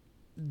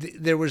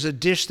there was a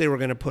dish they were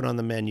going to put on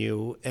the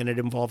menu, and it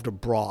involved a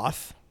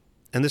broth,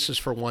 and this is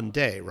for one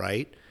day,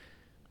 right?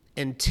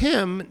 And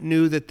Tim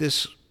knew that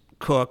this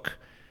cook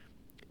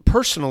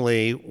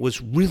personally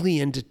was really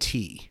into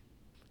tea.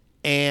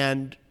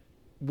 And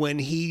when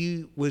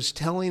he was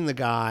telling the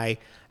guy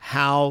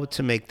how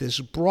to make this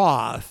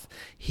broth,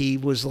 he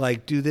was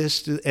like, do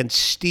this and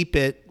steep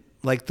it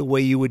like the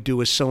way you would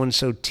do a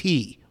so-and-so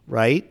tea,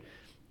 right?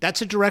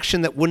 That's a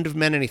direction that wouldn't have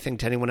meant anything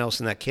to anyone else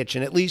in that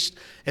kitchen, at least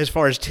as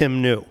far as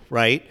Tim knew,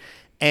 right?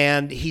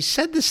 And he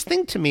said this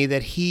thing to me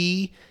that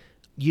he,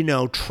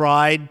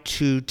 tried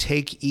to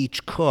take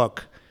each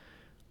cook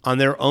on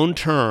their own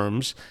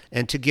terms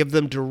and to give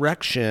them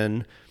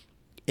direction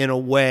in a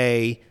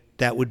way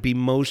that would be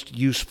most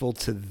useful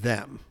to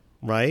them,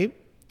 right?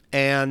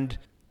 And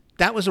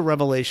that was a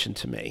revelation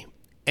to me.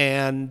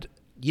 And,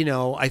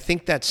 I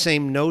think that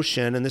same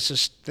notion, and this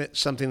is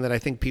something that I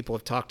think people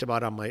have talked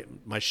about on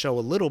my show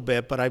a little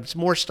bit, but it's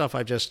more stuff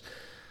I just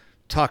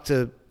talk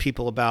to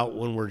people about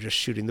when we're just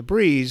shooting the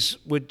breeze,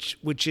 which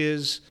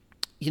is,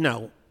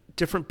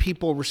 different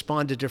people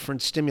respond to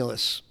different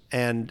stimulus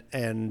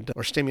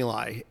or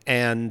stimuli.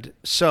 And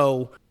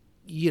so,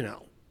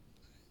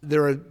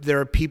 there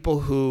are people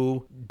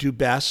who do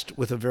best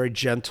with a very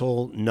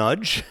gentle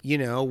nudge.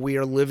 We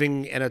are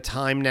living in a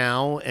time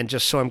now, and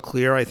just so I'm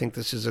clear, I think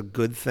this is a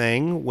good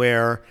thing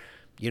where,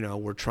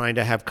 we're trying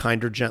to have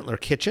kinder, gentler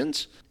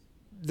kitchens.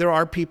 There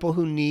are people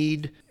who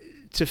need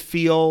to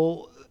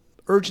feel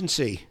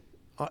urgency,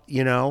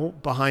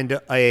 behind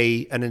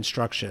an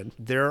instruction.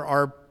 There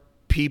are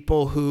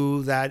people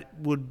who that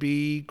would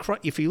be,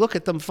 if you look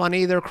at them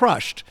funny, they're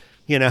crushed.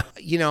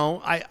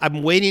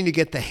 I'm waiting to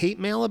get the hate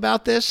mail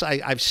about this.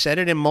 I've said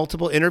it in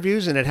multiple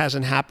interviews and it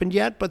hasn't happened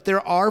yet, but there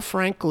are,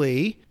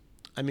 frankly,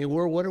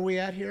 what are we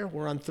at here?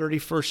 We're on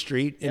 31st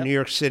Street in New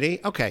York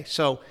City. Okay,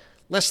 so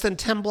less than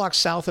 10 blocks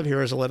south of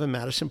here is 11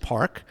 Madison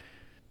Park.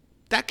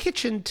 That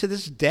kitchen to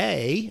this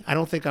day, I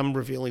don't think I'm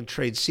revealing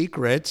trade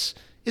secrets,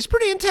 is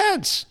pretty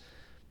intense.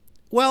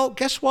 Well,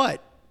 guess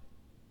what?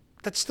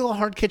 That's still a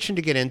hard kitchen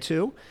to get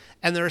into,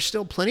 and there are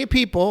still plenty of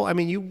people.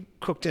 You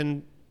cooked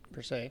in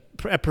per se.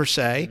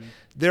 Mm-hmm.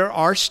 There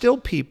are still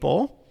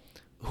people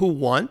who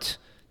want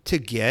to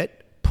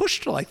get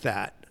pushed like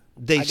that.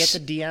 I get the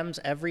DMs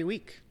every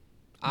week.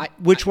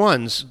 Which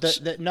ones?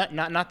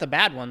 Not the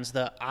bad ones.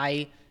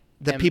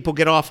 People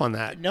get off on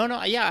that.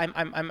 No. Yeah,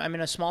 I'm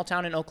in a small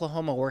town in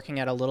Oklahoma working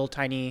at a little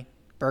tiny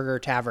burger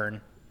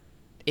tavern.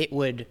 It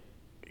would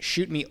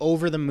shoot me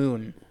over the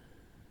moon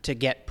to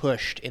get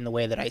pushed in the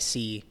way that I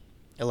see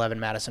 11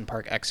 Madison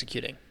Park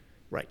executing.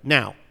 Right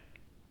now,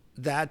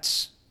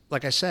 that's.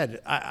 Like I said,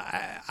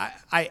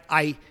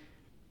 I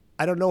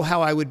don't know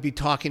how I would be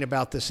talking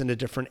about this in a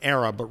different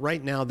era, but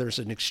right now there's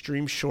an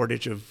extreme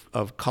shortage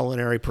of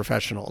culinary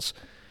professionals.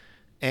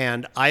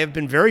 And I have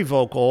been very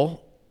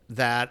vocal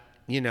that,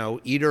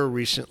 Eater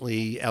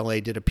recently,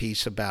 LA did a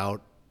piece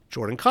about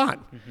Jordan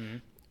Kahn. Mm-hmm.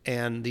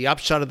 And the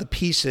upshot of the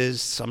piece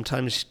is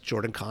sometimes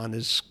Jordan Kahn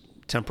is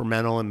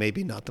temperamental and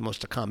maybe not the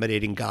most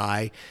accommodating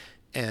guy.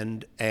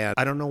 And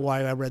I don't know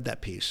why I read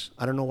that piece.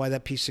 I don't know why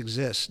that piece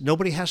exists.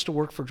 Nobody has to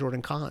work for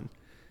Jordan Kahn.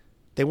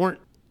 They weren't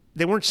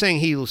saying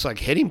he was like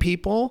hitting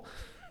people,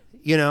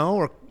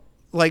 or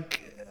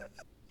like,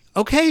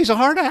 okay, he's a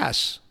hard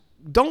ass.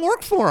 Don't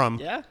work for him.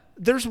 Yeah.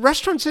 There's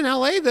restaurants in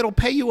LA that'll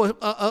pay you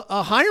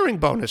a hiring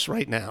bonus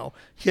right now,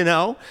 you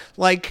know?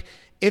 Like,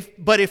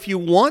 if you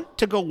want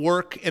to go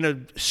work in a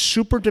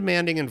super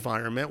demanding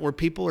environment where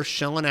people are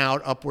shelling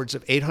out upwards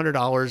of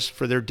 $800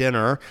 for their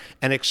dinner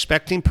and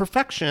expecting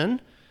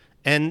perfection,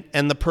 and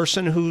the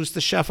person who's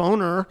the chef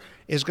owner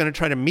is going to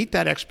try to meet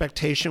that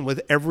expectation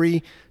with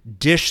every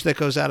dish that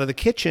goes out of the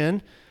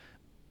kitchen,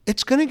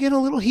 it's going to get a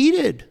little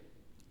heated.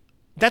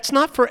 That's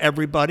not for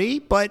everybody,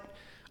 but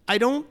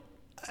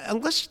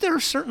unless there are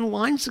certain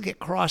lines that get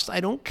crossed,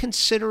 I don't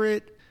consider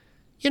it,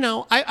 you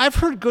know, I've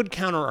heard good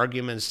counter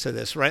arguments to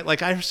this, right?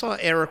 Like I saw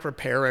Eric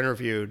Repair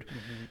interviewed,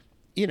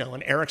 you know,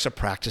 and Eric's a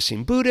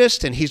practicing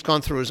Buddhist and he's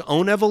gone through his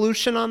own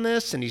evolution on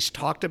this and he's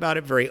talked about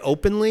it very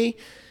openly.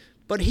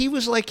 But he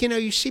was like, you know,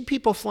 you see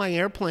people flying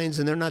airplanes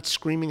and they're not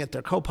screaming at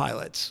their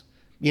co-pilots,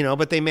 you know,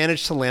 but they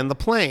manage to land the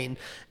plane.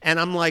 And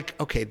I'm like,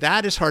 okay,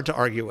 that is hard to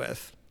argue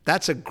with.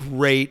 That's a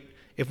great,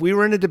 if we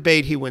were in a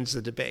debate, he wins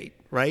the debate,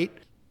 right?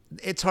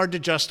 It's hard to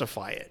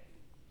justify it.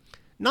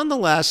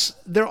 Nonetheless,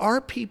 there are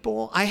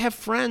people, I have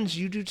friends,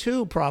 you do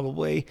too,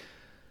 probably.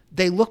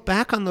 They look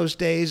back on those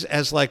days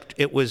as like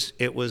it was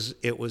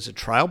a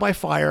trial by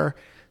fire.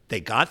 They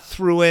got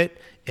through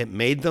it. It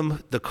made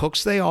them the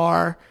cooks they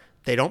are.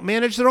 They don't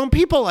manage their own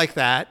people like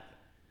that,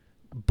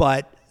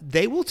 but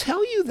they will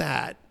tell you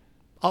that.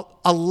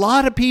 A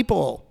lot of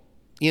people,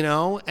 you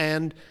know,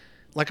 and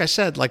like I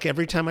said, like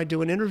every time I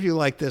do an interview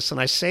like this and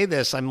I say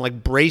this, I'm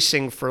like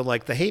bracing for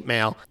like the hate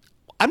mail.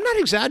 I'm not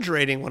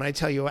exaggerating when I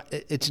tell you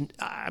it's,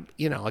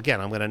 you know, again,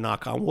 I'm going to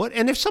knock on wood.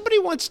 And if somebody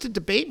wants to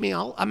debate me,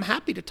 I'm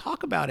happy to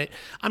talk about it.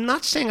 I'm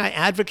not saying I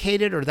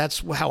advocate it or that's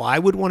how I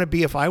would want to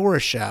be if I were a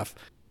chef.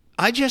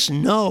 I just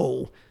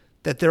know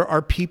that there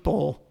are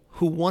people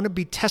who want to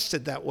be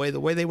tested that way,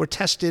 the way they were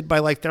tested by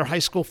like their high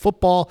school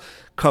football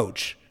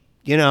coach,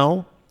 you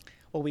know?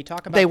 Well, we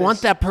talk about They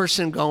want that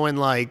person going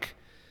like,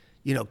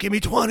 you know, give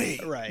me 20.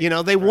 Right. You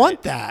know, they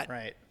want that.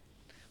 Right.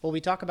 Well, we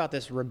talk about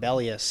this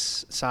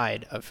rebellious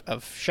side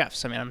of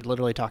chefs. I mean, I'm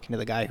literally talking to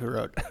the guy who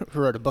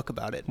wrote a book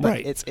about it. But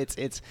right.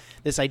 It's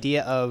this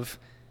idea of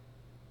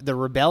the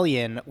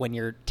rebellion when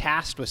you're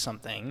tasked with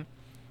something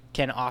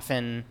can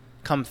often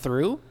come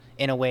through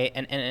in a way.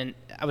 And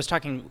I was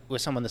talking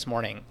with someone this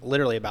morning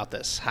literally about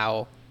this,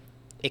 how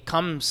it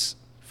comes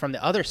from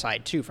the other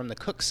side too, from the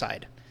cook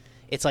side.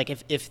 It's like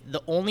if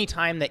the only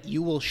time that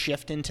you will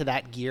shift into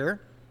that gear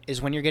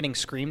is when you're getting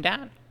screamed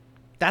at,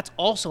 that's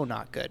also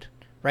not good.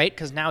 Right?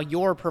 Because now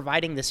you're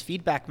providing this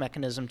feedback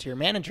mechanism to your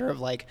manager of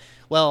like,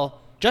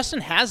 well,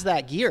 Justin has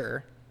that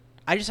gear.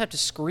 I just have to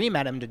scream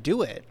at him to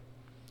do it.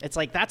 It's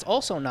like, that's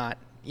also not,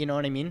 you know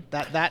what I mean?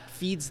 That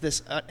feeds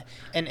this,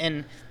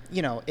 and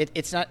you know,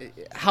 it's not,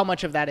 how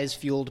much of that is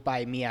fueled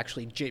by me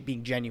actually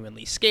being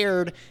genuinely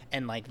scared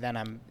and like, then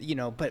I'm, you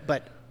know,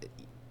 but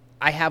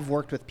I have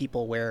worked with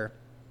people where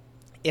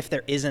if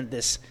there isn't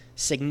this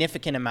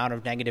significant amount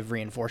of negative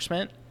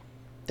reinforcement,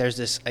 there's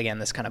this, again,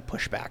 this kind of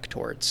pushback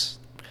towards.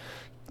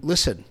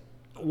 Listen,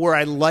 where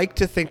I like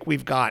to think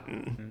we've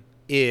gotten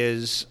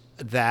is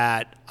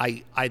that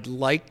I'd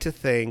like to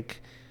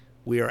think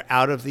we are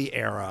out of the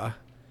era,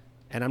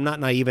 and I'm not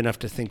naive enough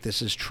to think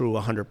this is true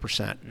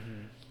 100%,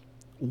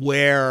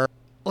 where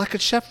like a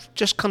chef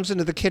just comes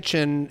into the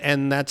kitchen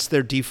and that's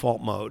their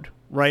default mode,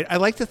 right? I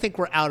like to think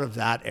we're out of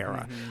that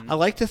era. I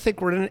like to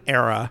think we're in an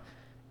era,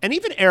 and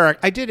even Eric,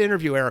 I did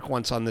interview Eric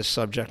once on this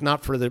subject,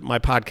 not for my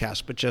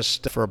podcast, but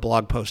just for a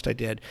blog post I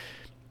did.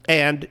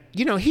 And,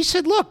 you know, he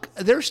said, look,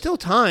 there's still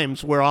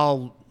times where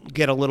I'll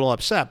get a little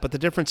upset, but the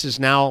difference is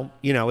now,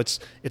 you know, it's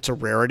a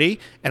rarity,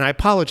 and I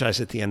apologize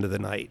at the end of the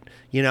night.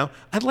 You know,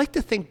 I'd like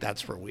to think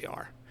that's where we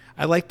are.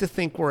 I like to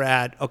think we're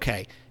at,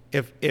 okay,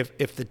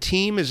 if the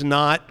team is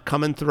not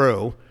coming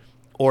through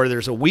or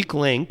there's a weak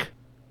link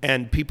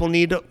and people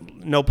need,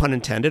 no pun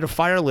intended, a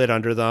fire lit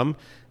under them,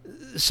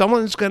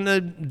 someone's going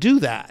to do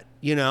that,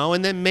 you know,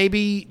 and then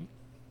maybe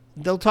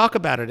they'll talk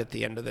about it at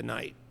the end of the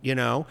night, you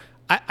know.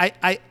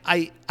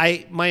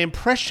 My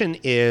impression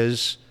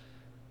is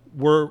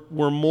we're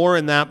more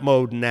in that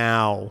mode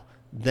now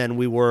than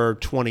we were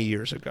 20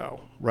 years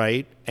ago,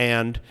 right?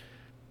 And,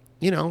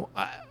 you know,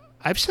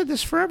 I've said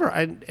this forever,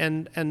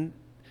 and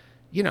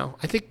you know,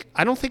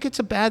 I don't think it's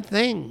a bad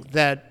thing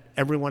that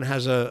everyone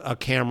has a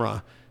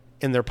camera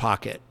in their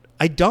pocket.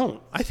 I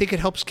don't. I think it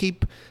helps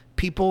keep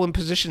people in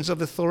positions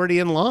of authority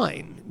in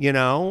line, you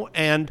know?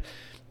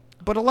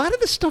 But a lot of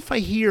the stuff I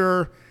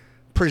hear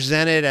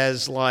presented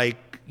as like,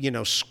 you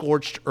know,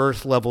 scorched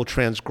earth level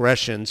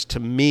transgressions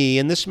to me,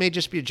 and this may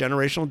just be a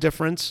generational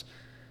difference,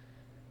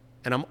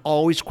 and I'm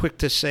always quick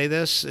to say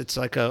this, it's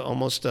like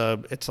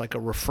it's like a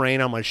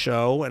refrain on my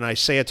show, and I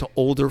say it to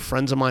older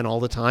friends of mine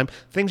all the time.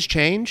 Things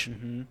change.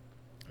 Mm-hmm.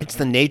 It's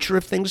the nature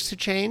of things to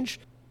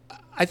change.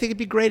 I think it'd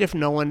be great if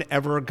no one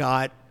ever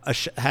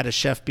had a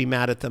chef be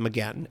mad at them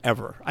again,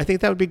 ever. I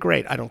think that would be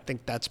great. I don't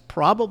think that's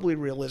probably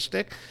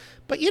realistic.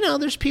 But, you know,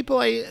 there's people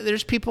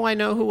I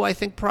know who I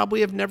think probably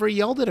have never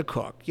yelled at a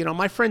cook. You know,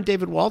 my friend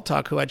David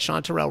Waltuck, who had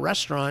Chanterelle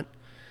Restaurant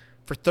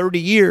for 30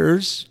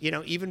 years,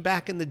 even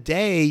back in the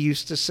day,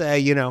 used to say,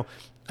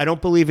 I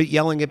don't believe it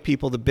yelling at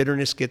people, the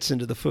bitterness gets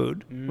into the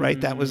food, right?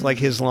 That was like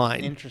his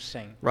line.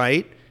 Interesting.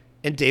 Right?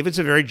 And David's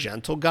a very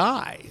gentle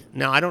guy.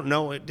 Now, I don't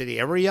know, did he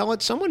ever yell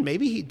at someone?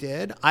 Maybe he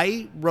did.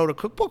 I wrote a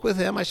cookbook with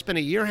him. I spent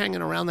a year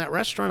hanging around that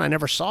restaurant. I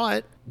never saw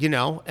it,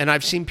 and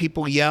I've seen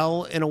people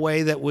yell in a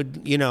way that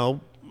would,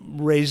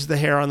 raise the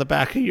hair on the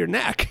back of your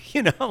neck,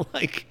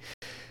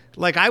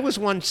 like I was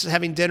once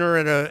having dinner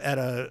at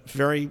a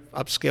very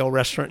upscale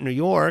restaurant in New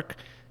York,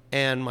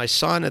 and my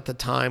son at the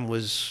time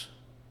was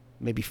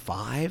maybe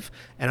 5,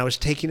 and I was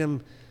taking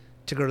him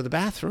to go to the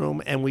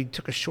bathroom, and we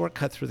took a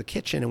shortcut through the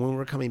kitchen, and when we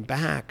were coming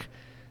back,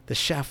 the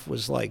chef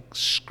was like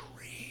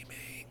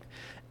screaming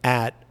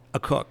at a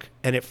cook,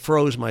 and it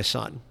froze my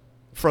son.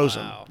 Froze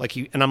him.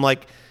 And I'm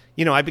like,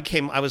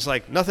 I was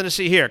like, nothing to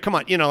see here. Come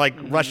on,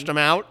 rushed him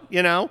out,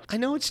 I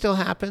know it still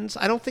happens.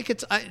 I don't think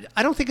it's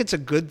a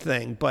good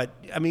thing, but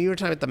I mean, you were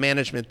talking about the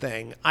management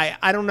thing.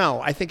 I don't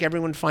know. I think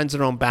everyone finds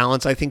their own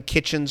balance. I think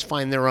kitchens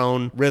find their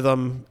own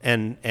rhythm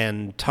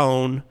and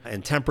tone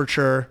and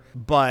temperature,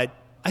 but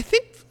I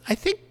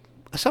think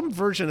some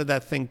version of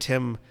that thing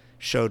Tim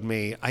showed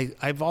me,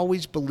 I've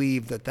always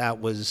believed that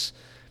was,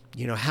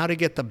 how to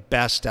get the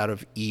best out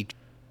of each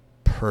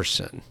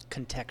person.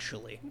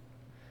 Contextually.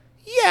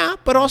 Yeah,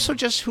 but also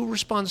just who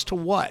responds to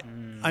what.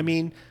 I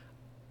mean,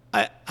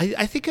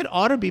 I think it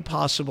ought to be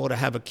possible to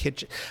have a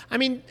kitchen. I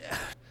mean,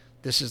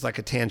 this is like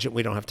a tangent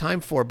we don't have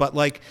time for, but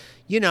like,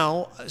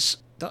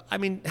 I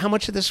mean, how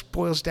much of this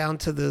boils down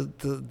to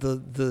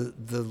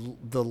the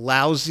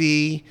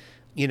lousy,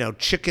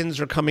 chickens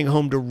are coming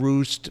home to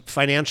roost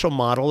financial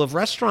model of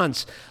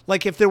restaurants.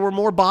 Like if there were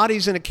more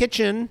bodies in a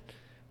kitchen,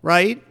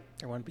 right?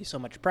 There wouldn't be so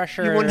much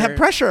pressure. You wouldn't have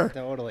pressure.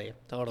 Totally.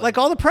 Like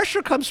all the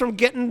pressure comes from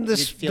getting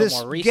this. You'd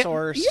feel more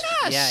resourced.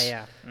 Yes.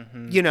 Yeah.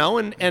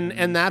 Mm-hmm.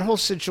 And that whole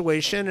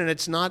situation, and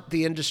it's not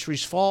the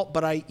industry's fault,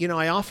 but I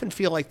often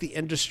feel like the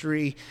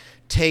industry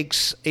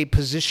takes a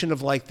position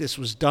of like this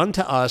was done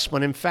to us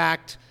when in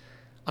fact,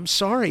 I'm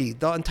sorry,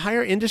 the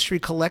entire industry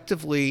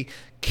collectively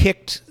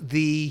kicked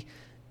the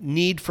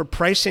need for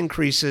price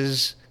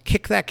increases,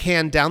 kicked that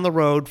can down the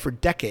road for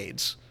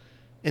decades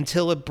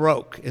until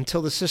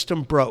the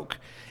system broke.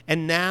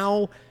 And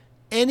now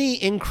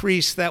any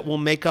increase that will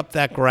make up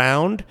that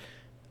ground,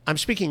 I'm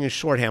speaking in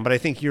shorthand, but I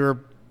think your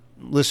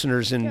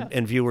listeners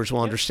and viewers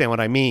will understand what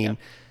I mean. Yeah.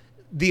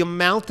 The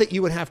amount that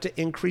you would have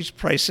to increase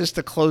prices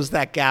to close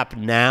that gap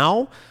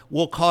now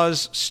will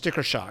cause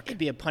sticker shock. It'd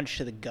be a punch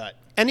to the gut.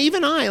 And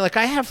even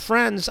I have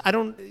friends,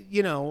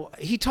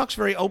 he talks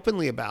very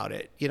openly about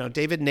it.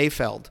 David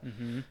Nafeld,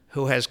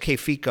 who has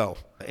Kefico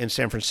in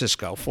San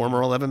Francisco,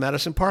 former 11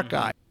 Madison Park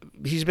guy.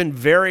 He's been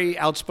very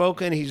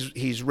outspoken.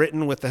 He's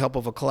written with the help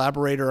of a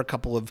collaborator a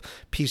couple of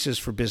pieces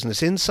for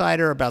Business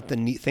Insider about the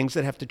neat things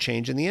that have to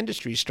change in the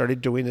industry. He started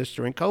doing this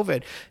during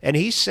COVID. And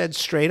he said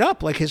straight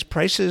up, like his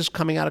prices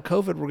coming out of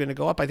COVID were going to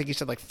go up. I think he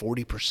said like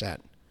 40%.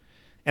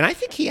 And I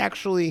think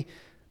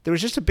there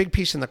was just a big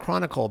piece in the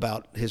Chronicle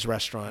about his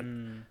restaurant.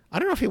 I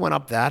don't know if he went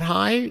up that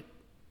high.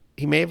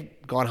 He may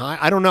have gone high.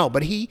 I don't know.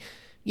 But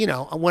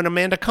when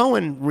Amanda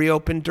Cohen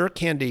reopened Dirt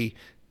Candy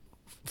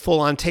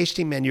full-on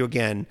tasting menu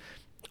again,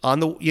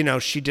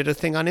 she did a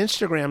thing on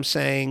Instagram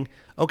saying,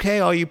 okay,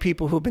 all you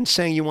people who've been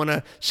saying you want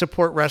to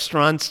support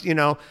restaurants,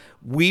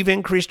 we've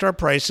increased our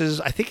prices.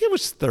 I think it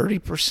was 30%.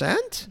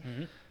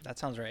 Mm-hmm. That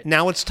sounds right.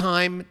 Now it's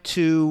time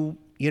to,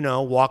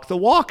 walk the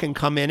walk and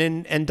come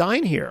in and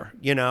dine here,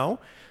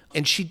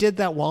 And she did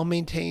that while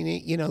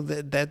maintaining,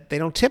 that they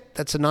don't tip.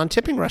 That's a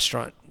non-tipping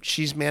restaurant.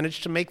 She's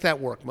managed to make that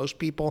work. Most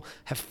people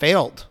have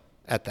failed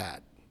at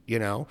that,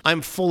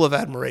 I'm full of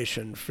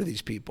admiration for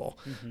these people,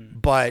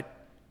 but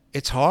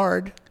it's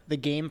hard. The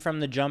game from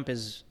the jump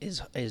is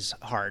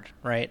hard,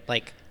 right?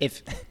 Like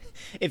if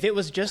it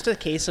was just a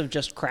case of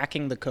just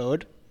cracking the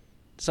code,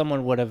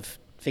 someone would have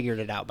figured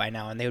it out by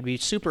now, and they would be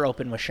super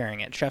open with sharing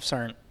it. Chefs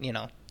aren't,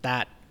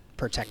 that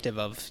protective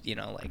of,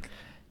 like.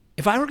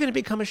 If I were going to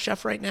become a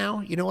chef right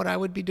now, you know what I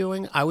would be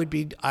doing? I would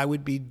be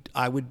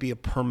a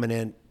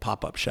permanent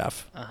pop-up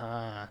chef.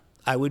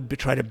 I would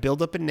try to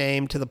build up a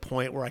name to the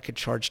point where I could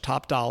charge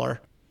top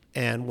dollar.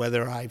 And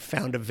whether I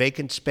found a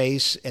vacant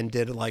space and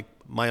did like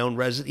my own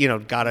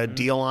got a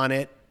deal on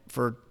it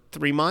for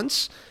 3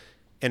 months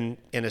in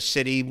a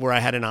city where I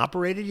hadn't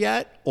operated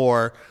yet,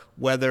 or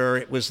whether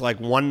it was like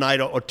one night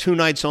or 2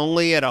 nights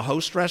only at a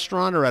host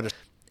restaurant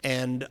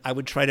and I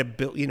would try to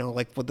build,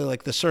 like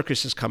the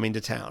circus is coming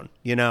to town,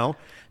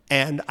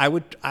 and I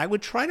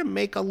would try to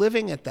make a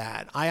living at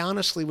that. I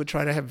honestly would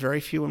try to have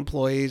very few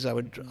employees.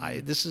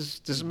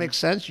 Does it make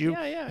sense? You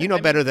know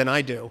better than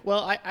I do.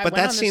 Well, but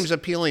that seems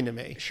appealing to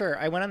me. Sure.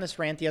 I went on this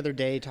rant the other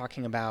day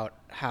talking about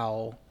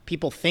how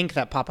people think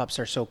that pop-ups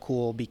are so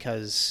cool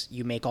because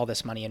you make all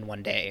this money in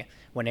one day,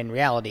 when in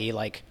reality,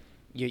 like,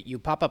 you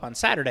pop up on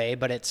Saturday,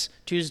 but it's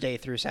Tuesday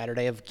through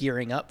Saturday of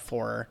gearing up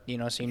for,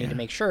 so you need to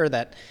make sure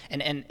that,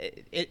 and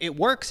it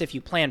works if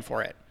you plan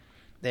for it.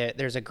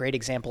 There's a great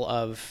example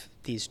of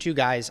these two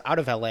guys out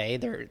of LA.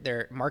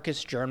 They're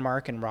Marcus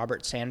Jernmark and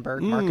Robert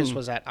Sandberg. Marcus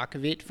was at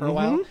Akavit for a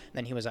while,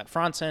 then he was at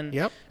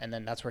Franzen, and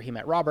then that's where he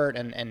met Robert,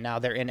 and now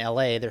they're in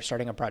LA. They're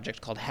starting a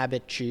project called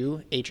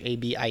Habitue,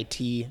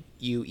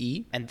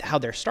 Habitue, and how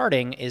they're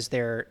starting is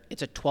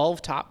it's a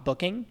 12 top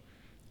booking.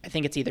 I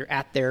think it's either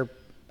at their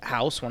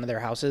house, one of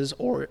their houses,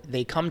 or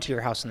they come to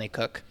your house and they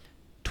cook.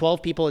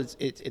 12 people,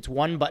 it's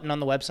one button on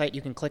the website.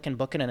 You can click and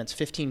book it, and it's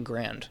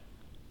 $15,000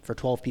 for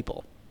 12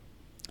 people.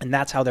 And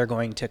that's how they're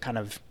going to kind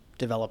of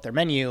develop their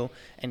menu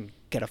and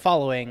get a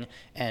following.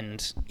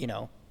 And,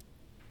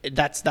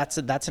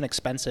 that's an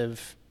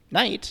expensive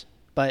night.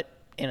 But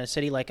in a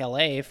city like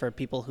LA, for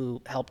people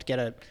who helped get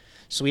a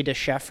Swedish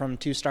chef from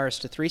 2 stars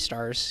to 3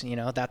 stars,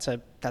 that's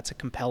a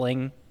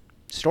compelling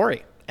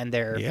story. And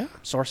they're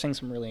sourcing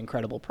some really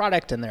incredible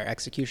product, and their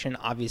execution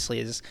obviously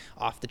is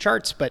off the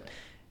charts. But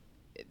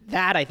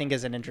that, I think,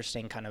 is an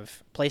interesting kind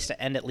of place to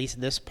end at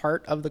least this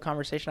part of the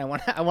conversation. I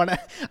want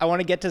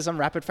to get to some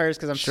rapid fires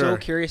because I'm so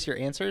curious your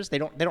answers. They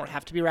don't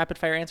have to be rapid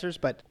fire answers,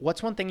 but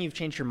what's one thing you've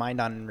changed your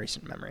mind on in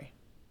recent memory?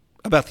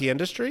 About the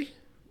industry?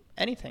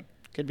 Anything.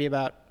 Could be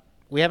about.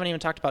 We haven't even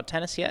talked about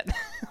tennis yet.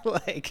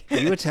 Are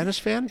you a tennis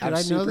fan? Did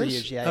I know this?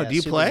 Huge. Yeah, do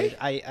you play?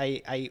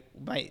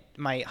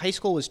 My high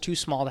school was too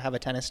small to have a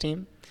tennis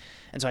team,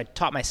 and so I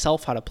taught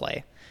myself how to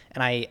play.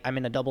 And I'm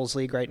in a doubles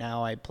league right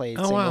now. I played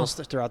singles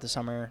throughout the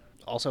summer.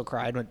 Also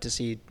cried, went to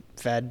see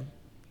Fed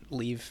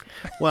leave.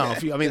 Well,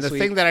 the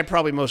thing that I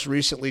probably most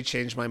recently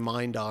changed my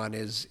mind on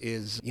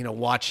is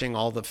watching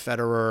all the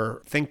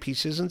Federer think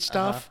pieces and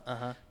stuff,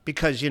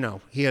 because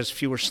he has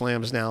fewer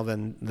slams now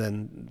than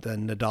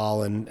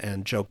Nadal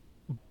and Djokovic.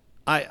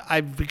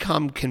 I've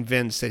become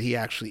convinced that he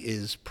actually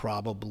is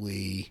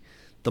probably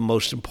the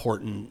most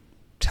important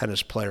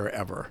tennis player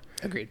ever.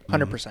 Agreed,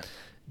 100%.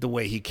 The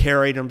way he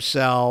carried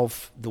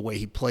himself, the way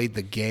he played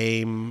the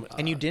game.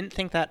 And you didn't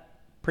think that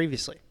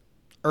previously?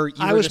 Or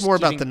I was more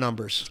about the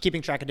numbers.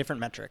 Keeping track of different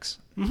metrics.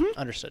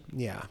 Understood.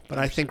 Yeah, but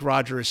I think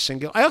Roger is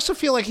singular. I also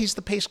feel like he's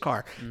the pace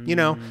car.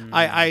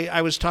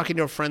 I was talking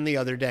to a friend the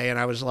other day, and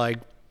I was like,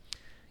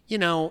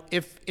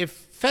 if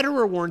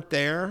Federer weren't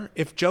there,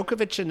 if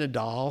Djokovic and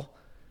Nadal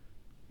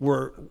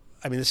were,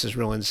 this is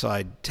real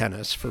inside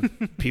tennis for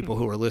people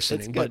who are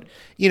listening, but,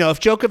 if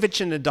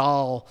Djokovic and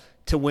Nadal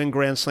to win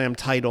Grand Slam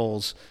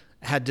titles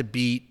had to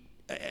beat,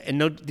 and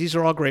no, these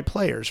are all great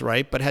players,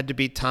 right? But had to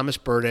beat Thomas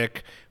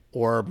Berdych,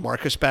 or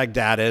Marcus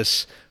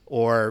Baghdatis,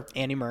 or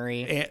Andy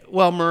Murray.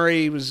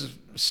 Murray was,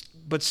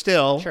 but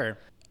still, sure,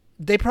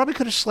 they probably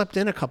could have slept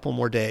in a couple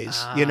more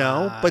days,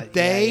 But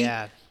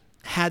they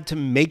had to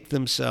make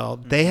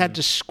themselves. They had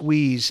to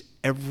squeeze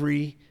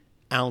every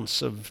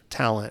ounce of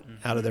talent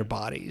out of their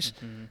bodies,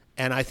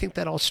 and I think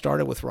that all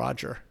started with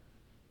Roger.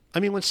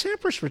 When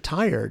Sampras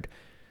retired,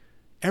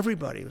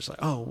 everybody was like,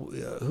 "Oh,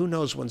 who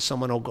knows when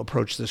someone will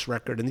approach this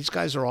record?" And these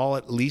guys are all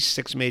at least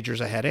 6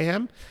 majors ahead of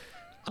him.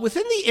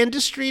 Within the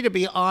industry, to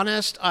be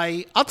honest,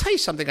 I'll tell you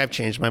something I've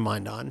changed my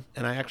mind on,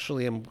 and I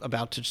actually am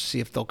about to see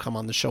if they'll come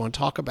on the show and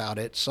talk about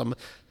it. Some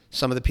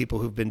of the people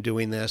who've been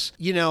doing this.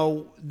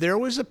 There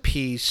was a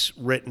piece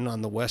written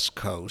on the West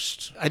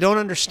Coast. I don't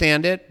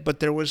understand it, but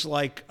there was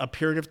a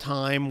period of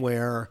time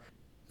where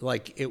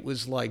it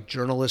was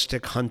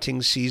journalistic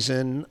hunting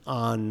season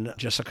on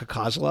Jessica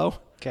Kozlow.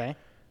 Okay.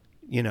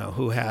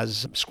 Who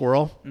has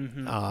Squirrel.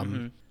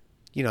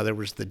 There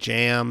was the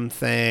Jam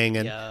thing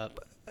and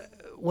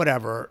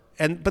whatever.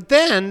 But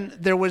then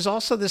there was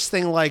also this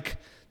thing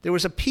there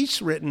was a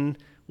piece written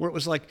where it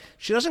was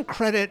she doesn't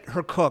credit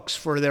her cooks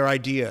for their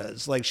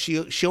ideas.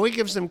 She only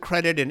gives them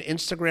credit in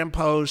Instagram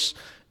posts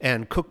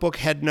and cookbook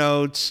head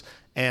notes.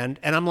 And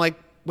I'm like,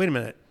 wait a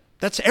minute,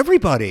 that's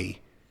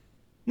everybody.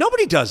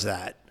 Nobody does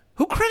that.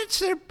 Who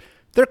credits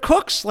their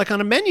cooks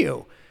on a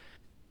menu?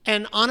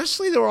 And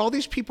honestly, there were all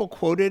these people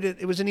quoted.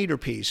 It was an Eater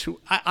piece.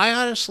 Who I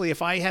honestly,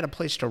 if I had a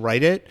place to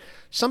write it,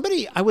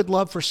 I would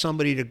love for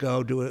somebody to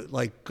go do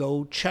it,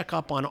 go check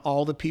up on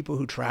all the people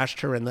who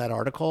trashed her in that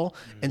article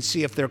and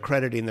see if they're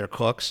crediting their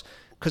cooks,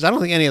 because I don't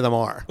think any of them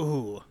are.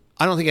 Ooh,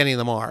 I don't think any of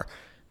them are.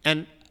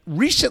 And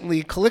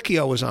recently,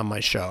 Colicchio was on my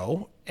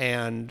show,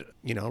 and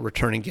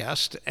returning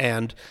guest,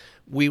 and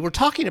we were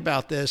talking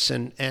about this,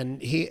 and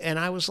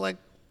I was like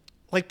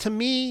to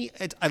me,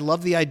 I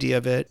love the idea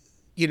of it.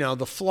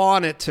 The flaw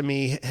in it to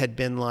me had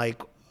been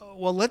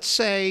well, let's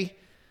say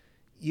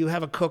you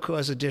have a cook who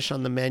has a dish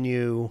on the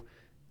menu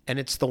and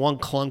it's the one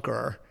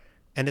clunker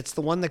and it's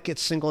the one that gets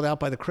singled out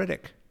by the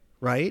critic,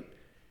 right?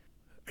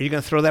 Are you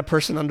going to throw that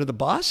person under the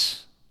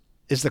bus?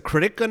 Is the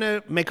critic going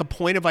to make a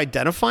point of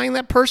identifying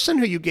that person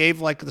who you gave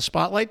the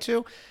spotlight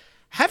to?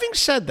 Having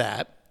said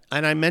that,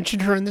 and I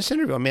mentioned her in this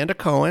interview, Amanda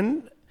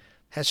Cohen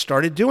has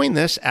started doing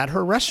this at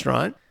her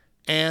restaurant,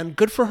 and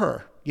good for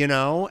her.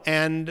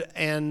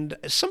 And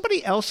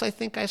somebody else I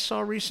think I saw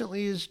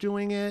recently is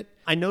doing it.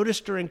 I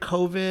noticed during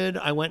COVID,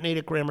 I went and ate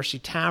at Gramercy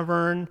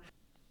Tavern.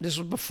 This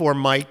was before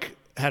Mike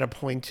had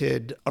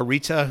appointed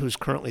Arita, who's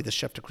currently the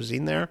chef de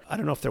cuisine there. I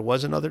don't know if there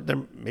was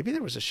maybe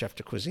there was a chef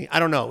de cuisine. I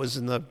don't know. It was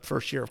in the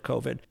first year of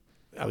COVID.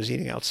 I was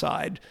eating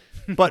outside.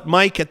 But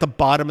Mike at the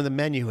bottom of the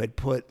menu had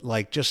put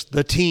like just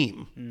the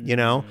team,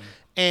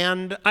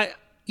 and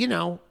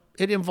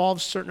it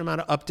involves a certain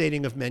amount of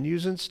updating of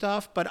menus and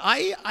stuff. But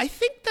I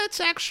think that's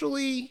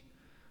actually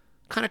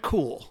kind of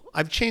cool.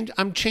 I'm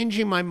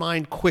changing my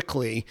mind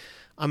quickly.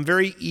 I'm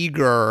very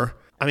eager.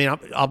 I mean,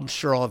 I'm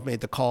sure I'll have made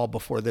the call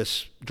before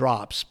this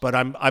drops, but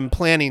I'm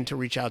planning to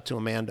reach out to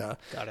Amanda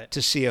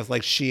to see if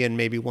like she and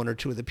maybe one or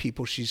two of the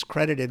people she's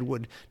credited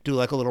would do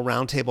like a little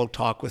roundtable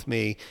talk with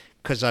me,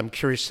 because I'm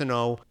curious to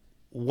know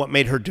what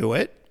made her do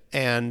it,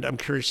 and I'm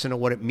curious to know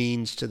what it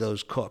means to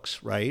those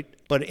cooks, right?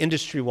 But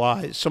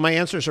industry-wise, so my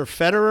answers are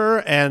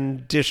Federer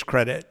and dish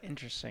credit.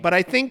 Interesting. But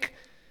I think,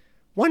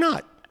 why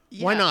not?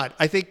 Yeah. Why not?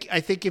 I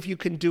think if you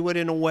can do it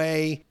in a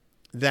way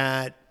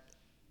that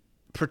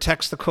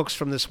protects the cooks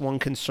from this one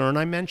concern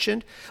I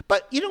mentioned.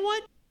 But you know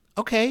what?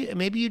 Okay,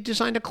 maybe you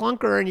designed a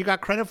clunker and you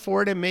got credit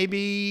for it, and maybe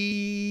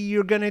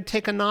you're going to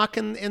take a knock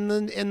in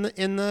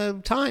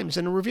the Times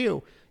in a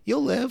review.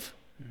 You'll live.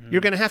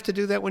 You're going to have to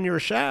do that when you're a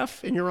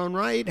chef in your own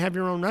right, have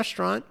your own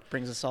restaurant.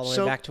 Brings us all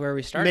the way back to where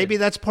we started. Maybe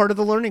that's part of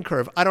the learning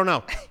curve. I don't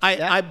know.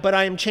 But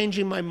I am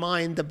changing my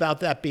mind about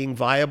that being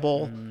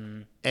viable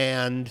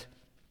and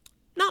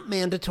not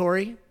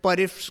mandatory. But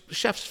if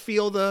chefs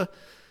feel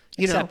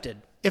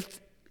accepted,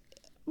 if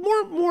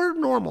more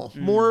normal,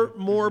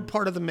 more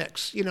part of the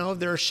mix.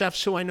 There are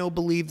chefs who I know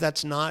believe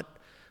that's not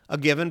a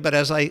given. But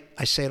as I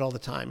say it all the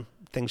time,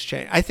 things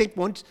change. I think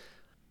once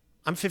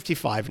I'm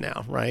 55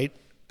 now, right?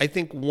 I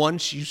think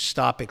once you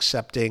stop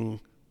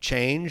accepting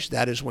change,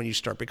 that is when you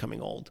start becoming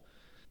old.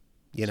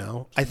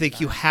 I think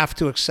you have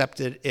to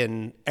accept it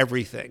in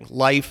everything.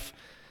 Life,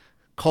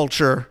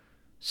 culture,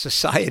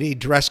 society,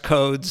 dress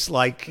codes.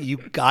 Like, you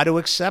got to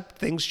accept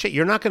things change.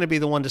 You're not going to be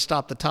the one to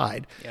stop the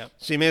tide. Yep.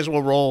 So you may as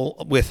well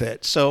roll with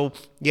it. So,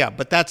 yeah,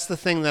 but that's the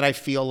thing that I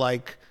feel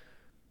like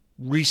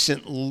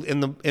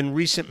in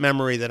recent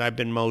memory that I've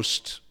been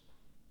most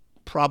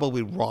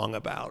probably wrong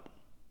about.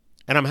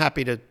 And I'm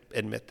happy to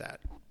admit that.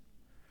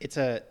 It's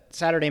a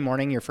Saturday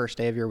morning, your first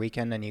day of your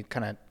weekend, and you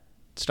kind of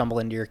stumble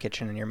into your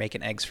kitchen and you're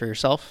making eggs for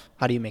yourself.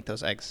 How do you make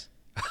those eggs?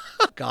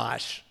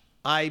 Gosh,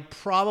 I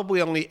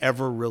probably only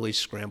ever really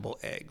scramble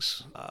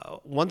eggs.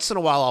 Once in a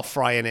while, I'll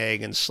fry an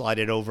egg and slide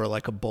it over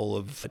like a bowl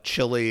of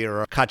chili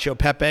or a cacio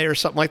pepe or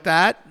something like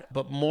that.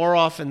 But more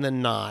often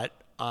than not,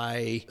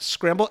 I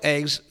scramble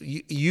eggs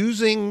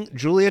using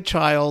Julia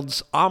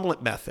Child's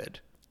omelet method.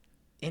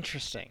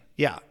 Interesting.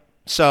 Yeah.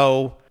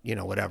 So,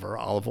 whatever,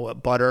 olive oil,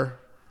 butter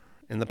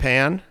in the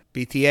pan,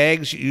 beat the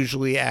eggs. You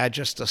usually add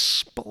just a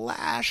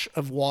splash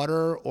of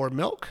water or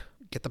milk.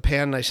 Get the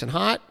pan nice and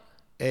hot,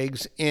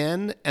 eggs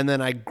in, and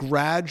then I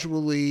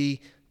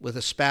gradually, with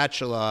a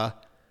spatula,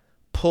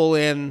 pull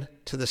in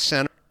to the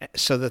center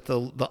so that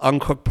the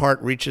uncooked part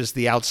reaches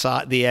the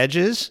outside, the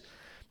edges,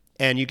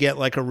 and you get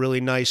like a really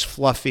nice,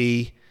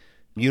 fluffy,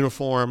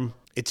 uniform.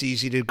 It's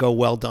easy to go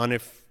well done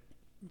if,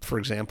 for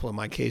example, in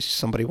my case,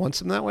 somebody wants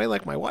them that way,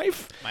 like my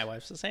wife. My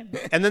wife's the same.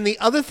 And then the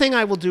other thing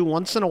I will do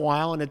once in a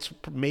while, and it's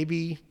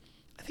maybe,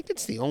 I think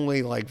it's the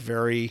only like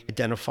very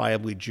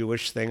identifiably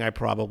Jewish thing I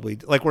probably,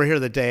 like, we're here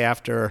the day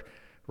after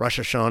Rosh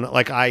Hashanah.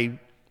 Like, I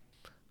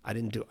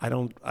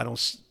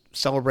don't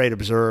celebrate,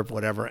 observe,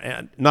 whatever,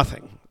 and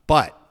nothing.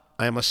 But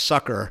I am a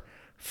sucker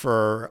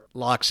for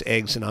lox,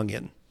 eggs, and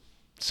onion.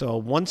 So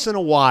once in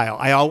a while,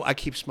 I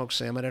keep smoked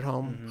salmon at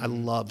home. Mm-hmm. I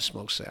love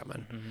smoked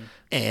salmon. Mm-hmm.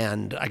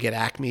 And I get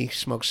Acme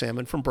smoked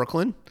salmon from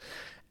Brooklyn.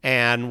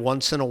 And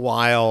once in a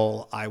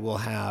while,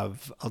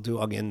 I'll do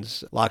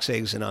onions, lox,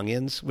 eggs, and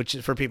onions, which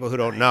is, for people who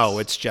don't know,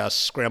 it's just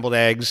scrambled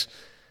eggs.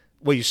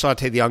 Well, you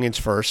saute the onions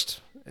first,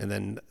 and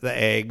then the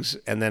eggs.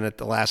 And then at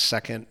the last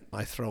second,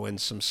 I throw in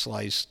some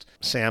sliced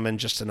salmon,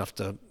 just enough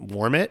to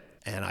warm it.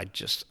 And oh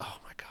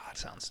my God.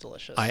 Sounds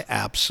delicious. I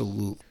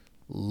absolutely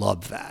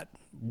love that.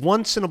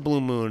 Once in a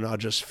blue moon, I'll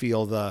just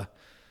feel the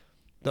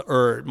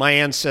my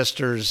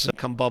ancestors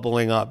come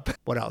bubbling up.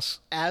 What else?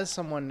 As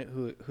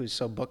someone who's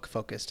so book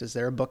focused, is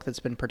there a book that's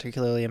been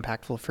particularly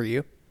impactful for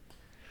you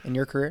in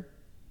your career?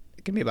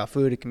 It can be about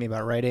food. It can be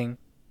about writing.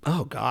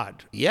 Oh,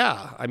 God.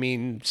 Yeah. I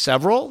mean,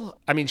 several.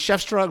 I mean,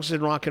 Chef's Drugs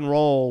and Rock and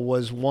Roll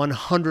was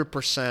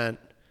 100%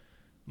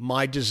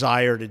 my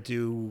desire to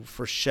do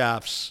for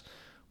chefs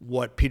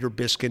what Peter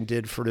Biskin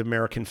did for the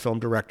American film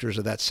directors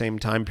of that same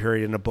time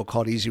period in a book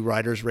called Easy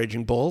Riders,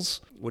 Raging Bulls,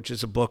 which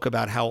is a book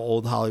about how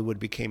old Hollywood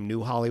became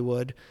new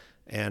Hollywood.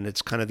 And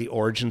it's kind of the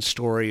origin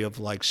story of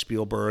like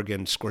Spielberg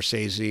and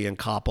Scorsese and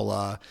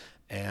Coppola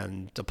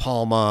and De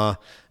Palma.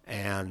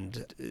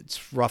 And it's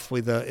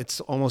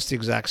it's almost the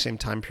exact same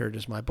time period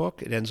as my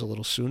book. It ends a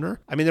little sooner.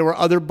 I mean, there were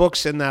other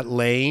books in that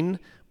lane,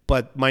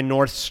 but my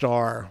North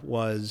Star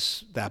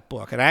was that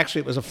book. And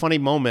actually, it was a funny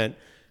moment,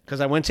 because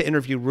I went to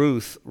interview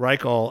Ruth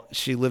Reichel.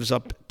 She lives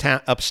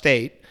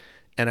upstate,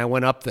 and I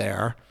went up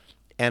there,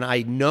 and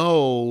I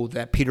know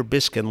that Peter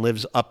Biskin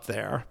lives up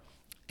there,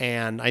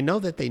 and I know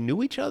that they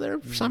knew each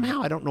other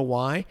somehow. I don't know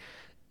why.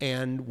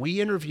 And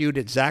we interviewed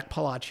at Zach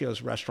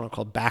Palaccio's restaurant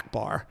called Back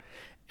Bar,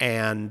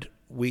 and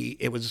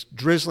it was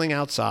drizzling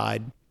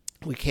outside.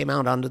 We came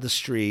out onto the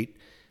street,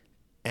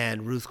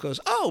 And Ruth goes,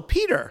 "Oh,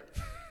 Peter."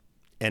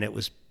 And it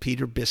was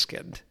Peter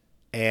Biskind.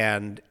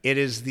 And it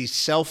is the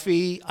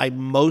selfie I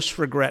most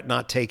regret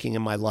not taking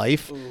in my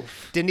life.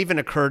 Oof. Didn't even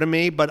occur to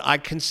me, but I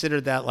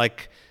considered that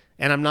like,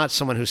 and I'm not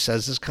someone who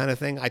says this kind of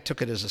thing. I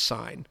took it as a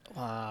sign.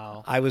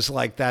 Wow. I was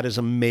like, that is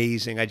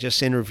amazing. I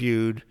just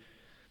interviewed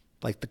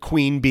like the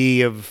queen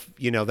bee of,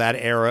 that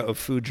era of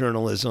food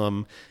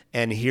journalism.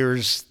 And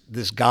here's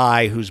this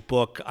guy whose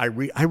book, I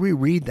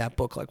reread that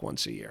book like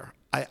once a year.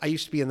 I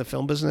used to be in the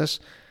film business.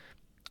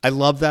 I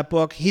love that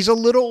book. He's a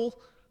little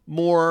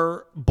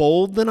more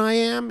bold than I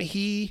am.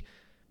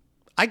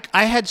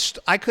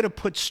 I could have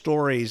put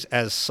stories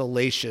as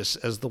salacious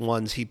as the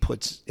ones he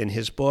puts in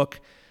his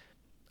book.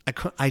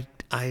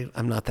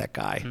 I'm not that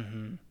guy.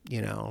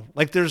 Mm-hmm.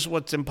 Like there's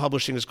what's in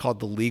publishing is called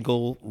the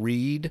legal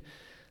read.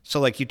 So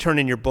like you turn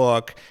in your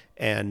book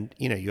and,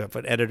 you have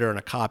an editor and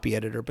a copy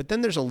editor, but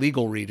then there's a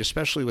legal read,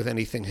 especially with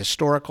anything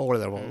historical or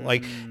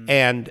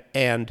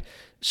and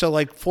so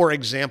like, for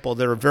example,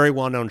 there are very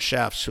well-known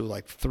chefs who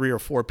like 3 or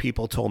 4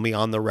 people told me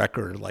on the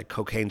record, like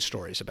cocaine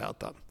stories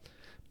about them,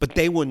 but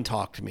they wouldn't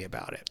talk to me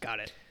about it. Got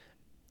it.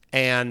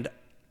 And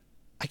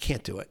I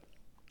can't do it.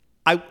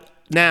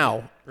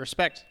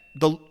 Respect.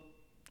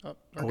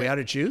 Are we out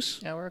of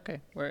juice? Yeah, we're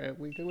okay.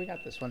 We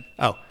got this one.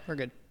 Oh, we're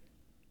good.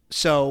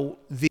 So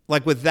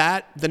with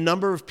that, the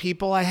number of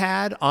people I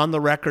had on the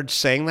record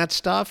saying that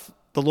stuff,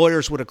 the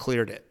lawyers would have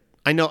cleared it.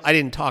 I know I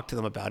didn't talk to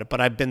them about it, but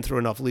I've been through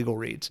enough legal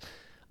reads.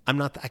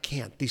 I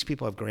can't. These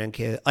people have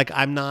grandkids. Like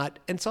I'm not,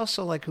 and it's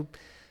also like,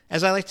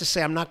 as I like to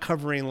say, I'm not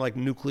covering like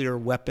nuclear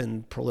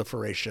weapon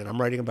proliferation.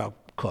 I'm writing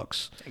about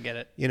cooks. I get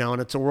it.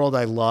 And it's a world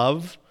I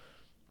love.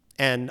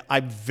 And I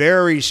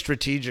very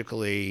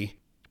strategically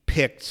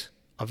picked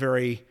a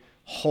very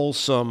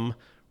wholesome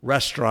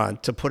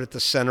restaurant to put at the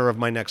center of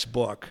my next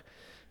book.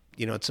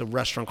 It's a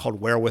restaurant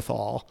called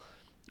Wherewithal,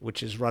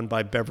 which is run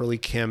by Beverly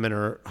Kim and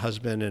her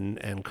husband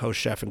and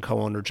co-chef and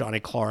co-owner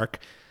Johnny Clark.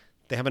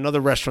 They have another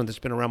restaurant that's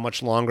been around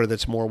much longer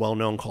that's more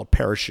well-known called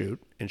Parachute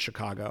in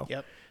Chicago.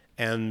 Yep.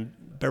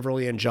 And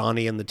Beverly and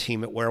Johnny and the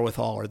team at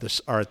Wherewithal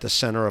are at the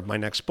center of my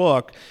next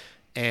book.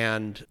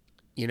 And,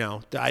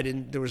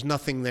 there was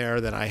nothing there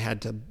that I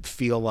had to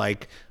feel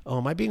like, oh,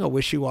 am I being a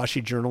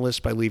wishy-washy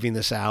journalist by leaving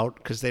this out?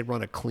 Because they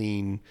run a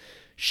clean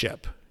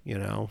ship,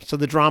 So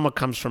the drama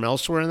comes from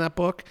elsewhere in that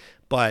book.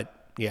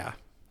 But, yeah.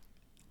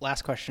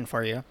 Last question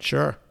for you.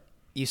 Sure.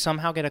 You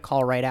somehow get a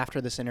call right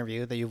after this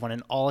interview that you've won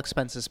an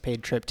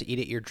all-expenses-paid trip to eat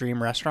at your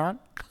dream restaurant.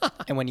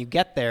 And when you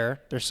get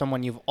there, there's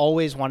someone you've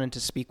always wanted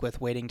to speak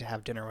with waiting to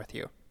have dinner with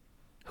you.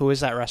 Who is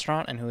that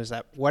restaurant and who is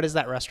that? What is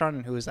that restaurant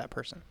and who is that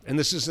person? And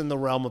this is in the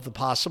realm of the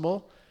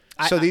possible?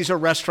 So these are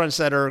restaurants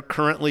that are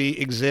currently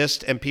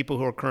exist and people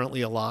who are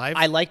currently alive?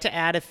 I like to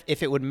add,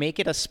 if it would make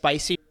it a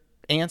spicy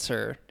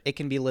answer, it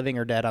can be living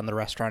or dead on the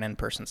restaurant and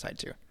person side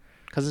too.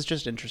 Because it's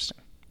just interesting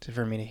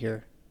for me to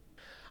hear.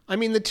 I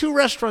mean, the 2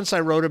 restaurants I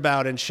wrote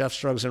about in Chef's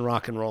Drugs and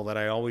Rock and Roll that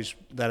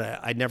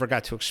I never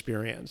got to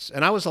experience.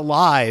 And I was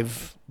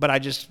alive, but I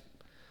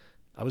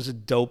was a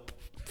dope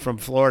from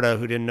Florida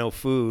who didn't know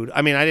food.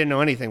 I mean, I didn't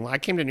know anything. I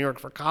came to New York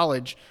for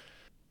college.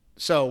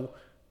 So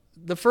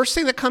the first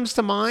thing that comes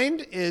to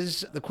mind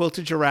is the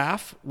Quilted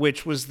Giraffe,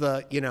 which was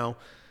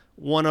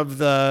one of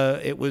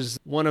the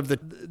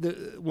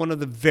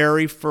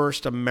very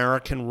first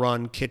American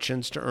run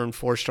kitchens to earn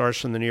 4 stars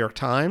from the New York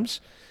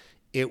Times.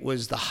 It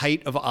was the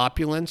height of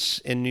opulence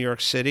in New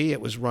York City. It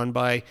was run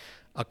by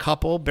a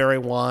couple, Barry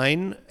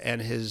Wine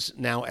and his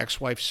now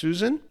ex-wife,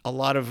 Susan. A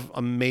lot of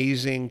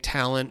amazing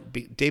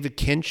talent. David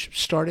Kinch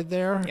started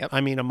there. Yep.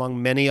 I mean,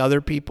 among many other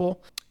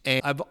people.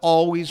 And I've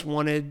always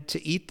wanted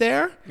to eat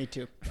there. Me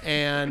too.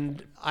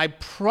 And I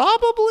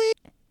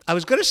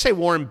was going to say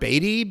Warren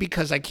Beatty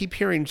because I keep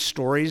hearing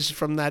stories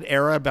from that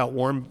era about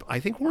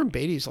I think Warren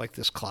Beatty's like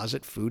this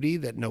closet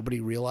foodie that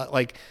nobody realized.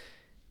 Like,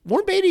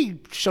 Warren Beatty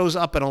shows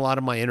up in a lot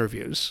of my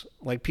interviews.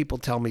 Like, people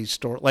tell me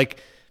like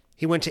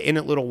he went to Inn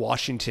at Little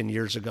Washington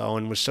years ago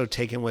and was so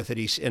taken with it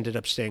he ended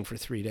up staying for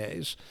 3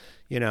 days.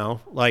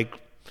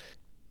 Like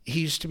he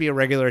used to be a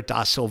regular at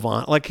Da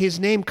Sylvan. Like his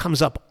name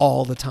comes up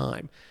all the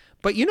time.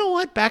 But you know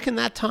what? Back in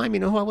that time,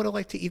 who I would have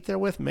liked to eat there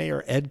with?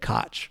 Mayor Ed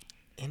Koch.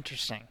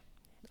 Interesting.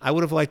 I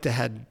would have liked to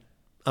had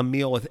a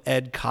meal with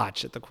Ed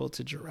Koch at the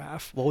Quilted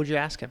Giraffe. What would you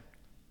ask him?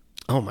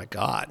 Oh, my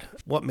God.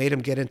 What made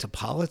him get into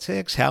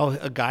politics? How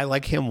a guy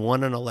like him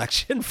won an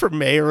election for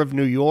mayor of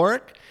New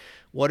York?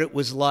 What it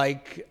was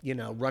like,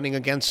 running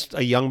against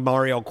a young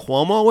Mario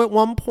Cuomo at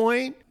one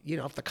point?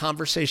 If the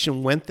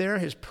conversation went there,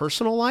 his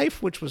personal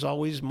life, which was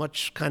always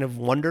much kind of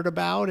wondered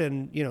about,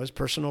 and, his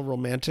personal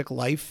romantic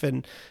life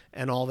and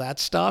all that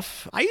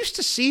stuff. I used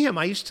to see him.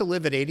 I used to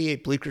live at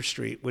 88 Bleecker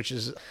Street, which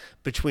is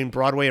between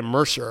Broadway and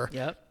Mercer.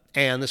 Yep.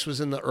 And this was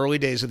in the early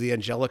days of the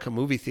Angelica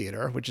movie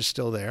theater, which is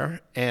still there.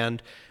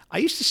 And I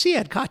used to see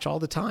Ed Koch all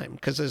the time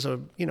because as a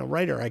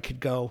writer, I could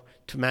go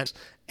to Matt's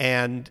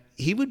and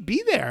he would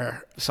be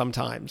there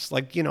sometimes,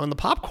 like, in the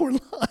popcorn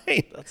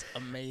line. That's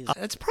amazing.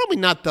 That's probably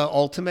not the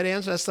ultimate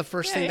answer. That's the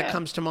first thing that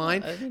comes to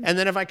mind. And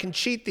then if I can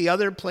cheat, the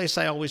other place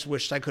I always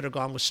wished I could have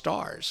gone was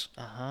Stars.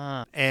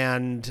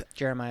 And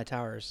Jeremiah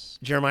Towers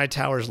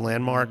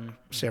landmark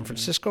San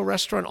Francisco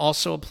restaurant,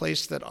 also a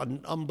place that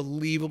an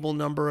unbelievable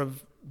number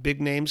of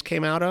big names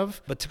came out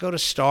of. But to go to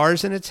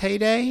Stars in its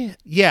heyday,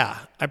 yeah,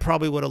 I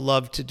probably would have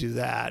loved to do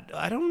that.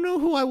 I don't know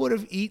who I would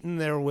have eaten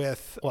there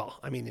with. Well,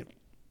 I mean,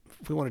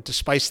 if we wanted to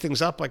spice things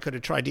up, I could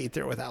have tried to eat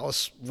there with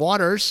Alice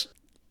Waters.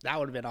 That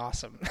would have been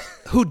awesome.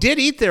 Who did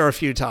eat there a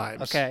few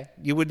times. Okay.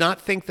 You would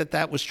not think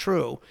that was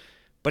true,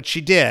 but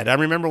she did. I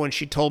remember when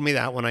she told me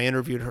that when I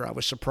interviewed her, I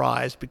was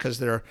surprised because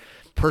their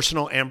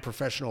personal and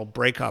professional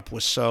breakup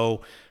was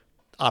so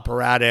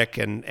operatic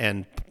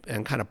and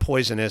kind of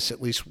poisonous,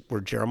 at least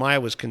where Jeremiah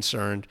was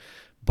concerned.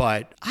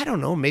 But I don't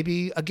know,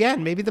 maybe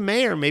the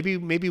mayor,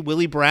 maybe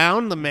Willie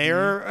Brown, the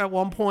mayor at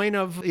one point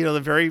of, the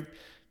very,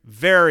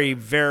 very,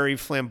 very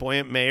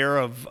flamboyant mayor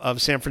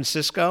of San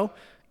Francisco,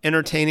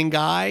 entertaining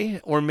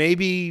guy, or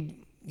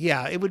maybe,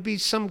 it would be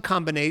some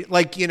combination.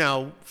 Like,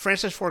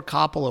 Francis Ford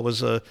Coppola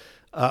was a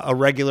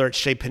regular at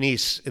Chez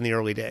Panisse in the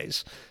early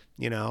days,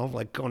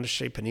 like going to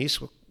Chez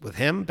Panisse with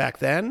him back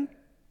then.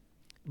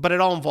 But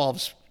it all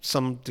involves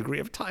some degree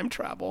of time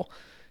travel.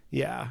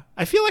 Yeah.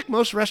 I feel like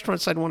most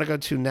restaurants I'd want to go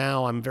to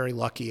now, I'm very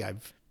lucky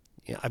I've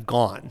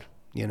gone,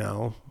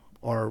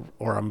 or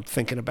I'm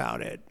thinking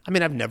about it. I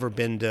mean, I've never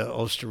been to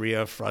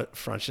Osteria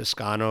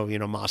Francescano,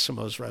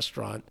 Massimo's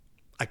restaurant.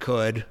 I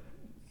could.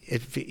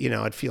 It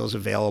feels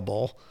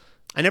available.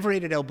 I never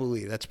ate at El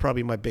Bulli. That's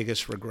probably my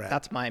biggest regret.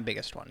 That's my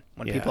biggest one.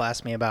 When people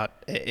ask me about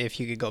if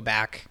you could go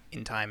back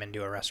in time and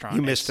do a restaurant.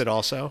 You missed it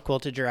also?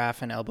 Quilted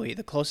Giraffe and El Bulli.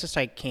 The closest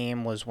I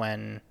came was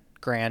when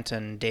Grant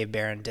and Dave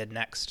Barron did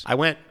Next. I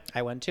went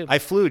too. I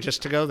flew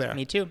just to go there.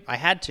 Me too. I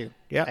had to.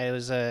 Yeah. It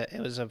was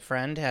a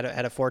friend had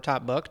a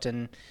four-top booked,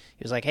 and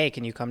he was like, "Hey,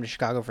 can you come to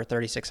Chicago for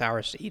 36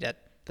 hours to eat at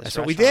this That's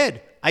restaurant?" what we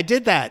did. I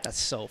did that. That's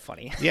so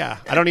funny. Yeah.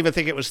 I don't even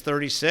think it was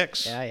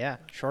 36. Yeah.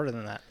 Shorter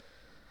than that.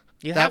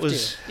 You that have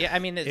was, to. Yeah, I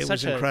mean, it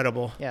was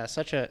incredible.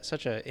 Such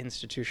a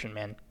institution,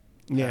 man.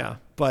 Yeah,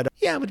 but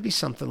it would be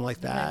something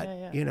like that,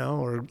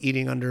 or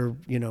eating under,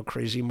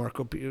 crazy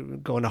Marco,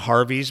 going to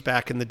Harvey's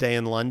back in the day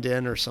in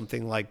London or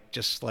something like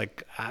just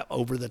like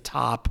over the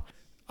top,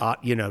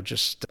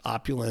 just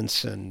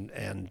opulence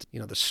and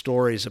the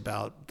stories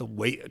about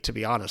to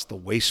be honest, the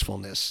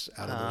wastefulness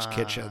out of those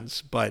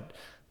kitchens. But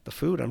the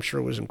food, I'm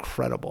sure, was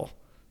incredible.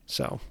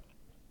 So.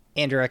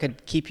 Andrew, I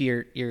could keep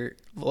your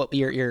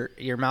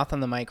mouth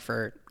on the mic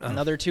for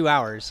another 2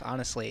 hours.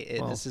 Honestly,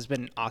 this has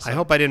been awesome. I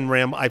hope I didn't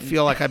ramble. I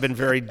feel like I've been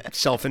very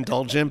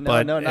self-indulgent,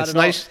 but not it's at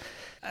nice.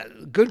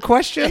 Good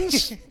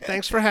questions.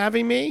 Thanks for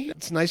having me.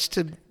 It's nice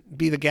to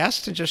be the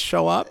guest and just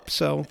show up.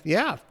 So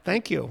yeah,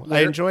 thank you. I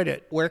enjoyed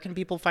it. Where can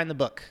people find the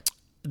book?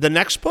 The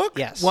next book?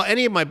 Yes. Well,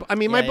 any of my. I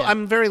mean,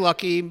 I'm very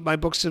lucky. My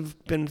books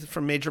have been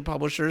from major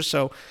publishers,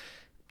 so.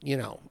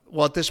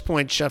 Well, at this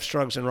point, Chefs,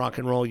 Drugs, and Rock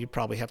and Roll, you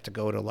probably have to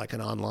go to like an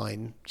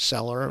online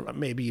seller.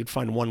 Maybe you'd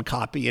find one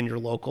copy in your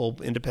local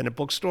independent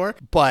bookstore.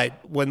 But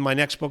when my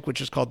next book, which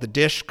is called The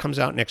Dish, comes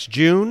out next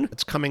June,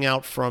 it's coming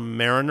out from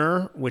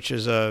Mariner, which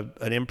is an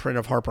imprint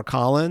of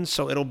HarperCollins.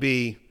 So it'll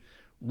be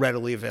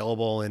readily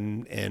available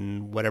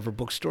in whatever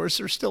bookstores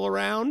are still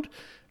around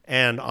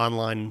and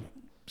online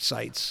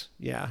sites.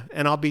 Yeah.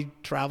 And I'll be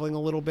traveling a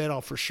little bit.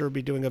 I'll for sure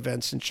be doing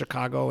events in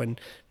Chicago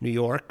and New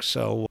York.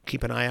 So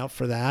keep an eye out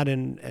for that.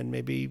 And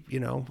maybe,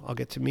 I'll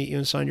get to meet you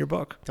and sign your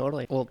book.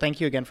 Totally. Well,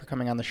 thank you again for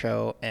coming on the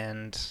show.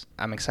 And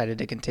I'm excited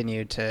to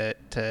continue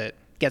to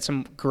get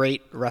some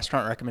great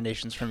restaurant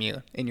recommendations from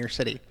you in your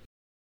city.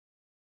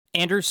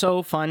 Andrew's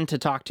so fun to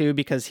talk to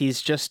because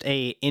he's just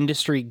a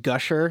industry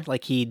gusher.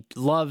 Like, he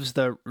loves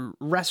the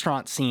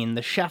restaurant scene,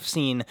 the chef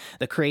scene,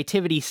 the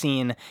creativity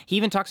scene. He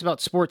even talks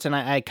about sports, and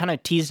I kind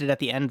of teased it at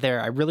the end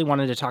there. I really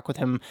wanted to talk with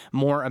him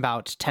more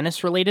about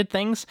tennis-related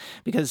things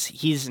because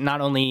he's not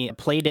only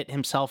played it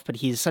himself, but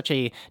he's such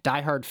a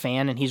diehard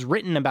fan, and he's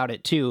written about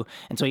it too.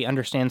 And so he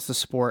understands the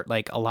sport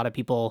like a lot of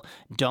people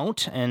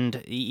don't. And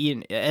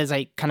as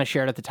I kind of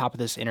shared at the top of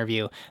this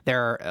interview,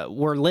 there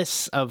were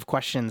lists of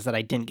questions that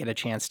I didn't get a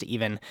chance to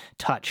even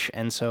touch.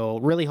 And so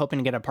really hoping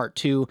to get a part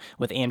 2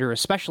 with Andrew,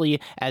 especially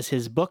as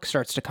his book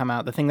starts to come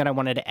out. The thing that I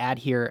wanted to add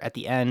here at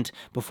the end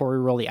before we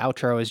roll the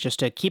outro is just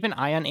to keep an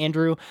eye on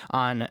Andrew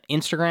on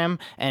Instagram.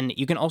 And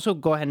you can also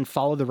go ahead and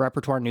follow the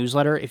Repertoire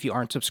newsletter if you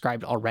aren't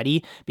subscribed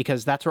already,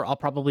 because that's where I'll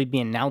probably be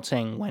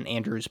announcing when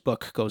Andrew's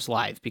book goes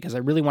live, because I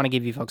really want to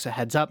give you folks a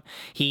heads up.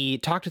 He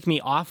talked with me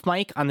off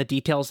mic on the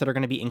details that are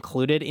going to be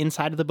included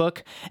inside of the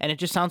book, and it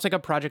just sounds like a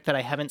project that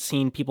I haven't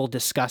seen people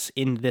discuss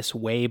in this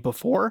way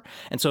before.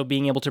 And so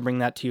being able to bring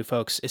that to you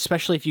folks,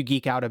 especially if you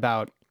geek out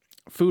about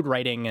food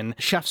writing and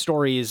chef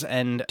stories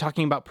and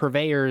talking about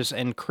purveyors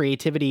and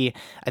creativity,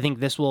 I think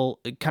this will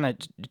kind of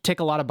tick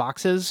a lot of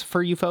boxes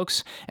for you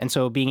folks. And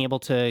so being able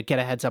to get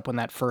a heads up when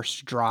that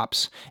first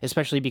drops,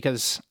 especially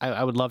because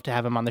I would love to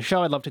have him on the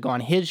show. I'd love to go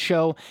on his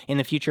show in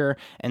the future.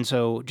 And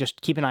so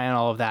just keep an eye on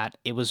all of that.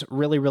 It was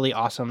really, really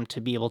awesome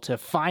to be able to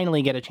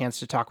finally get a chance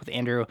to talk with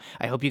Andrew.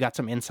 I hope you got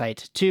some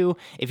insight too.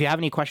 If you have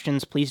any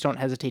questions, please don't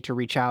hesitate to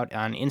reach out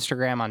on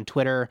Instagram, on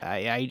Twitter.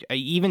 I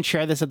even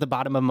share this at the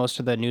bottom of most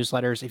of the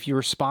newsletters. If you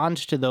respond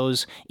to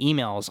those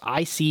emails,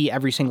 I see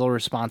every single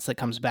response that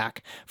comes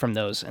back from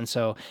those. And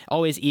so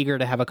always eager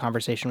to have a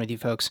conversation with you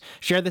folks.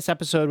 Share this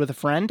episode with a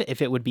friend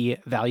if it would be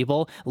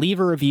valuable. Leave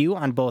a review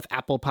on both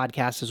Apple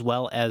Podcasts as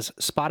well as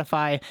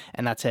Spotify.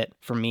 And that's it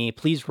from me.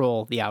 Please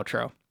roll the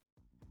outro.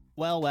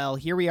 Well,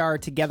 here we are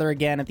together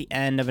again at the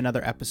end of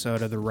another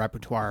episode of the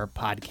Repertoire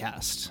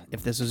Podcast.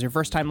 If this is your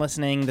first time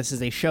listening, this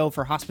is a show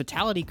for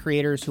hospitality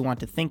creators who want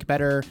to think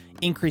better,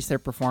 increase their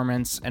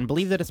performance, and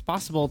believe that it's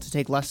possible to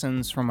take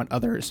lessons from what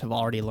others have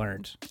already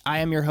learned. I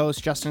am your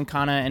host, Justin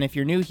Khanna, and if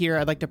you're new here,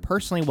 I'd like to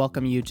personally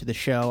welcome you to the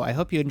show. I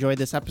hope you enjoyed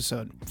this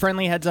episode.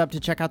 Friendly heads up to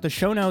check out the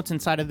show notes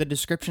inside of the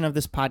description of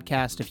this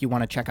podcast if you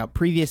want to check out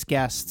previous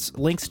guests,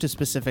 links to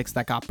specifics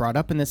that got brought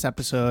up in this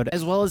episode,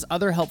 as well as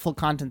other helpful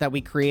content that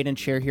we create and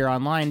share here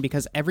online,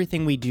 because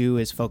everything we do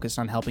is focused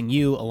on helping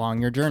you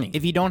along your journey.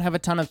 If you don't have a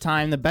ton of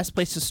time, the best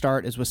place to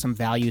start is with some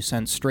value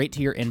sent straight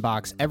to your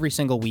inbox every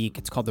single week.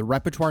 It's called the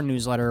Repertoire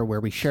Newsletter, where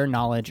we share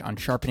knowledge on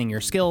sharpening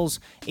your skills,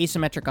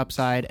 asymmetric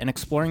upside, and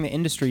exploring the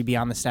industry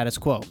beyond the status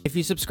quo. If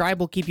you subscribe,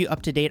 we'll keep you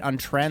up to date on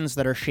trends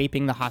that are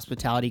shaping the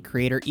hospitality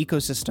creator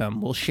ecosystem.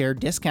 We'll share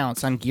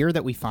discounts on gear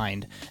that we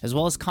find, as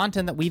well as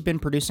content that we've been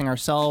producing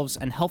ourselves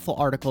and helpful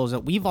articles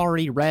that we've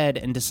already read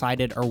and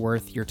decided are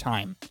worth your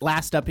time.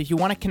 Last up, if you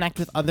want to connect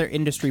with other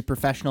industry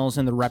professionals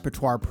in the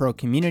Repertoire Pro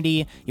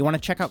community, you want to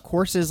check out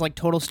courses like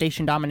Total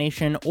Station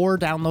Domination or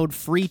download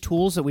free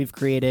tools that we've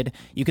created,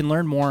 you can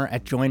learn more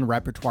at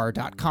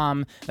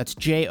joinrepertoire.com. That's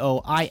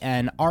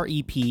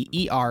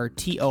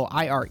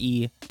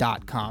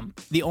JOINREPERTOIRE.com.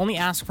 The only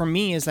ask from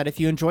me is that if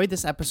you enjoyed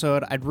this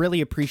episode, I'd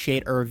really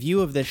appreciate a review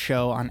of this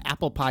show on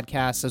Apple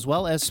Podcasts as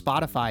well as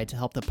Spotify to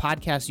help the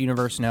podcast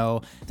universe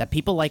know that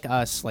people like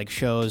us like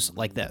shows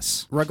like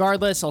this.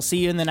 Regardless, I'll see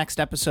you in the next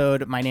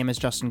episode. My name is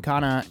Justin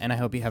Khanna, and I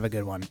hope you have a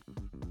good one.